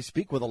always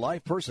speak with a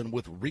live person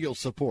with real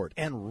support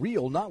and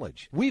real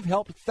knowledge. We've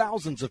helped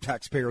thousands of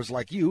taxpayers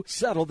like you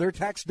settle their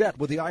tax debt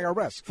with the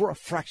IRS for a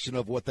fraction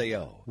of what they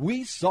owe.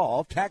 We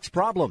solve tax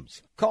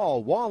problems.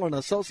 Call Wall &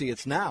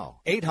 Associates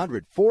now.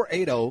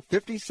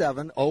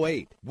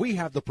 800-480-5708. We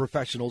have the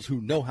professionals who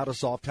know how to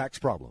solve tax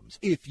problems.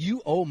 If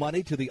you owe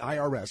money to the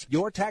IRS,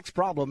 your tax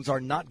problems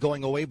are not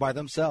going away by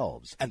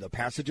themselves, and the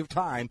passage of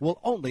time will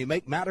only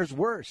make matters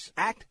worse.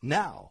 Act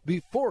now,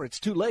 before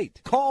it's too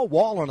late. Call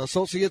Wall &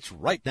 Associates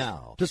right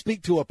now to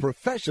speak to a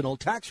professional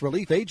tax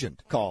relief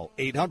agent. Call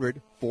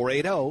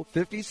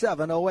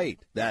 800-480-5708.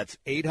 That's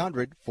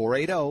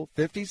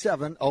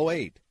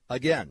 800-480-5708.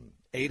 Again,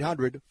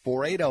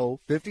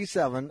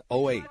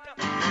 800-480-5708.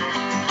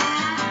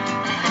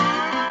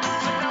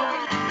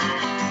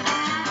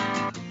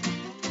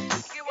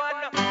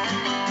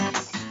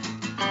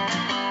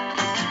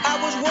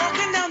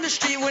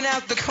 When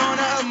out the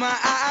corner of my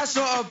eye, I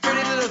saw a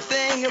pretty little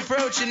thing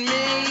approaching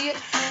me.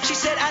 She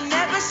said, I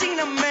never seen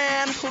a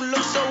man who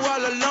looks so all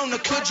alone.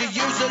 Could you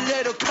use a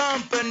little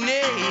company?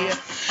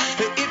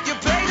 If you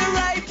pay the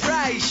right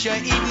price, your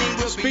evening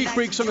will Speed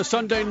Freaks on a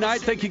Sunday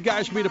night. Thank you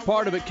guys for being a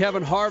part of it.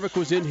 Kevin Harvick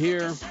was in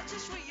here.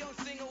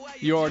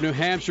 Your New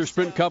Hampshire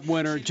Sprint Cup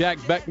winner, Jack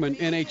Beckman,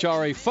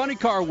 NHRA Funny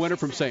Car winner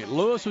from St.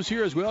 Louis, was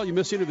here as well. You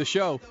missed into the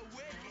show.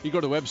 You go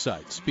to the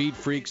website,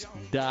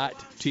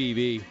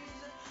 speedfreaks.tv.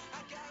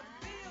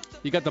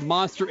 You got the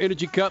Monster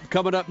Energy Cup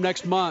coming up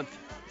next month.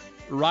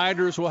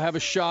 Riders will have a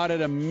shot at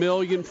 $1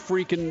 million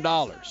freaking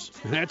dollars.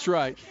 That's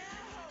right.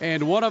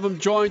 And one of them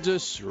joins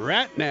us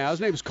right now.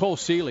 His name is Cole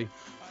Seeley,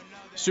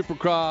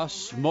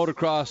 Supercross,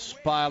 motocross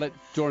pilot,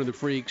 joining the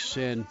Freaks.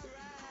 And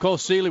Cole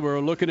Seeley, we're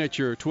looking at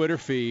your Twitter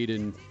feed,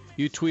 and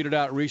you tweeted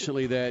out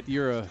recently that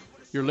you're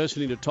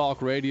listening to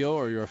talk radio,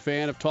 or you're a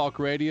fan of talk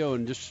radio,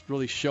 and just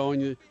really showing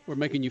you, or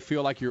making you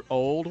feel like you're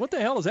old. What the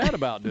hell is that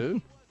about,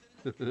 dude?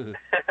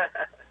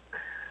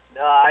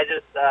 No, I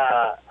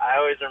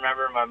always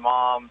remember my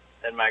mom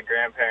and my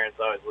grandparents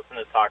always listened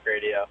to talk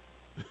radio.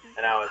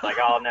 And I was like,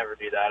 oh, I'll never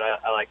do that.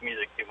 I like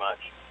music too much.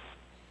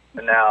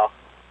 And now,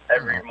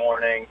 every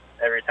morning,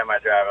 every time I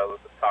drive, I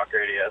listen to talk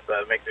radio. So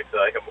it makes me feel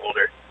like I'm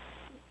older.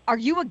 Are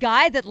you a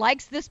guy that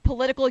likes this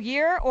political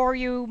year, or are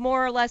you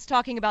more or less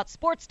talking about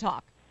sports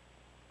talk?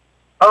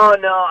 Oh,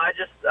 no, I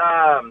just,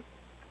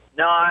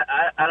 no,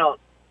 I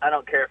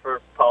don't care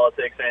for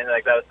politics or anything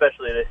like that,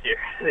 especially this year.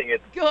 I think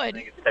it's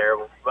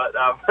terrible. But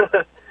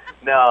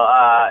no,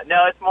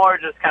 it's more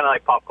just kind of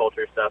like pop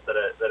culture stuff that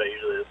I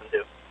usually listen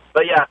to.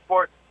 But yeah,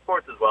 sports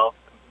as well,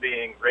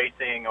 being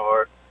racing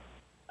or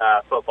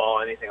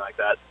football, anything like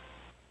that.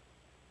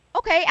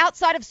 Okay,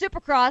 outside of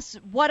Supercross,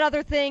 what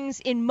other things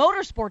in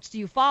motorsports do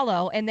you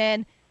follow, and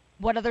then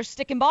what other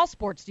stick and ball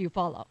sports do you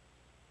follow?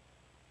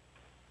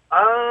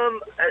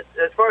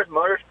 As far as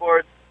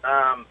motorsports,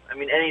 I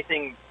mean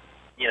anything,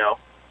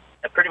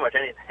 pretty much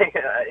anything.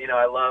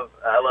 I love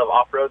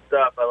off-road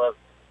stuff. I love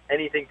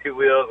anything two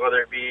wheels,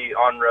 whether it be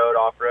on-road,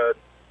 off-road.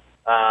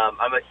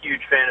 I'm a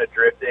huge fan of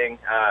drifting.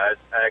 I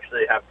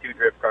actually have 2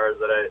 drift cars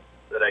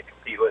that I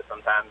compete with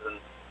sometimes, and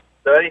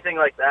so anything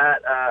like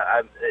that,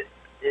 it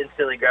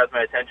instantly grabs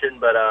my attention.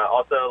 But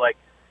also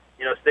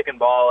stick and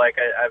ball. Like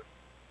I've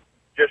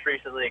just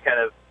recently kind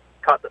of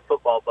caught the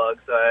football bug,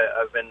 so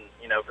I've been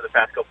for the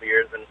past couple of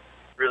years been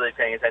really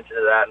paying attention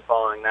to that and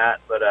following that.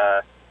 But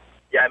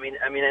yeah, I mean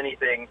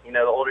anything. The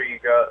older you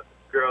grow,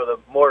 the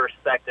more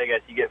respect I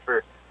guess you get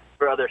for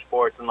other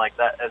sports and like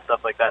that and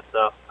stuff like that.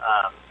 So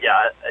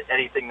yeah,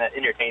 anything that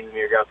entertains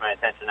me or grabs my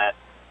attention, I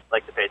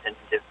like to pay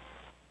attention to.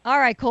 All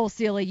right, Cole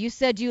Seeley, you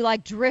said you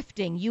like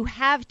drifting. You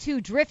have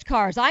 2 drift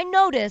cars. I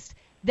noticed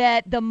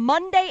that the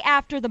Monday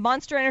after the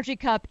Monster Energy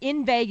Cup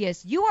in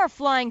Vegas, you are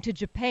flying to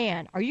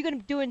Japan. Are you going to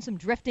be doing some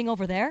drifting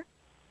over there?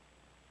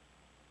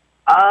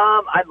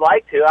 I'd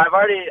like to. I've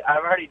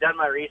already done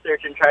my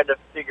research and tried to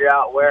figure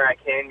out where I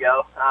can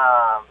go.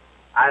 I'm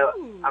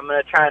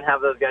going to try and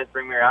have those guys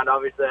bring me around.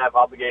 Obviously, I have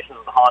obligations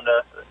with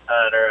Honda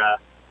that are,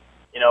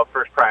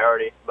 first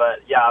priority.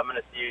 But yeah, I'm going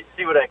to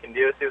see what I can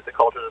do, see what the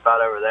culture's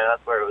about over there.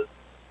 That's where it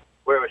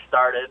was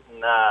started,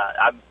 and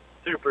I'm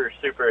super,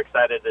 super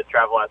excited to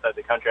travel outside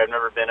the country. I've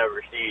never been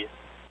overseas,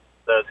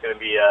 so it's going to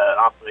be an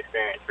awesome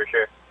experience for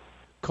sure.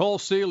 Cole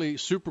Seeley,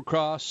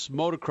 Supercross,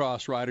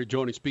 motocross rider,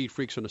 joining Speed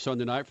Freaks on a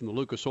Sunday night from the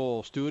Lucas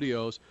Oil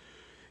Studios.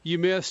 You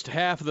missed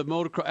half of the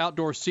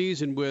outdoor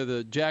season with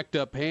a jacked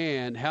up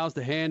hand. How's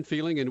the hand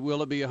feeling, and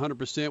will it be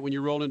 100% when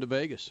you roll into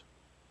Vegas?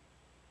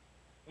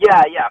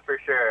 Yeah, for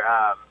sure.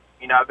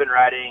 I've been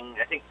riding,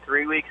 I think,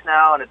 3 weeks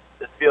now, and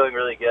it's feeling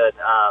really good.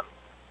 It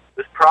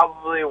was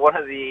probably one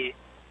of the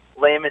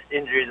lamest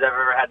injuries I've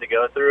ever had to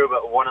go through,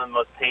 but one of the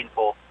most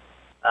painful.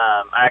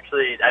 I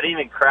didn't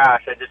even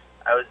crash. I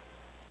was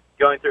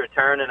going through a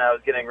turn, and I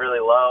was getting really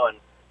low, and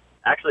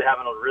actually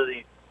having a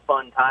really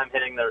fun time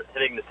hitting the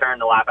turn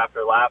the lap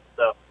after lap.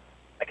 So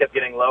I kept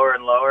getting lower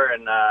and lower,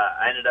 and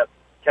I ended up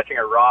catching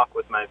a rock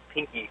with my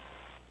pinky,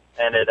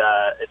 and it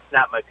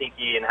snapped my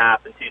pinky in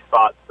half in 2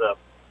 spots. So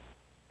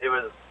it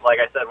was, like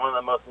I said, one of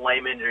the most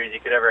lame injuries you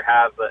could ever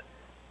have, but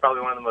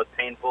probably one of the most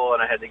painful,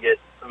 and I had to get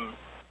a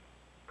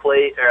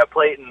plate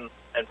and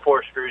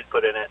 4 screws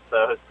put in it.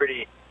 So it was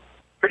pretty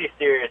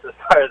serious as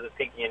far as a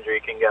pinky injury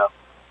can go.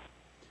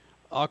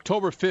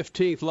 October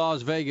 15th,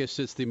 Las Vegas,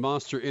 it's the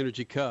Monster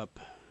Energy Cup.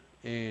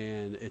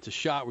 and it's a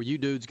shot where you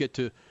dudes get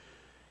a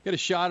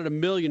shot at $1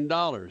 million.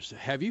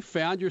 Have you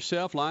found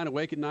yourself lying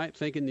awake at night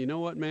thinking, you know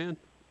what, man,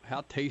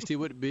 how tasty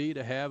would it be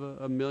to have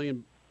 $1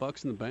 million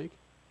in the bank?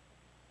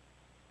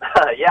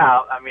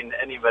 Yeah, I mean,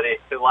 anybody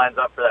who lines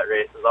up for that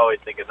race is always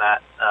thinking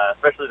that,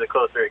 especially the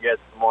closer it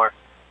gets, the more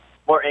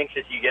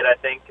anxious you get, I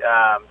think,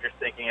 just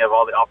thinking of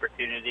all the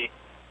opportunity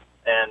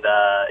and,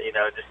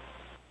 just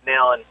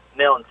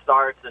nailing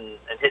starts and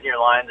hitting your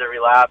lines every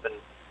lap and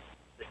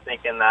just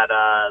thinking that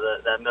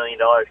that $1 million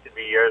could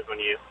be yours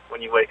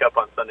when you wake up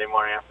on Sunday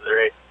morning after the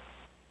race.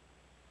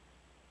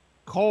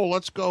 Cole,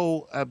 let's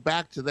go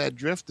back to that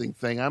drifting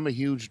thing. I'm a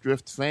huge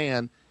drift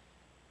fan.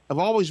 I've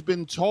always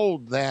been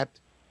told that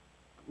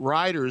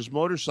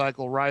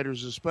motorcycle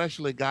riders,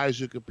 especially guys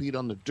who compete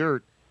on the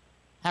dirt,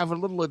 have a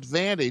little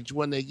advantage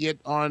when they get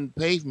on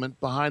pavement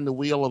behind the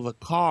wheel of a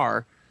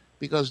car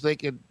because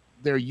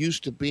they're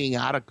used to being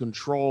out of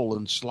control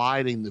and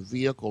sliding the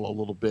vehicle a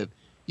little bit.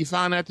 You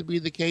found that to be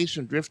the case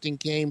and drifting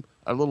came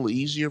a little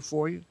easier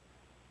for you?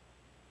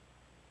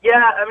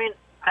 Yeah, I mean,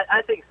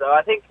 I think so.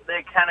 I think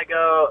they kind of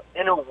go,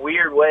 in a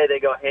weird way, they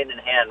go hand in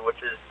hand,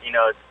 which is,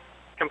 it's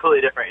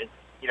completely different. It's,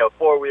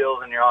 4 wheels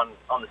and you're on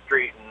the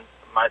street, and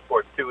my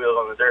sport's 2 wheels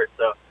on the dirt,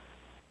 so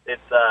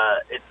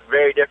it's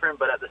very different,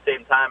 but at the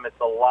same time, it's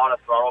a lot of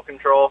throttle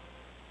control.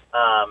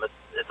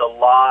 It's a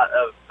lot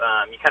of,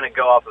 you kind of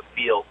go off of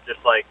feel,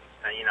 just like,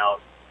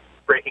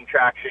 braking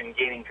traction,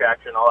 gaining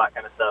traction, all that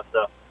kind of stuff.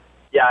 So,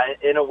 yeah,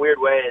 in a weird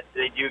way,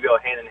 they do go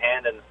hand in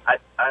hand, and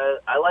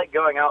I like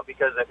going out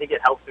because I think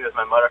it helps me with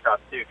my motocross,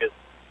 too, because,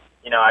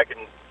 I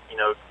can,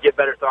 get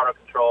better throttle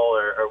control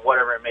or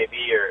whatever it may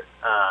be, or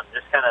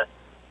just kind of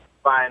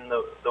find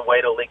the way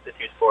to link the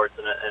two sports,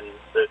 and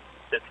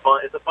it's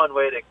fun. It's a fun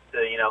way to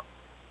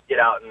get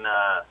out and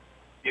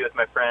be with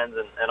my friends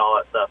and all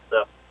that stuff.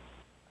 So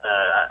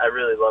I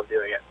really love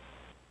doing it.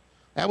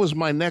 That was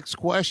my next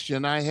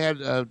question. I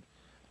had a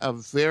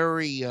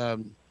very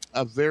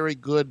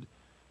good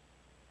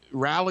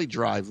rally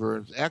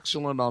driver,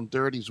 excellent on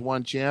dirt. He's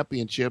won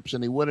championships,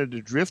 and he went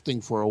into drifting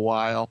for a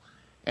while,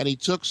 and he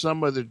took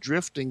some of the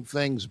drifting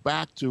things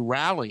back to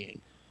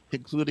rallying,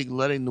 including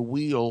letting the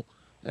wheel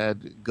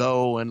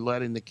go and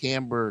letting the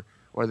camber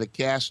or the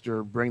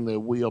caster bring the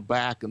wheel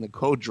back, and the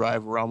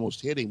co-driver almost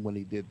hit him when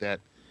he did that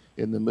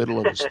in the middle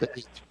of the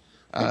stage.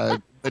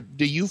 But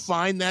do you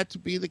find that to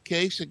be the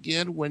case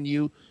again when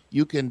you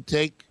can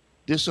take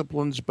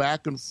disciplines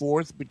back and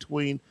forth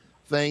between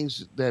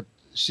things that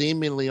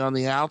seemingly on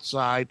the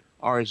outside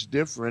are as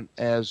different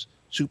as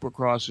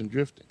Supercross and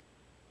drifting?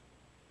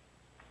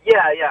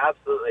 Yeah,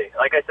 absolutely.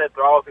 Like I said,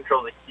 throttle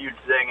control is a huge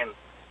thing, and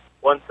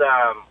once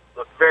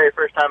the very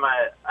first time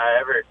I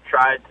ever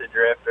tried to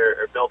drift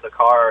or built a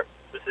car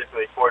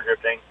specifically for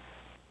drifting,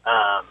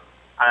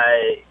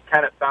 I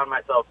kind of found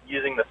myself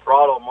using the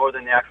throttle more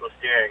than the actual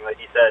steering. Like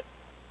you said,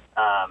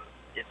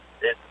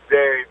 it's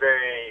very,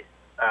 very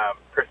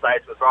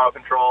precise with throttle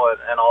control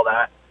and all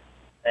that.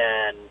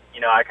 And,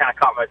 I kind of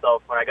caught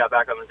myself when I got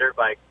back on the dirt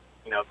bike,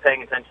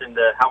 paying attention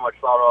to how much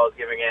throttle I was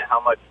giving it, how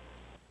much,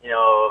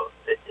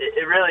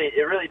 it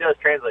really does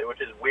translate,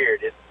 which is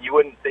weird. You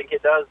wouldn't think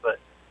it does, but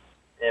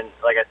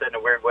like I said, in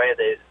a weird way,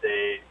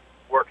 they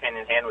work hand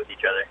in hand with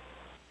each other.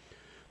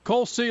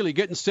 Cole Seely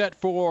getting set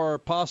for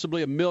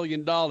possibly $1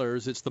 million.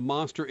 It's the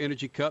Monster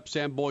Energy Cup,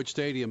 Sam Boyd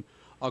Stadium,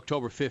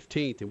 October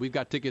 15th, and we've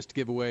got tickets to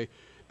give away.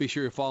 Be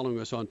sure you're following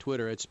us on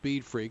Twitter at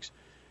Speed Freaks.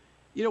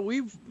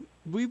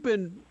 We've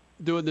been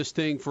doing this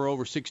thing for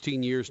over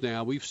 16 years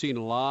now. We've seen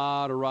a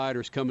lot of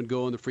riders come and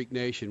go in the Freak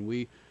Nation.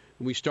 When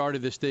we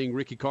started this thing,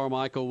 Ricky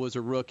Carmichael was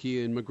a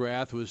rookie, and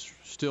McGrath was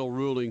still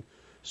ruling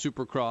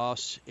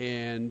Supercross,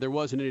 and there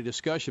wasn't any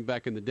discussion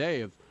back in the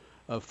day of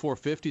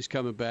 450s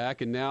coming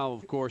back, and now,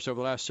 of course, over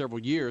the last several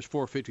years,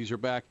 450s are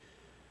back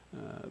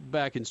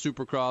in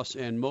Supercross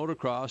and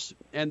motocross.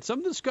 And some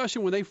of the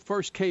discussion when they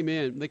first came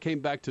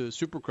back to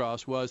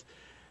Supercross was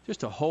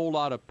just a whole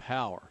lot of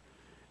power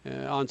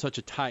on such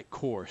a tight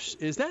course.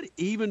 Is that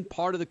even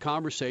part of the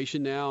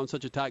conversation now on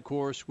such a tight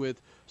course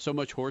with so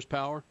much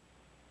horsepower?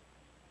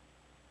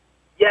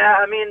 Yeah,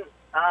 I mean,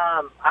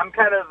 I'm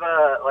kind of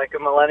like a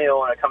millennial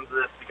when it comes to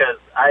this because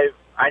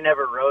I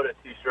never rode a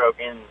two-stroke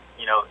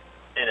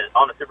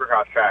on a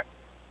Supercross track.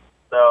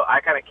 So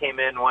I kind of came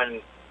in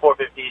when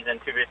 450s and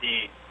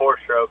 250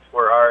 four-strokes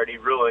were already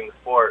ruling the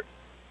sport.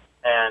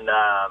 And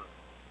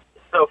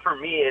so for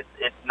me,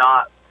 it's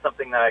not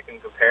something that I can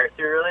compare it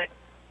to really.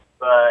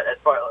 But as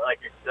far like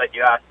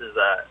you asked is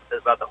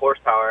about the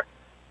horsepower,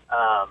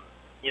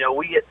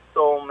 we get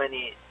so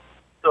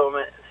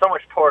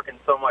much torque and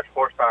so much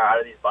horsepower out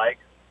of these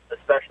bikes,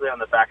 especially on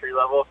the factory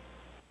level.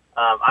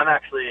 I'm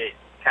actually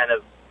kind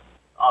of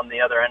on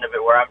the other end of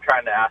it where I'm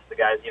trying to ask the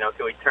guys,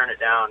 can we turn it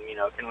down?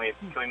 Can we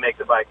make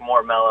the bike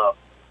more mellow?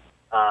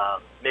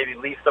 Maybe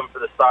leave some for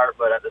the start,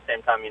 but at the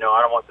same time, I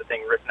don't want the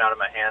thing ripping out of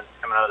my hands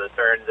coming out of the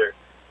turns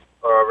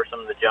or over some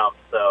of the jumps.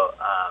 So,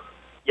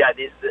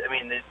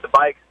 the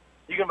bikes,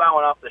 you can buy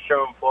one off the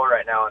showroom floor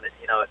right now, and it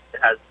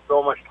has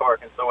so much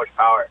torque and so much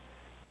power,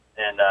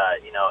 and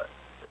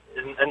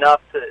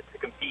enough to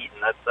compete.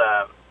 And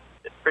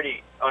it's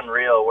pretty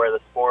unreal where the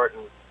sport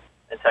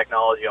and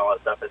technology and all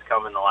that stuff has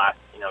come in the last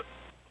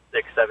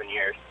 6-7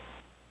 years.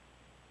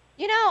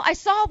 I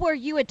saw where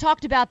you had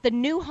talked about the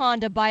new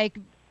Honda bike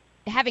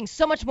having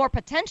so much more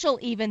potential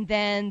even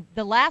than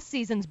the last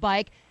season's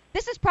bike.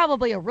 This is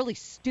probably a really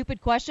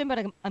stupid question, but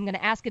I'm going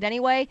to ask it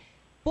anyway.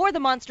 For the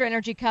Monster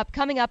Energy Cup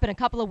coming up in a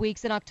couple of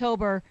weeks in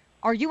October,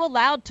 are you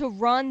allowed to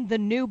run the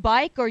new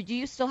bike, or do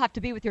you still have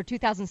to be with your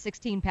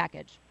 2016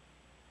 package?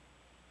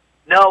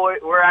 No,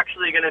 we're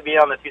actually going to be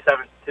on the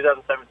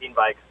 2017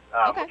 bikes,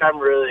 which I'm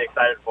really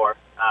excited for.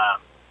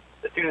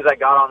 As soon as I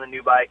got on the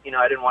new bike,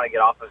 I didn't want to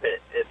get off of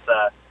it.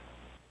 It's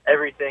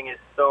everything is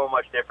so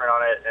much different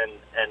on it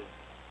and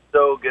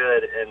so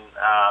good, and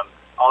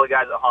all the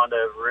guys at Honda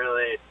have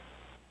really,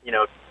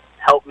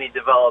 helped me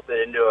develop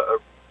it into a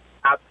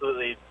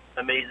absolutely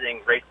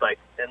amazing race bike,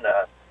 and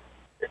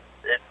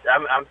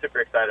I'm super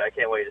excited. I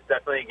can't wait. It's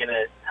definitely going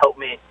to help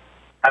me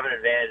have an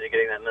advantage of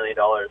getting that $1 million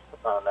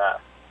on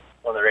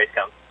when the race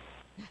comes.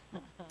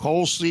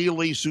 Cole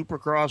Seeley,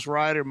 Supercross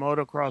rider,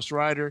 motocross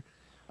rider.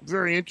 I'm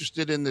very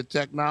interested in the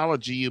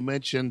technology you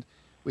mentioned.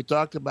 We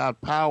talked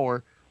about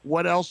power.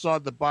 What else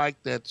on the bike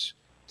that's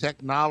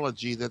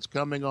technology that's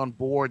coming on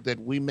board that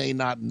we may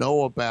not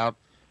know about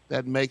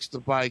that makes the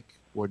bike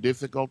more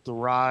difficult to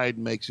ride,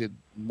 makes it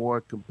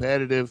more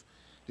competitive?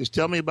 Just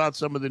tell me about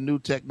some of the new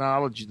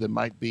technology that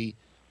might be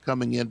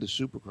coming into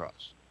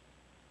Supercross.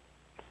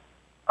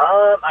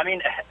 I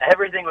mean,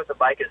 everything with the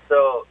bike is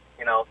so,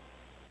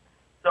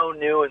 so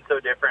new and so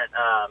different.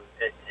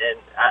 And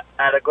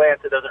at a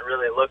glance, it doesn't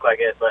really look like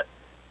it, but,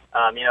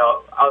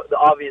 the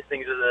obvious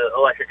things are the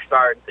electric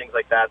start and things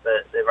like that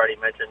they've already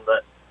mentioned.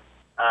 But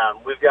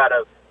we've got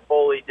a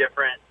fully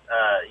different,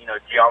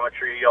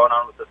 geometry going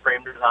on with the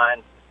frame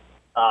design.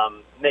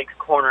 Makes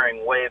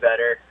cornering way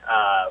better.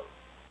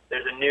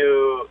 There's a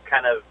new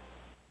kind of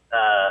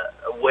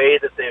way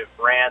that they've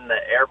ran the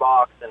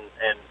airbox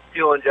and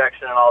fuel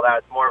injection and all that.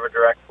 It's more of a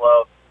direct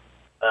flow,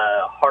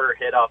 harder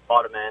hit off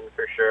bottom end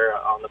for sure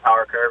on the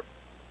power curve,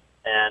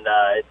 and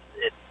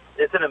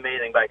it's an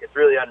amazing bike. It's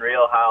really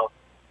unreal how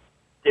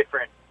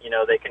different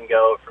they can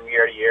go from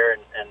year to year,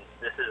 and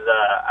this is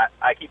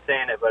I keep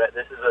saying it, but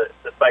this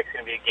bike's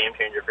going to be a game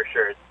changer for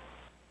sure.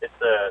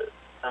 It's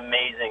a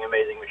amazing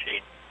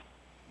machine.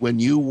 When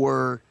you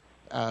were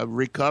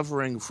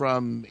recovering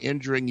from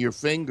injuring your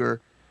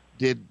finger,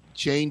 did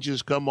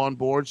changes come on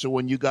board? So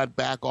when you got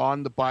back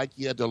on the bike,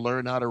 you had to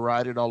learn how to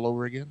ride it all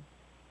over again?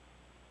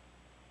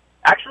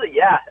 Actually,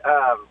 yeah.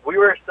 We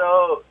were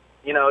so,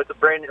 it's a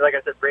brand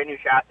new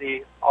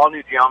chassis, all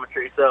new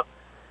geometry. So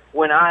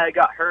when I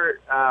got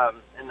hurt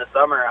in the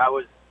summer, I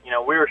was,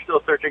 we were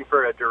still searching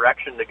for a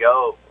direction to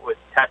go with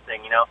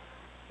testing,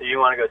 Do you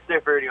want to go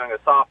stiffer? Do you want to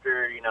go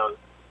softer?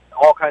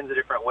 All kinds of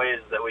different ways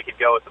that we could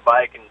go with the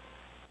bike. And,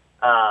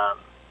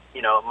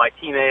 my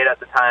teammate at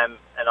the time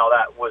and all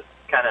that was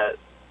kind of,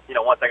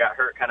 once I got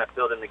hurt, kind of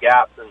filled in the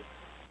gaps. And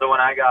so when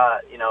I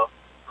got,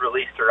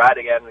 released to ride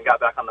again and got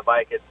back on the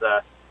bike, it's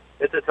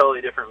a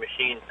totally different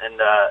machine.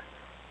 And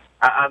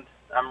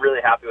I'm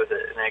really happy with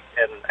it. And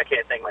I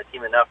can't thank my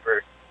team enough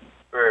for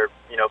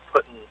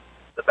putting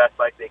the best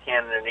bike they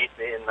can underneath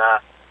me. And,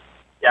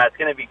 yeah, it's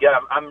going to be good.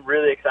 I'm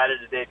really excited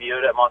to debut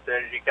it at Monster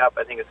Energy Cup.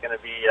 I think it's going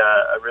to be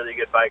a really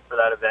good bike for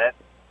that event.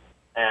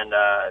 And,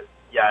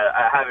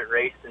 I haven't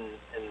raced in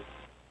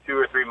 2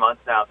 or 3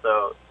 months now,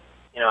 so,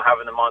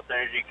 having the Monster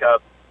Energy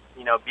Cup,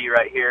 be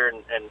right here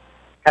and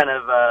kind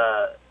of,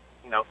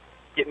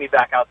 get me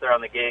back out there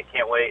on the gate.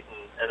 Can't wait,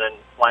 and then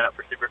line up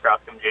for Supercross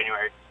come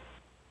January.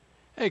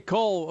 Hey,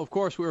 Cole, of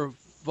course, we're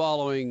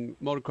following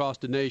Motocross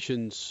the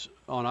Nations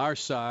on our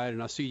side,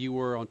 and I see you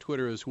were on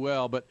Twitter as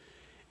well, but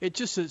it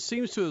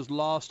seems to have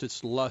lost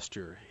its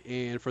luster.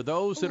 And for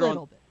those that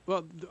are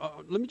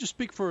let me just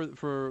speak for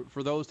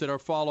those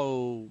that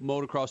follow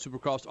motocross,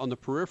 supercross on the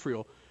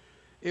peripheral.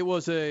 It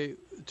was to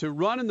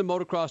run in the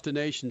Motocross the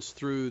Nations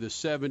through the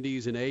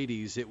 70s and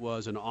 80s. It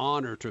was an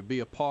honor to be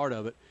a part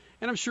of it,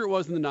 and I'm sure it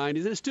was in the 90s,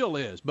 and it still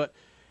is. But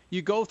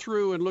you go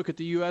through and look at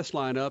the U.S.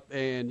 lineup,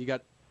 and you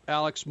got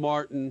Alex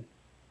Martin,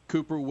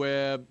 Cooper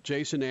Webb,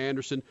 Jason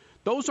Anderson.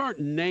 Those aren't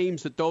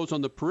names that those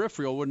on the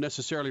peripheral would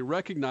necessarily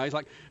recognize,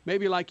 like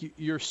maybe like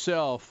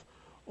yourself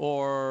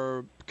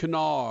or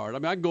Kennard. I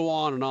mean, I can go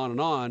on and on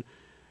and on.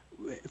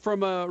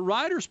 From a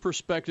rider's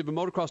perspective in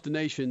Motocross the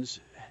Nations,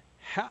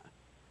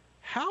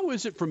 how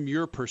is it from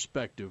your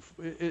perspective?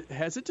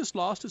 Has it just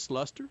lost its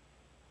luster?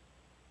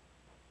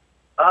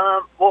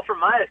 Well, from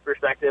my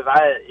perspective,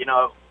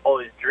 I've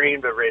always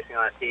dreamed of racing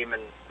on a team,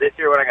 and this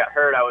year when I got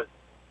hurt,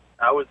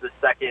 I was the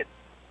second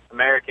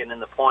American in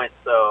the points,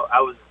 so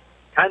I was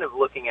kind of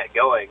looking at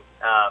going.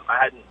 I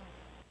hadn't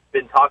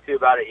been talked to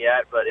about it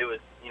yet, but it was,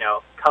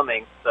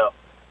 coming. So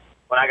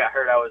when I got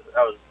hurt, I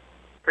was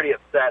pretty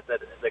upset that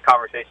the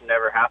conversation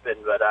never happened.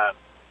 But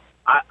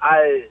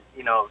I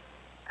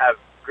have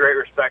great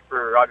respect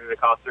for Roger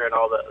DeCoster and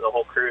all the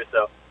whole crew.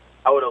 So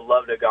I would have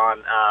loved to have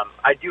gone.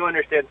 I do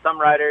understand some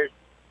riders.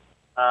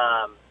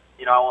 I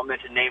won't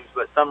mention names,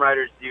 but some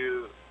riders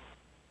do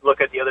look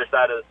at the other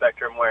side of the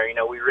spectrum where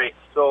we race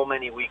so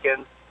many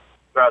weekends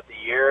throughout the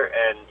year,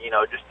 and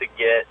just to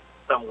get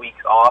some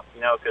weeks off,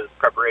 because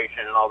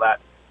preparation and all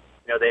that,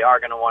 they are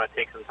going to want to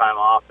take some time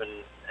off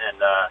and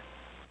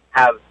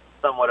have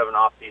somewhat of an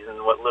off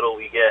season, what little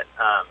we get,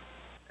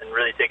 and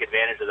really take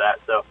advantage of that.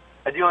 So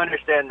I do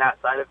understand that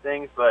side of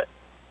things, but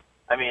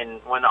I mean,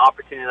 when an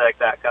opportunity like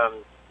that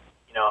comes,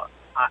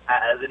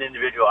 as an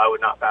individual, I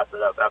would not pass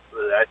it up.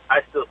 Absolutely,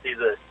 I still see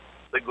the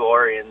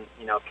glory in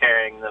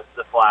carrying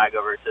the flag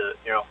over to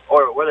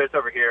or whether it's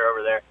over here or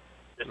over there,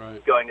 just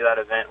going to that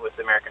event with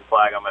the American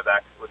flag on my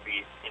back would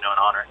be an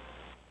honor.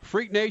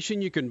 Freak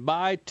Nation, you can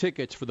buy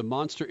tickets for the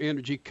Monster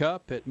Energy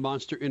Cup at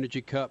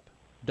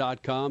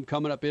monsterenergycup.com.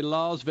 Coming up in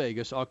Las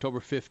Vegas, October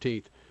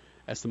 15th.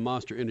 That's the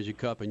Monster Energy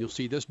Cup, and you'll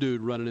see this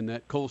dude running in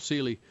that. Cole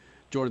Seeley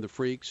joining the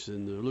Freaks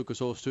in the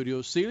Lucas Oil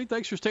Studios. Seeley,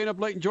 thanks for staying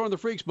up late and joining the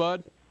Freaks,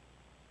 bud.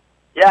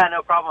 Yeah,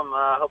 no problem.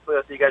 Hopefully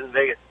I'll see you guys in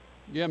Vegas.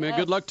 Yeah, man.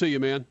 Good luck to you,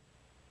 man.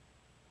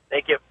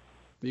 Thank you.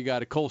 You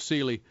got it. Cole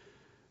Seeley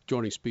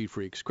joining Speed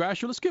Freaks.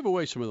 Crasher, let's give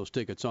away some of those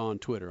tickets on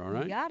Twitter, all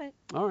right? You got it.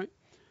 All right.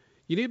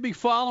 You need to be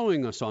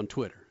following us on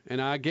Twitter,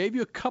 and I gave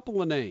you a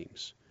couple of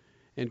names,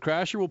 and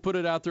Crasher will put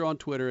it out there on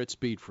Twitter at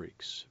Speed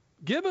Freaks.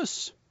 Give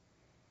us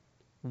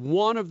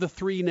one of the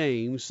three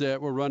names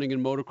that we're running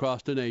in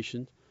Motocross the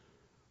Nation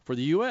for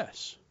the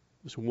U.S.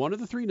 It's one of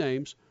the three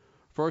names.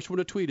 First one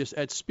to tweet us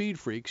at Speed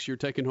Freaks. You're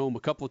taking home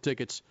a couple of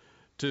tickets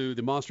to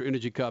the Monster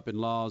Energy Cup in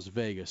Las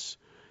Vegas.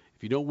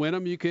 If you don't win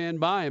them, you can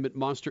buy them at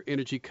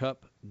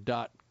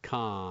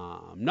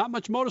monsterenergycup.com. Not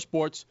much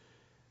motorsports.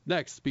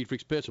 Next, Speed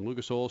Freaks Pits from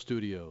Lucas Oil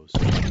Studios.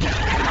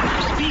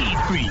 Speed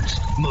Freaks,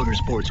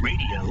 Motorsports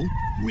Radio,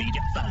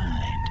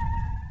 redefined.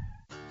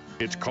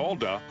 It's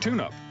called a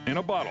tune-up in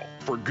a bottle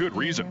for good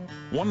reason.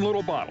 One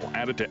little bottle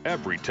added to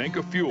every tank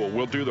of fuel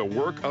will do the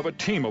work of a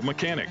team of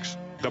mechanics.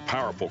 The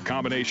powerful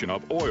combination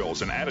of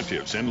oils and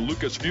additives in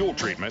Lucas Fuel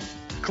Treatment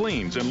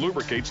cleans and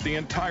lubricates the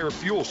entire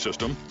fuel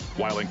system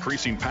while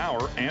increasing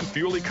power and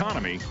fuel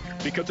economy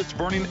because it's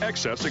burning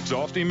excess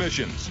exhaust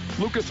emissions.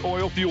 Lucas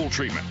Oil Fuel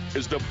Treatment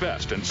is the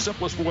best and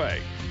simplest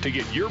way to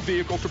get your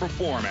vehicle to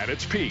perform at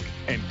its peak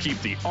and keep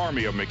the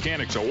army of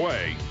mechanics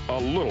away a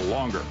little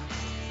longer.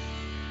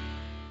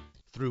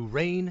 Through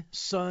rain,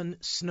 sun,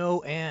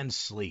 snow, and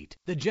sleet,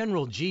 the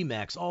General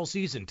G-Max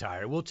all-season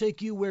tire will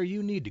take you where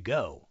you need to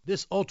go.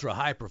 This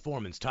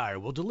ultra-high-performance tire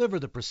will deliver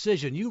the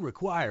precision you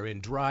require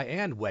in dry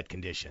and wet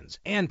conditions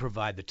and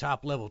provide the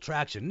top-level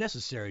traction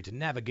necessary to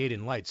navigate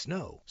in light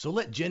snow. So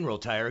let General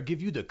Tire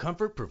give you the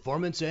comfort,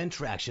 performance, and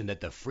traction that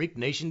the Freak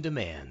Nation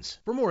demands.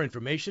 For more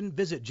information,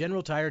 visit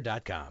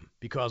GeneralTire.com,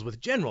 because with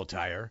General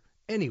Tire,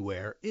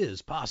 anywhere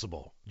is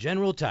possible.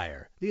 General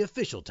Tire, the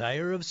official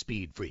tire of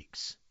Speed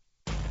Freaks.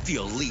 The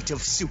elite of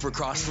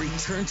Supercross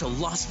return to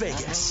Las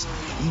Vegas.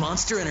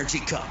 Monster Energy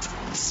Cup.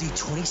 See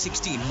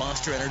 2016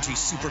 Monster Energy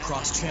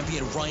Supercross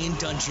champion Ryan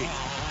Dungey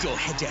go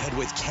head-to-head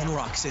with Ken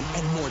Roczen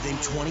and more than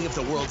 20 of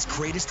the world's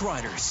greatest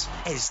riders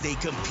as they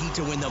compete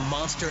to win the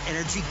Monster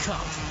Energy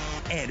Cup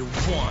and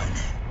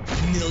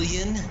 $1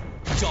 million.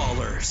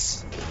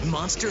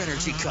 Monster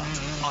Energy Cup,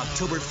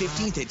 October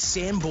 15th at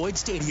Sam Boyd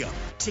Stadium.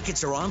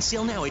 Tickets are on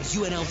sale now at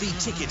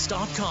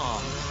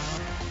UNLVtickets.com.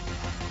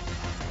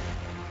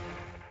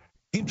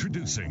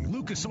 Introducing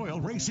Lucas Oil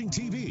Racing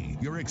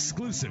TV, your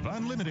exclusive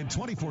unlimited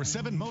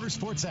 24/7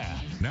 motorsports app.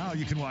 Now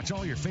you can watch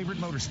all your favorite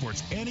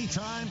motorsports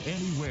anytime,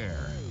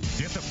 anywhere.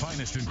 Get the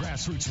finest in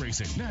grassroots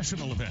racing,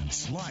 national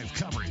events, live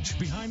coverage,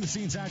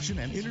 behind-the-scenes action,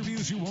 and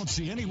interviews you won't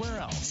see anywhere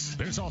else.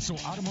 There's also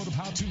automotive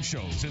how-to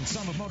shows and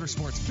some of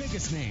motorsports'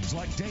 biggest names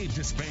like Dave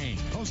Despain,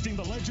 hosting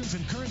the legends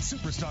and current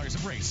superstars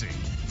of racing.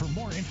 For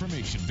more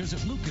information, visit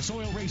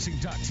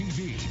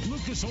lucasoilracing.tv.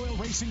 Lucas Oil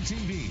Racing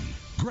TV.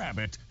 Grab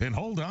it and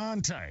hold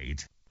on tight.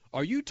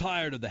 Are you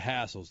tired of the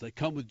hassles that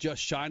come with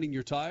just shining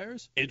your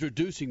tires?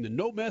 Introducing the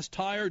No Mess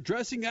Tire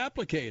Dressing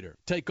Applicator.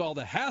 Take all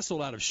the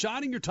hassle out of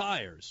shining your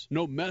tires.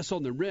 No mess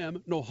on the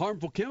rim, no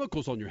harmful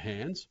chemicals on your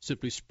hands.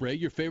 Simply spray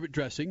your favorite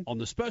dressing on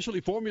the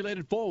specially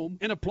formulated foam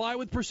and apply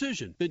with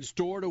precision. Then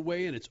store it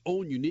away in its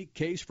own unique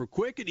case for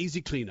quick and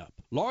easy cleanup.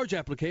 Large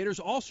applicators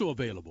also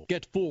available.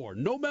 Get 4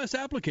 No Mess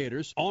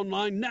applicators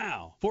online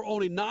now for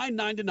only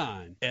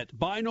 $9.99 at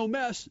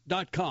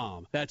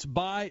buynomess.com. That's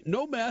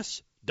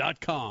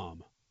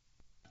buynomess.com.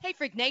 Hey,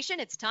 Freak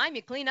Nation, it's time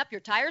you clean up your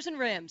tires and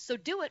rims, so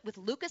do it with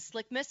Lucas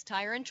Slick Mist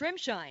Tire and Trim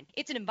Shine.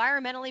 It's an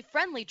environmentally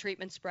friendly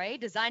treatment spray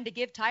designed to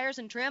give tires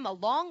and trim a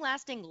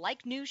long-lasting,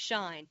 like-new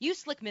shine. Use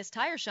Slick Mist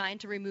Tire Shine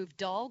to remove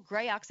dull,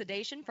 gray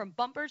oxidation from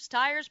bumpers,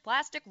 tires,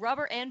 plastic,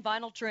 rubber, and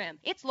vinyl trim.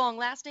 It's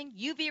long-lasting,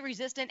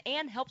 UV-resistant,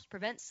 and helps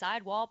prevent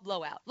sidewall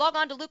blowout. Log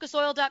on to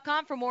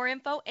lucasoil.com for more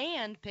info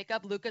and pick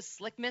up Lucas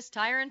Slick Mist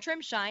Tire and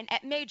Trim Shine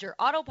at major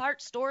auto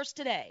parts stores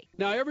today.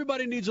 Now,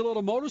 everybody needs a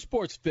little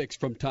motorsports fix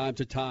from time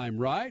to time,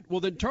 right? right?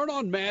 Well, then turn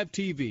on MAV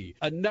TV,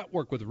 a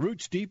network with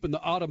roots deep in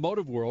the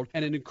automotive world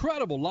and an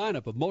incredible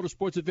lineup of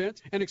motorsports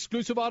events and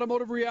exclusive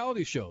automotive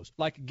reality shows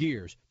like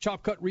Gears,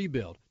 Chop Cut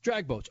Rebuild,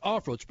 drag boats,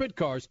 off-road, sprint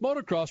cars,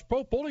 motocross,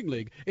 pro bowling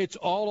league. It's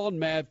all on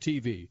MAV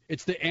TV.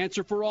 It's the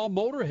answer for all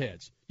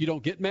motorheads. You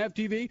don't get MAV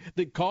TV?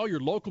 Then call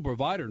your local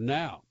provider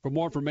now. For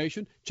more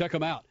information, check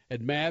them out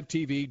at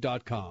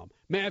mavtv.com.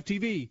 MAV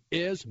TV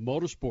is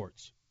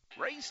motorsports.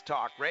 Race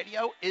Talk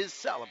Radio is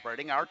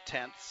celebrating our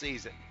 10th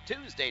season.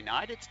 Tuesday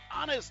night, it's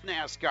Honest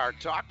NASCAR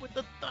Talk with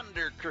the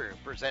Thunder Crew,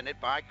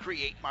 presented by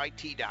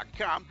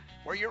CreateMyT.com,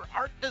 where your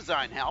art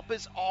design help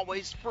is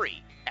always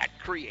free at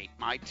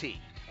CreateMyT.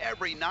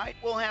 Every night,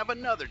 we'll have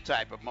another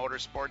type of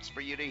motorsports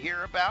for you to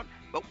hear about,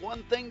 but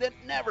one thing that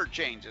never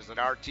changes at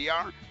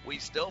RTR, we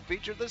still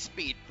feature the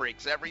Speed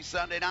Freaks every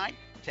Sunday night,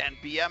 10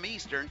 p.m.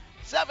 Eastern,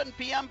 7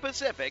 p.m.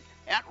 Pacific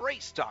at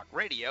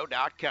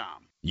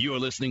RaceTalkRadio.com. You're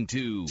listening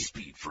to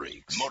Speed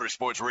Freaks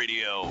Motorsports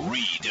Radio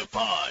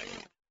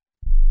Redefined.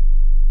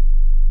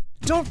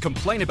 Don't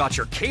complain about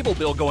your cable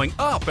bill going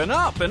up and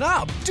up and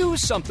up. Do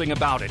something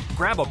about it.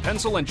 Grab a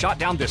pencil and jot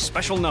down this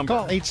special number.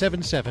 Call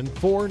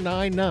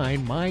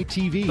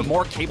 877-499-MyTV. The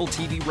more cable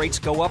TV rates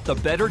go up, the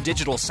better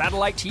digital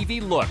satellite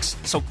TV looks.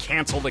 So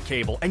cancel the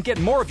cable and get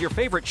more of your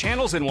favorite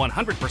channels in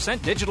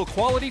 100% digital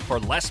quality for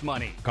less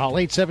money. Call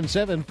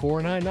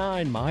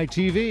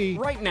 877-499-MyTV.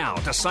 Right now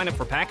to sign up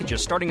for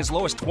packages starting as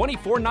low as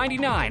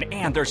 $24.99,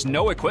 and there's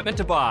no equipment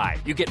to buy.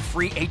 You get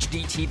free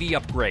HD TV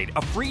upgrade,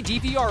 a free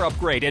DVR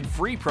upgrade, and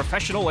free professional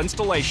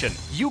installation.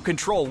 You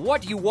control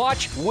what you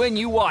watch when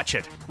you watch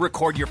it.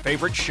 Record your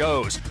favorite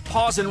shows.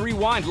 Pause and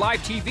rewind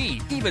live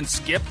TV. Even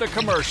skip the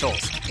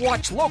commercials.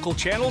 Watch local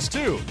channels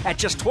too. At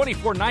just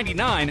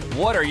 $24.99,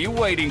 what are you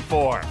waiting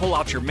for? Pull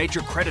out your major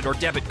credit or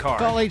debit card.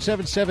 Call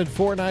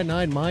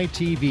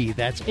 877-499-MyTV.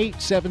 That's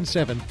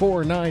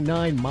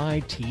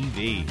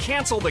 877-499-MyTV.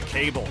 Cancel the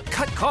cable,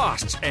 cut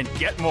costs, and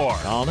get more.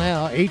 Call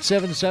now,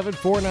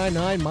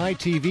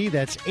 877-499-MyTV.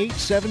 That's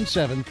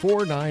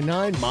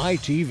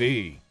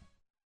 877-499-MyTV.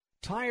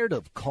 Tired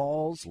of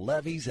calls,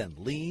 levies, and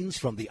liens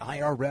from the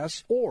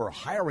IRS or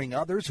hiring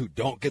others who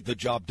don't get the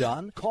job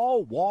done?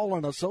 Call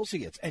Wall &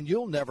 Associates and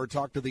you'll never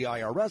talk to the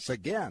IRS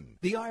again.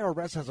 The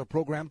IRS has a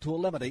program to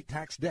eliminate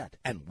tax debt,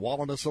 and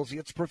Wall &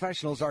 Associates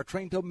professionals are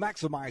trained to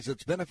maximize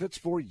its benefits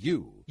for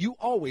you. You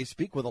always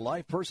speak with a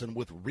live person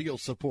with real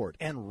support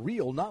and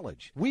real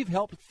knowledge. We've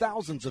helped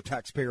thousands of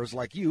taxpayers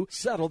like you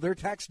settle their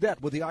tax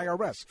debt with the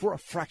IRS for a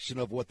fraction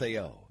of what they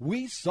owe.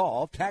 We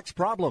solve tax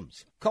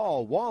problems.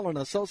 Call Wall &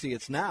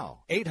 Associates now,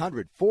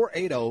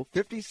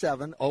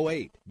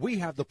 800-480-5708. We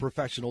have the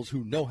professionals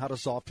who know how to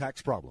solve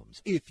tax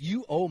problems. If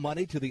you owe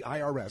money to the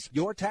IRS,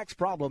 your tax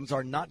problems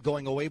are not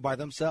going away by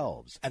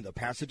themselves, and the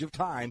passage of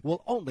time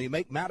will only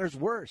make matters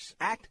worse.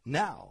 Act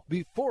now,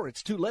 before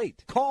it's too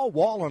late. Call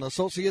Wall &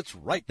 Associates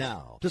right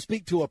now to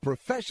speak to a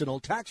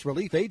professional tax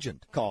relief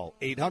agent. Call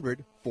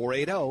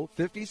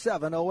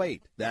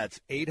 800-480-5708.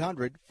 That's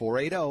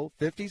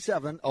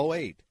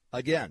 800-480-5708.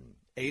 Again,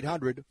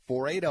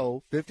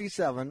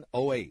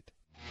 800-480-5708.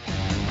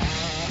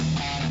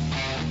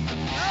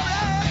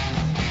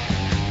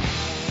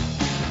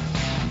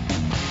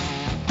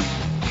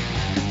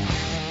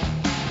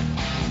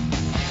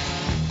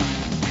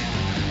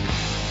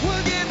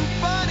 We're getting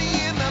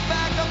funny in the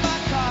back of my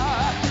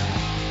car.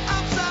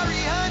 I'm sorry,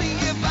 honey,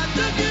 if I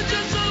took you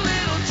just a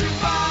little too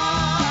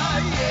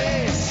far.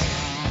 Yes,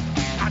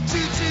 I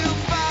too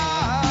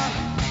far.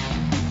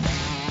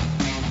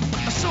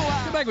 So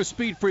Get back with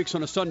Speed Freaks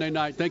on a Sunday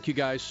night. Thank you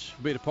guys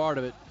for being a part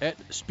of it. At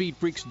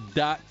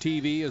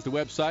speedfreaks.tv is the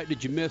website.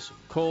 Did you miss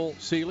Cole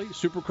Seeley,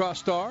 Supercross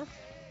star? Did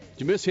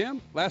you miss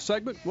him last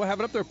segment? We'll have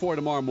it up there for you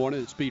tomorrow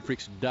morning at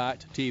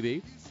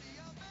speedfreaks.tv.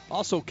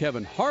 Also,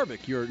 Kevin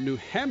Harvick, your New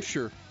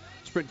Hampshire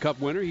Sprint Cup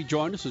winner. He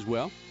joined us as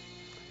well.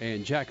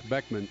 And Jack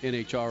Beckman,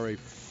 NHRA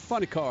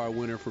Funny Car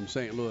winner from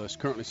St. Louis,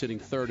 currently sitting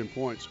third in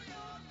points.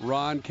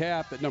 Ron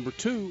Capp at number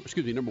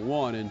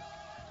one, and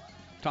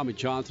Tommy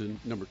Johnson,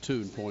 number 2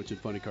 in points in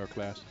funny car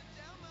class.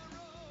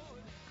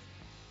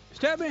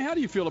 Statman, how do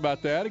you feel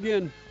about that?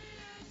 Again,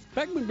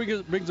 Beckman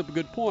brings up a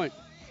good point.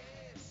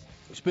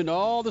 You spend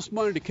all this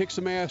money to kick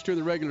some ass during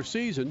the regular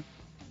season,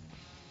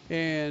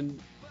 and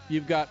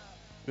you've got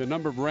a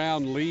number of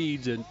round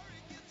leads in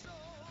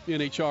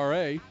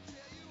NHRA,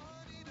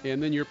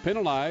 and then you're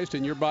penalized,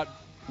 and you're about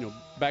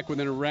back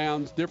within a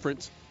round's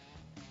difference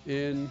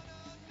in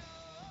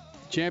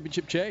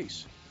championship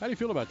chase. How do you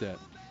feel about that?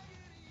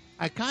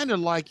 I kind of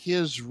like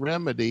his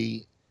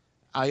remedy.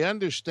 I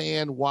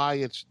understand why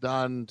it's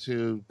done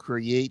to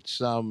create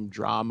some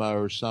drama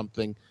or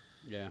something.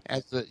 Yeah.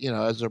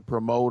 As a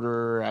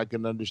promoter, I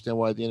can understand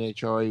why the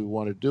NHRA would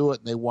want to do it,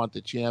 and they want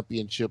the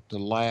championship to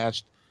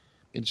last.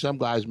 And some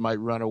guys might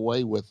run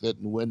away with it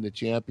and win the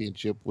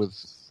championship with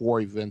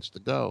 4 events to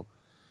go.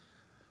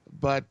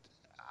 But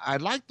I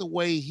like the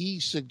way he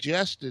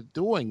suggested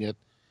doing it,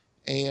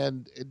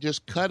 and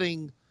just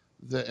cutting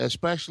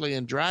especially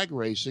in drag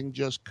racing,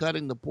 just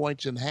cutting the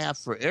points in half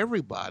for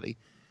everybody.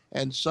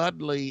 And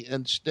suddenly,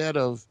 instead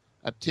of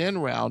a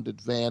 10-round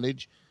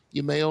advantage,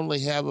 you may only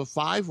have a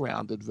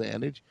 5-round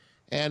advantage,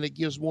 and it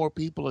gives more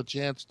people a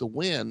chance to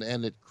win,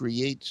 and it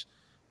creates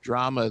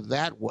drama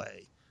that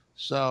way.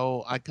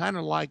 So I kind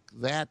of like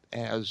that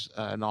as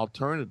an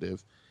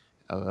alternative,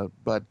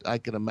 but I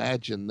can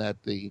imagine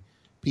that the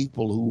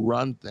people who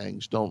run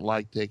things don't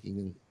like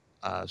taking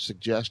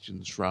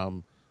suggestions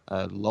from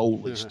a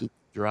lowly, stupid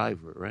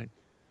driver, right?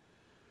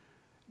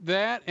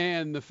 That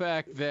and the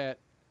fact that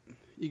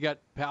you got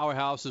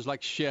powerhouses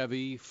like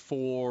Chevy,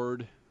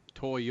 Ford,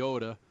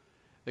 Toyota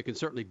that can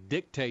certainly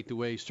dictate the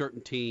way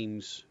certain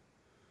teams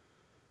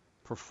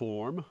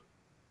perform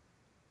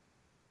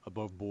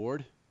above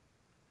board.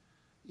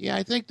 Yeah,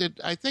 I think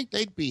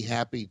they'd be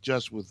happy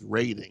just with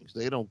ratings.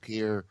 They don't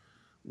care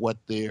what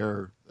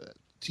their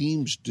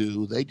teams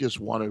do. They just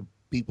want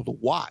people to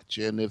watch,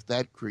 and if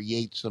that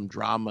creates some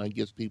drama and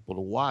gets people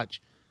to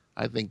watch,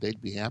 I think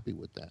they'd be happy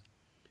with that.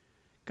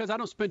 Because I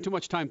don't spend too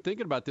much time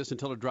thinking about this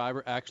until a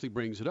driver actually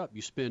brings it up.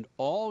 You spend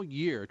all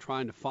year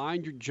trying to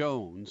find your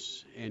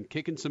Jones and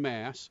kicking some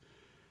ass,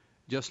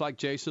 just like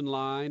Jason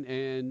Line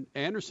and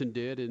Anderson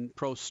did in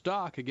pro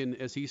stock. Again,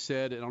 as he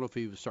said, I don't know if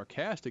he was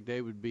sarcastic,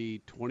 they would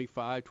be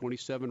 25,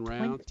 27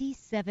 rounds.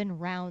 27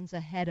 rounds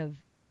ahead of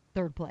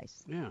third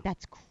place. Yeah.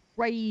 That's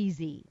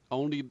crazy.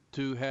 Only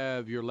to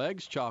have your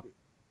legs chopped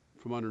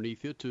from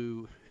underneath you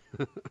to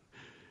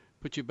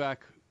put you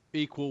back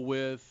equal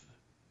with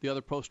the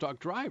other pro stock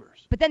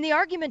drivers. But then the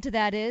argument to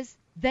that is,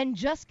 then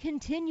just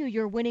continue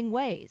your winning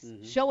ways.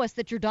 Mm-hmm. Show us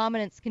that your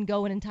dominance can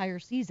go an entire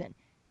season.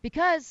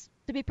 Because,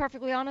 to be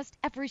perfectly honest,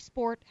 every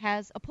sport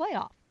has a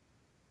playoff.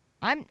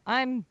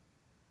 I'm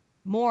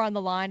more on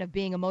the line of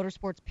being a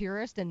motorsports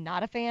purist and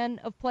not a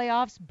fan of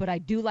playoffs, but I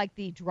do like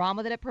the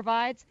drama that it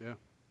provides. Yeah.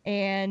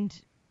 And,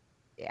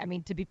 I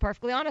mean, to be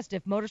perfectly honest,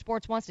 if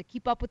motorsports wants to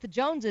keep up with the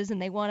Joneses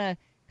and they want to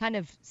kind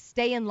of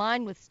stay in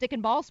line with stick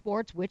and ball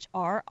sports, which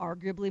are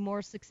arguably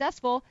more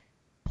successful,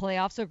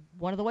 playoffs are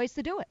one of the ways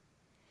to do it.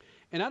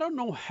 And I don't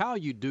know how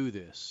you do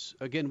this.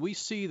 Again, we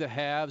see the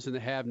haves and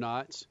the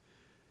have-nots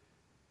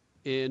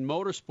in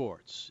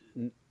motorsports.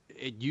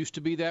 It used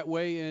to be that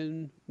way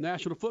in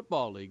National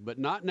Football League, but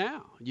not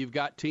now. You've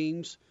got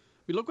teams. I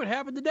mean, look what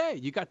happened today.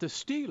 You got the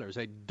Steelers,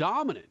 a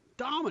dominant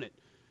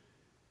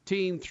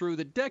team through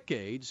the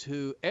decades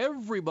who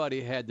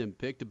everybody had them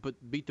picked to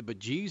beat the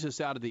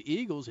bejesus out of the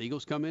Eagles.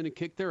 Eagles come in and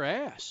kick their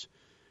ass.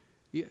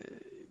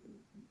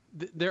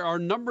 There are a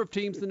number of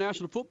teams in the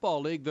National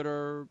Football League that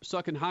are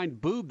sucking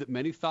hind boob that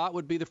many thought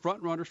would be the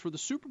front runners for the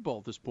Super Bowl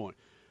at this point.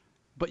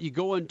 But you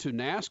go into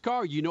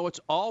NASCAR, you know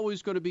it's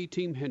always going to be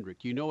Team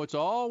Hendrick. You know it's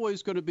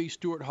always going to be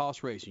Stewart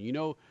Haas Racing. You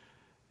know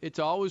it's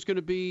always going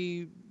to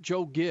be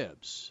Joe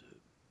Gibbs.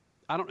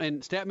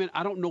 And Statman,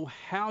 I don't know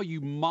how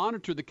you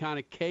monitor the kind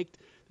of cake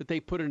that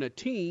they put in a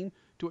team.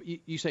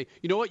 You say,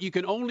 you know what, you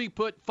can only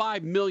put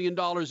 $5 million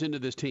into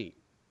this team,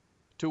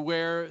 to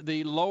where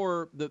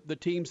the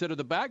teams that are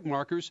the back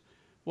markers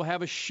will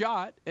have a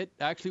shot at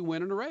actually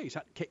winning a race.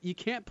 You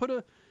can't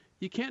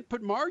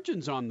put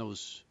margins on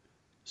those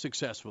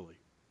successfully.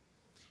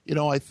 You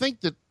know, I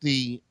think that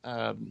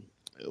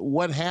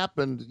what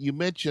happened, you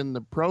mentioned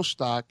the pro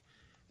stock,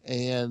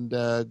 and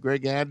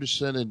Greg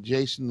Anderson and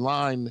Jason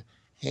Line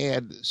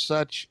had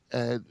such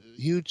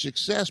huge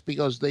success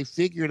because they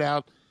figured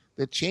out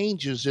the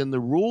changes in the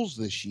rules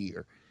this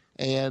year.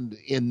 And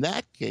in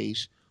that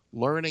case,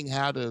 learning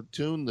how to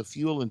tune the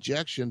fuel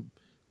injection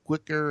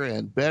quicker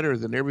and better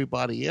than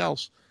everybody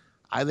else,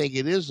 I think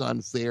it is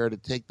unfair to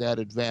take that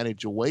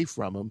advantage away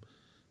from them.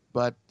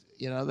 But,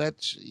 you know,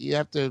 you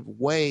have to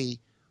weigh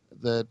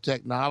the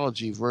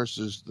technology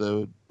versus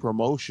the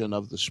promotion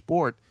of the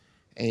sport.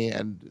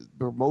 And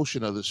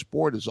promotion of the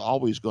sport is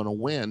always going to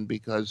win,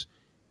 because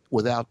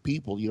without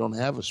people, you don't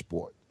have a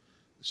sport.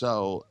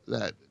 So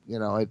that, you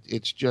know,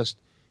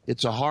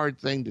 it's a hard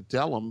thing to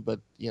tell them,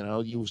 but, you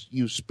know,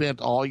 you spent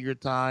all your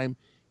time,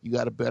 you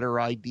got a better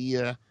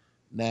idea,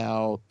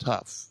 now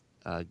tough.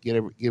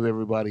 Give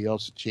everybody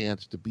else a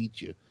chance to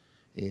beat you.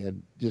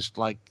 And just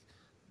like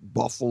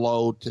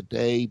Buffalo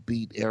today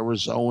beat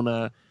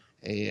Arizona,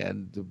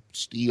 and the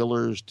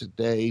Steelers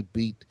today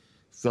beat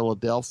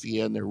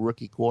Philadelphia and their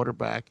rookie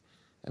quarterback.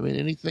 I mean,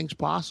 anything's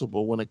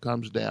possible when it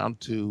comes down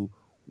to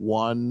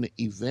one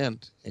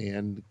event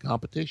and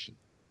competition.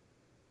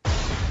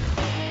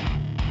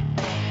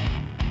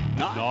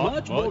 Not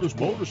much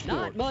motorsport.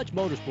 Not much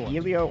motorsport.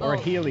 Helio or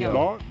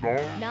Helio?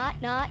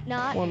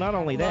 Not. Well, not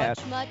only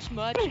that. Much.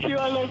 Thank you,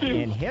 I love you.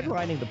 And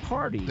headlining the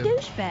party.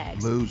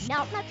 Douchebags. Lose.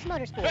 Not much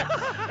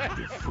motorsports.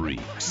 The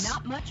freaks.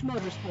 Not much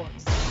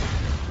motorsports.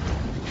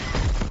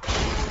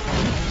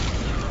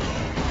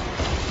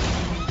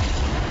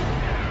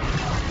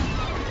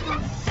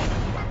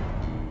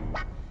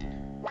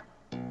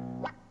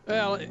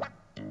 Well,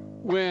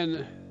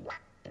 when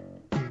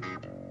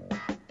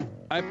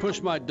I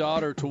push my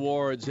daughter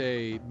towards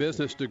a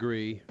business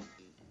degree,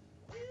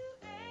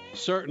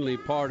 certainly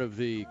part of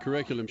the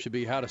curriculum should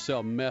be how to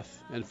sell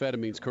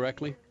methamphetamines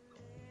correctly.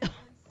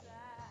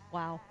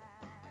 Wow.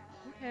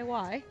 Okay,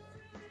 why?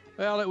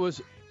 Well, it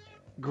was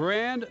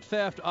Grand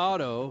Theft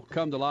Auto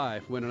come to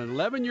life when an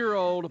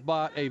 11-year-old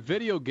bought a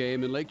video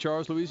game in Lake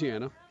Charles,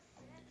 Louisiana.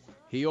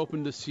 He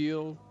opened the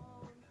sealed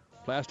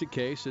plastic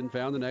case and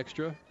found an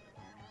extra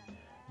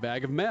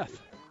bag of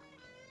meth.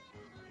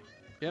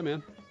 Yeah,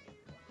 man.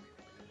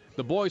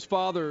 The boy's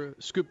father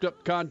scooped up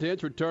the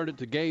contents, returned it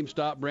to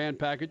GameStop brand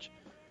package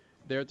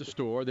there at the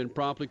store, then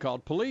promptly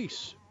called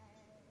police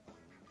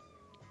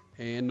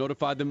and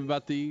notified them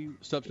about the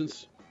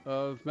substance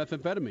of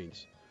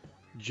methamphetamines.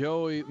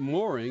 Joey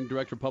Mooring,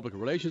 Director of Public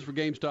Relations for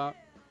GameStop,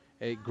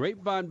 a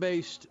Grapevine,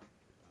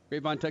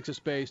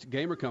 Texas-based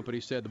gamer company,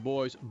 said the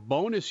boy's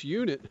bonus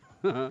unit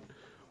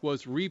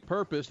was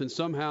repurposed and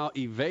somehow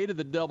evaded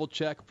the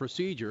double-check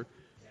procedure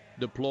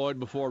deployed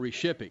before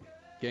reshipping.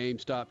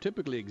 GameStop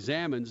typically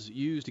examines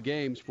used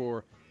games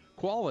for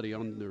quality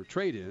on their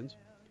trade-ins,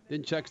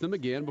 then checks them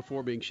again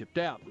before being shipped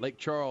out. Lake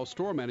Charles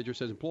store manager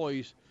says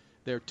employees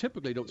there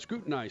typically don't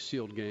scrutinize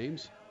sealed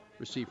games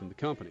received from the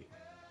company.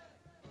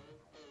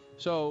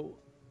 So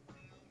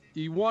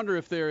you wonder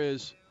if there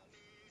is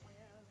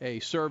a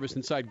service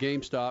inside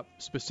GameStop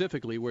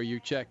specifically where you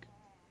check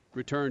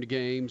returned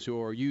games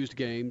or used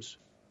games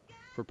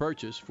for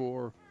purchase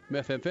for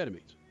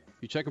methamphetamines.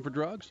 You checking for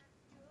drugs?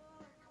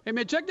 Hey,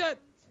 man, check that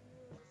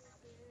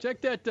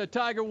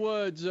Tiger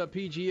Woods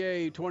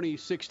PGA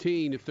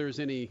 2016 if there's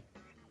any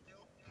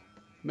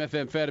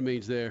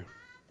methamphetamines there.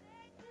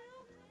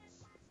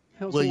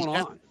 Hell's going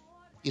on?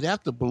 You'd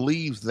have to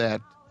believe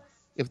that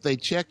if they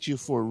checked you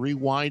for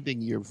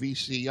rewinding your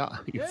VCR,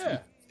 your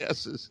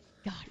VCSs,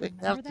 they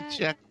have to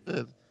check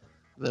the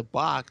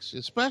box,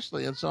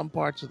 especially in some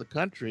parts of the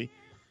country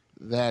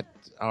that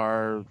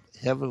are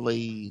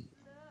heavily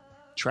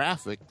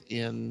trafficked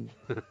in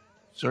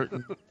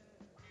certain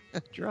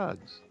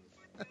drugs.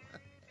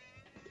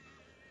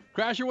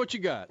 Crasher, what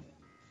you got?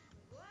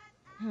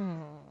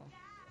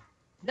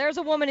 There's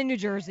a woman in New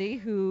Jersey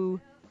who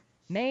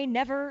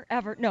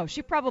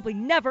she probably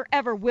never,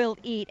 ever will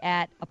eat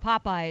at a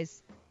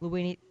Popeyes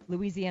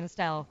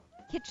Louisiana-style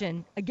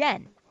kitchen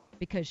again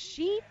because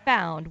she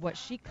found what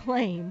she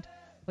claimed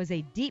was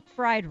a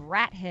deep-fried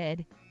rat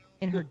head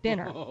in her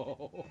dinner.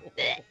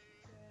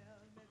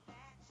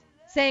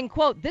 Saying,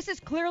 quote, "This is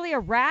clearly a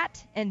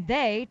rat," and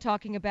they,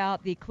 talking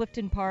about the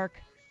Clifton Park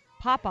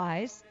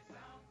Popeyes,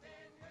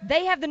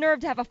 they have the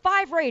nerve to have a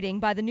 5 rating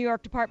by the New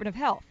York Department of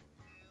Health.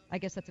 I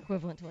guess that's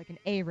equivalent to like an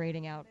A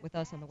rating out with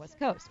us on the West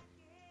Coast.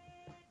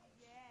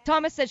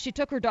 Thomas said she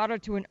took her daughter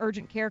to an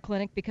urgent care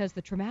clinic because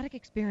the traumatic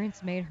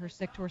experience made her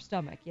sick to her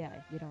stomach. Yeah,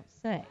 you don't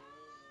say.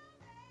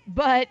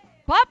 But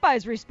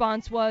Popeye's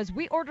response was,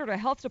 "We ordered a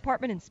health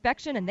department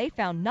inspection and they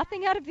found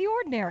nothing out of the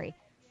ordinary.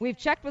 We've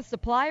checked with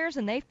suppliers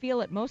and they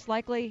feel it most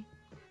likely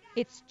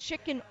it's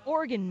chicken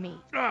organ meat."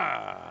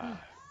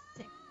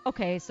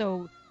 Okay,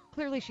 so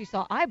clearly she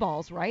saw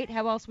eyeballs, right?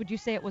 How else would you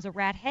say it was a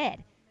rat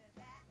head?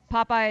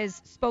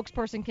 Popeye's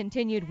spokesperson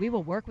continued, "We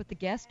will work with the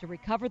guest to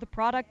recover the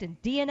product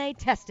and DNA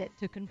test it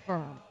to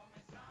confirm."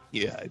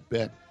 Yeah, I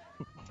bet.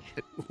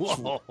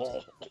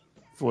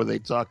 Before they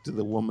talk to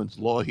the woman's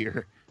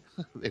lawyer,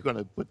 they're going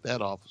to put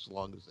that off as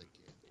long as they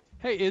can.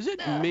 Hey, is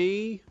it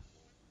me,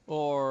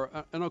 or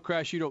I know,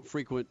 Crash, you don't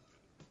frequent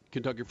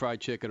Kentucky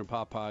Fried Chicken or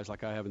Popeyes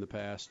like I have in the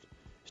past.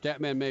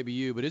 Statman, maybe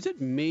you, but is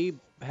it me?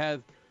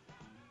 Have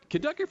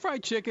Kentucky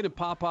Fried Chicken and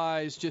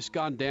Popeyes just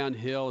gone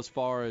downhill as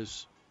far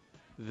as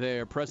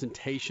their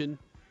presentation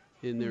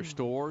in their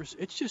stores?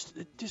 It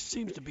just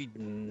seems to be,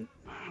 in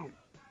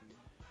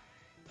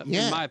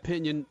my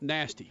opinion,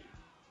 nasty.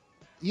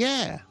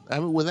 Yeah, I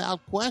mean,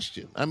 without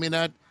question. I mean,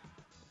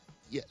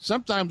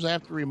 sometimes I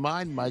have to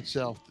remind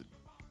myself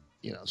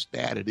that,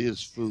 Stat, it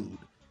is food.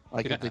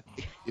 Like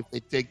if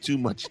they take too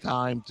much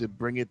time to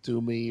bring it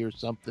to me or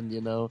something,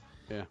 and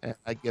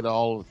I get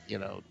all,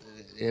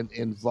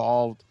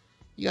 involved.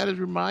 You got to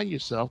remind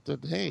yourself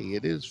that, hey,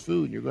 it is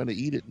food. You're going to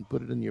eat it and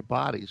put it in your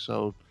body.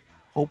 So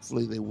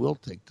hopefully they will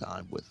take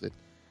time with it.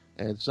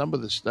 And some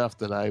of the stuff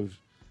that I've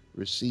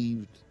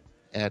received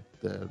at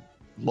the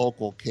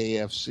local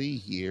KFC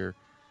here,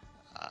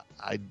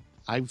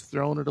 I've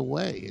thrown it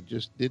away. It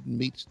just didn't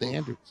meet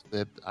standards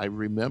that I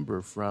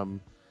remember from,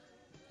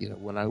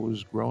 when I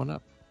was growing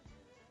up.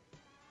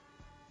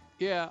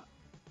 Yeah.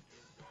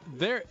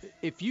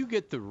 If you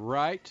get the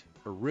right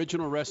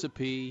original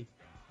recipe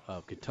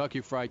of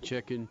Kentucky Fried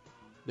Chicken,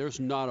 there's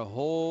not a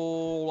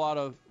whole lot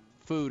of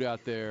food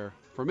out there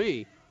for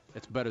me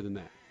that's better than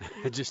that.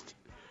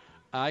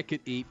 I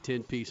could eat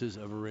 10 pieces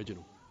of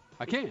original.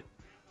 I can.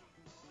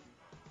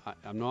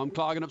 I know I'm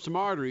clogging up some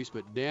arteries,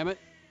 but damn it,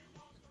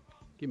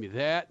 give me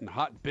that and a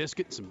hot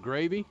biscuit and some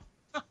gravy.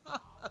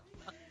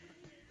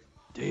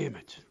 Damn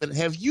it. But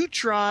have you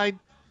tried,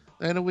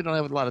 I know we don't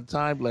have a lot of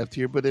time left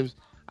here, but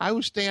I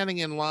was standing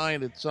in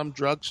line at some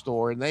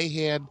drugstore and they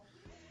had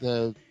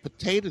the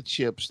potato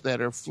chips that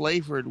are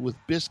flavored with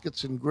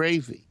biscuits and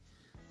gravy.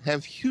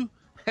 Have you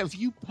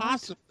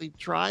possibly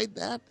tried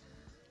that?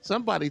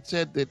 Somebody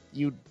said that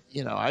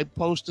I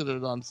posted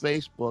it on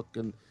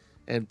Facebook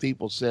and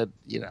people said,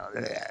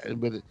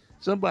 but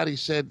somebody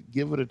said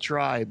give it a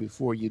try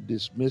before you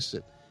dismiss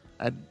it.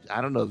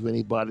 I don't know if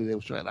anybody that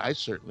was trying. I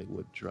certainly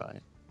would try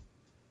it.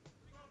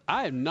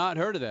 I have not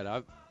heard of that.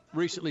 I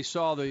recently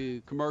saw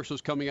the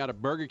commercials coming out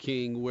of Burger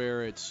King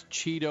where it's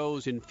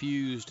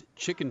Cheetos-infused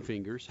chicken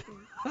fingers.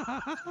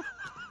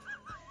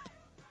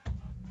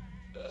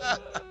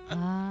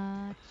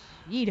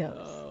 Cheetos.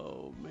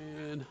 Oh,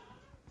 man.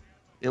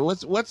 Yeah,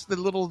 what's the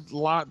little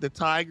lot the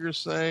Tigers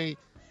say?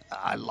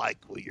 I like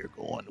where you're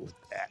going with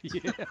that.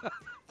 Yeah.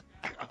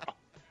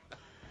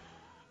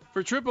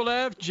 For Triple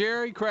F,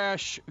 Jerry,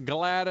 Crash,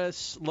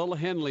 Gladys, Little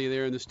Henley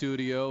there in the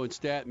studio, and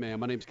Statman.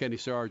 My name's Kenny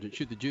Sargent.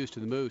 Shoot the juice to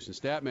the moose, and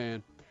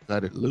Statman.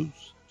 Got it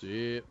loose.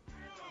 See it.